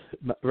 Matthews.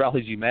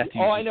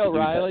 Oh, I know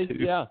Riley.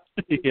 Yeah.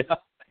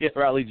 Yeah,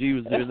 Riley G.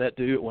 was doing that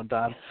too at one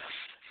time.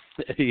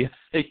 he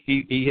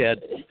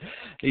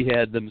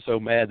had them so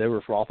mad they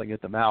were frothing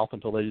at the mouth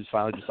until they just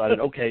finally decided,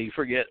 okay,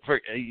 forget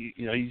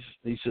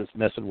he's just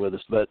messing with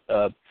us. But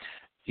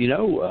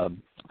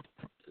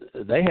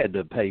they had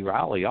to pay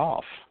Riley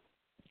off.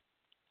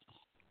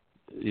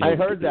 I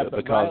heard that,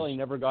 but Riley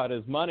never got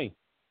his money.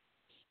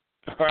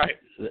 Right,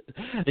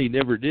 he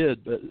never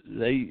did. But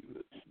they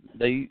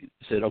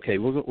said, okay,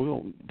 we're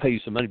going to pay you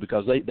some money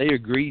because they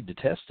agreed to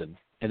test him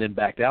and then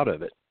backed out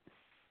of it.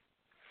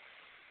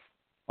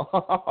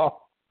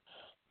 Oh,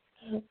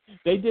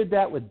 they did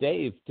that with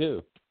Dave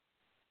too.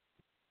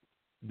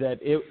 That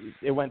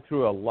it went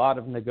through a lot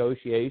of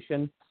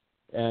negotiation,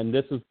 and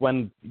this is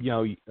when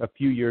a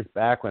few years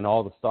back when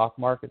all the stock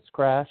markets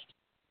crashed.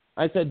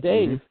 I said,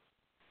 Dave,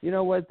 you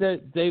know what?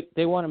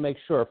 They want to make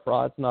sure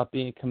fraud's not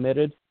being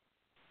committed.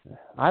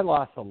 I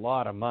lost a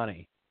lot of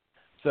money,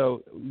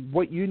 so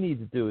what you need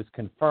to do is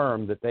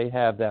confirm that they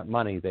have that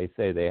money they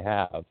say they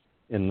have.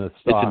 In the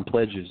stock, it's in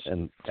pledges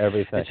and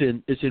everything.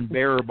 It's in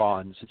bearer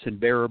bonds. It's in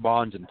bearer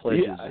bonds and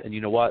pledges. Yeah. And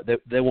you know what?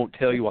 They won't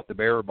tell you what the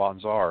bearer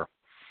bonds are.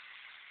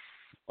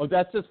 Oh,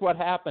 that's just what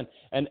happened.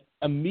 And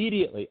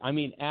immediately,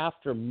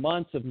 after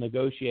months of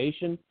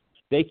negotiation,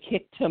 they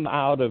kicked him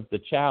out of the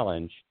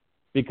challenge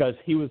because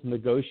he was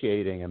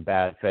negotiating in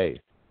bad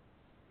faith.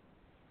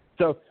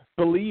 So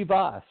believe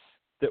us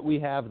that we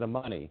have the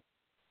money,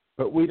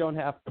 but we don't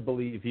have to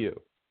believe you.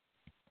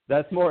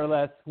 That's more or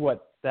less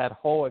what that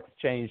whole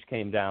exchange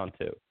came down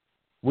to.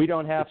 We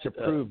don't have to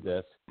prove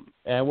this,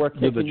 and we're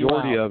kicking you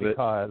out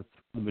because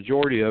the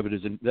majority of it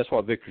is that's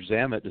what Victor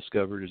Zamet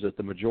discovered, is that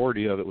the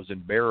majority of it was in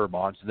bearer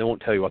bonds, and they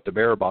won't tell you what the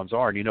bearer bonds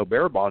are. And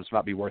bearer bonds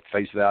might be worth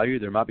face value.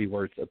 They might be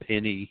worth a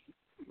penny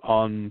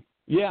on.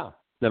 Yeah.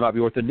 They might be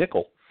worth a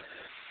nickel.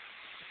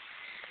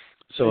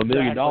 So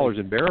exactly. $1 million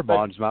in bearer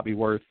bonds might be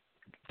worth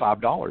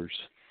 $5.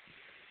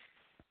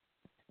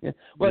 Yeah.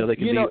 Well, they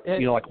can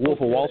be, like Wolf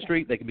of Wall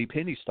Street, they can be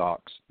penny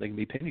stocks. They can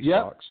be penny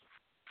stocks.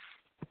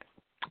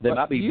 They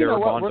might be bearer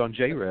bonds on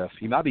JREF.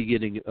 You might be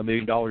getting $1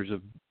 million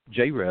of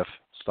JREF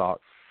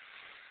stock.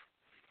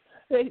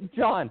 Hey,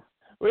 John,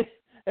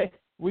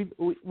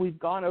 we've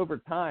gone over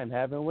time,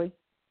 haven't we?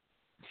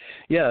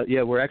 Yeah,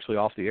 we're actually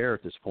off the air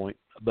at this point,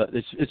 but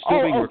it's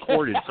still being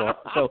recorded.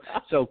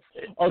 So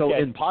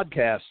okay. in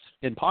podcasts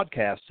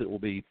it will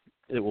be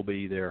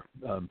there.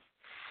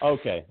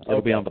 Okay.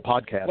 It'll be on the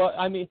podcast. Well,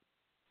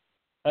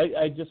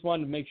 I just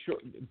wanted to make sure,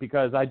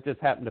 because I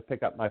just happened to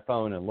pick up my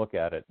phone and look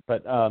at it.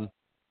 But,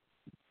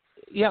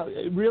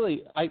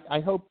 really, I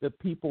hope that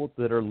people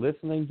that are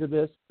listening to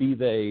this, be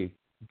they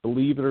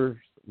believers,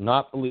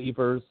 not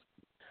believers,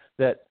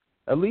 that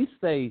at least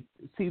they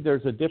see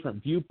there's a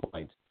different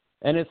viewpoint.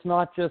 And it's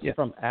not just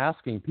from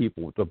asking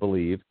people to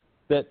believe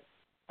that.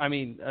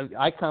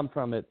 I come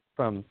from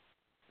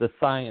the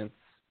science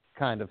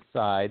kind of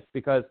side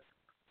because,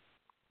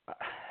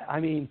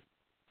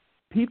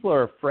 people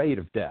are afraid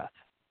of death.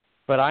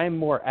 But I'm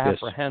more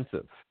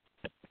apprehensive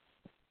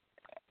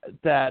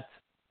that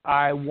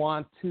I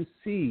want to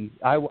see.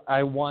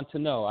 I want to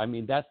know.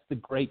 That's the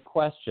great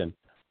question,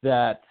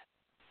 that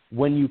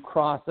when you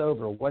cross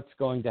over, what's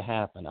going to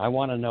happen? I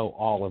want to know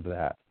all of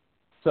that.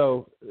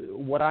 So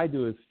what I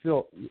do is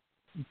feel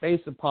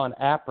based upon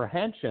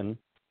apprehension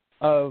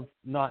of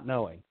not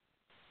knowing.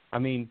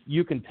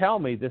 You can tell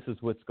me this is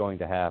what's going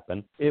to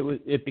happen.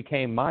 It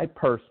became my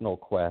personal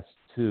quest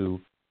to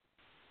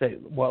say,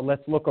 well,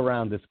 let's look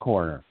around this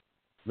corner.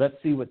 Let's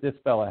see what this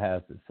fella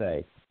has to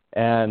say.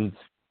 And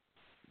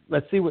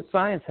let's see what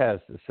science has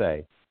to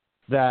say.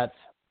 That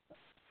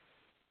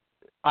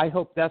I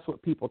hope that's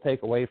what people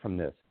take away from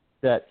this,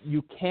 that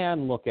you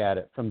can look at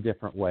it from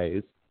different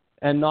ways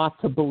and not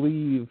to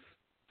believe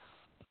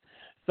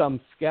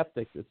some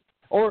skeptics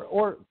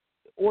or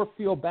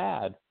feel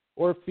bad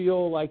or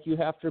feel like you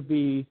have to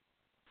be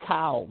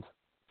cowed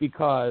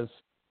because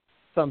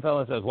some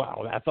fella says,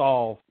 wow, that's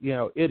all,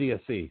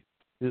 idiocy.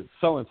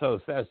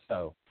 So-and-so says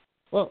so.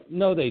 Well,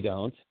 no, they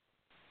don't.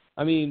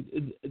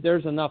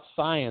 There's enough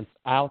science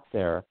out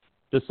there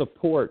to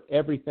support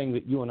everything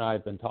that you and I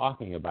have been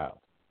talking about.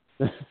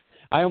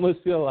 I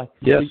almost feel like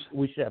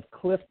we should have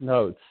cliff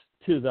notes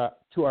to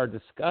our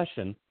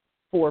discussion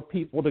for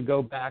people to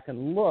go back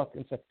and look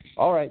and say,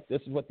 all right,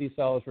 this is what these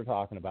fellows were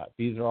talking about.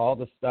 These are all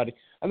the studies.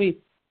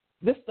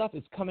 This stuff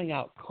is coming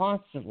out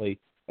constantly.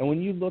 And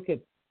when you look at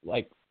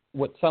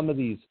what some of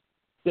these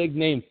big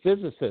name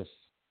physicists,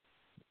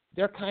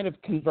 they're kind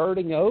of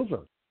converting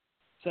over,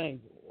 saying,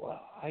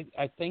 well,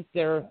 I think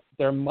there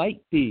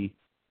might be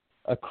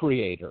a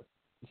creator.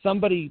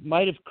 Somebody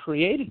might have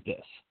created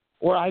this.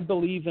 Or I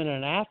believe in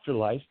an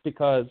afterlife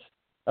because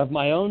of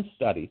my own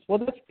studies. Well,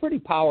 that's pretty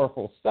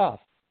powerful stuff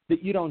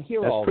that you don't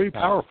hear all the time. That's pretty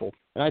powerful.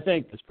 And I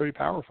think it's pretty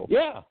powerful.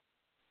 Yeah.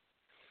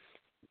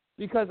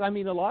 Because, a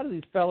lot of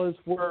these fellas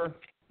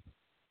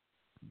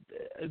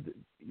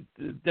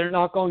they're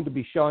not going to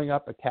be showing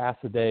up at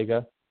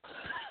Casadega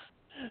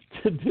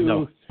to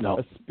do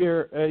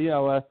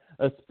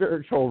a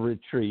spiritual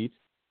retreat.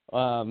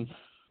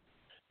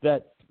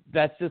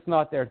 That's just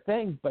not their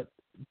thing. But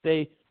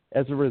they,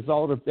 as a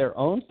result of their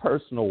own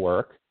personal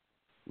work,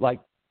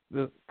 like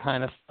the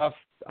kind of stuff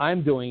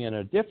I'm doing in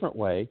a different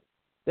way,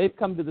 they've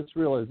come to this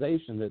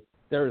realization that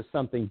there is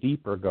something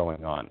deeper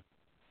going on.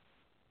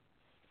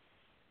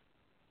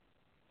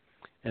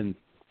 And,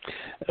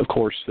 of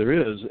course, there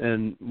is.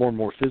 And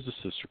more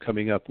physicists are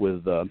coming up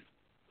with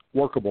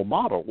workable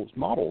models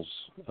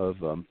of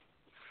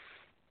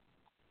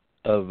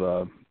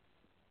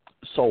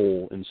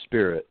soul and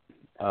spirit.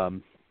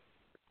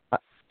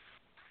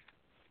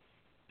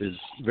 Is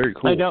very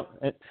cool. I know.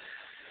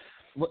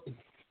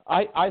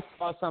 I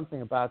saw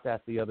something about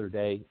that the other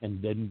day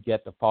and didn't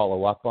get to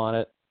follow up on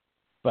it,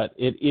 but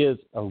it is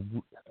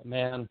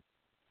man.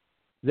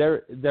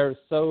 They're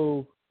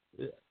so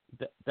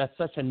that's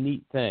such a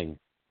neat thing.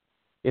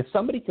 If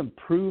somebody can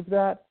prove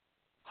that,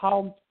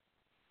 how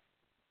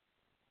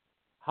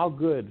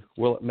good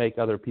will it make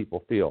other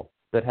people feel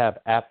that have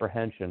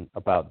apprehension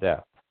about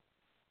death?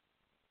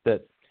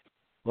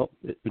 Well,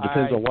 it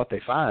depends on what they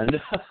find.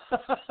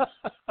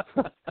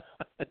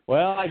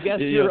 Well, I guess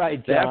you're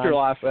right, John. The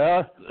afterlife.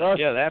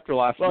 The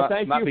afterlife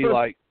might be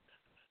like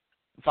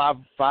five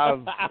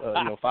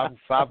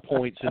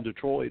points in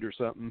Detroit or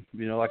something.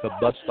 Like a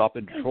bus stop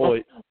in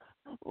Detroit.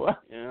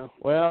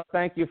 Well,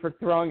 thank you for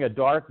throwing a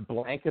dark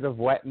blanket of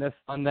wetness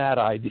on that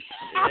idea.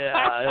 Yeah,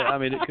 I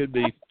mean, it could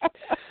be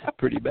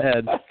pretty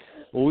bad.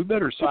 Well, we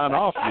better sign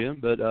off, Jim,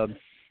 but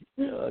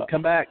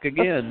come back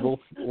again.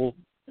 We'll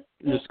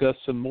discuss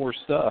some more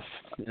stuff,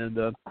 and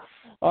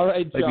all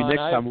right, John, maybe next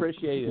time I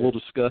appreciate we'll it.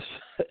 discuss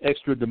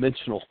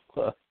extra-dimensional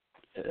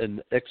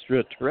and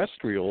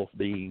extraterrestrial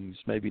beings.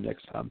 Maybe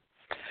next time.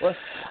 Well,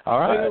 all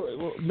right.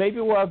 Maybe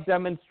we'll have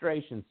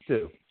demonstrations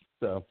too.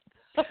 So.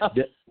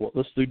 Well,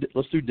 let's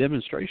do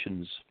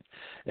demonstrations.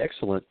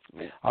 Excellent.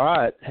 All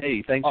right.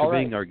 Hey, thanks for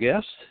being our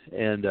guest,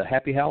 and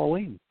happy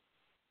Halloween.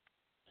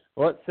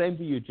 Well, same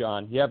to you,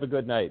 John. You have a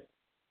good night.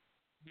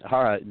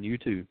 All right, and you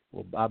too.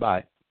 Well,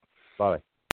 bye-bye. Bye.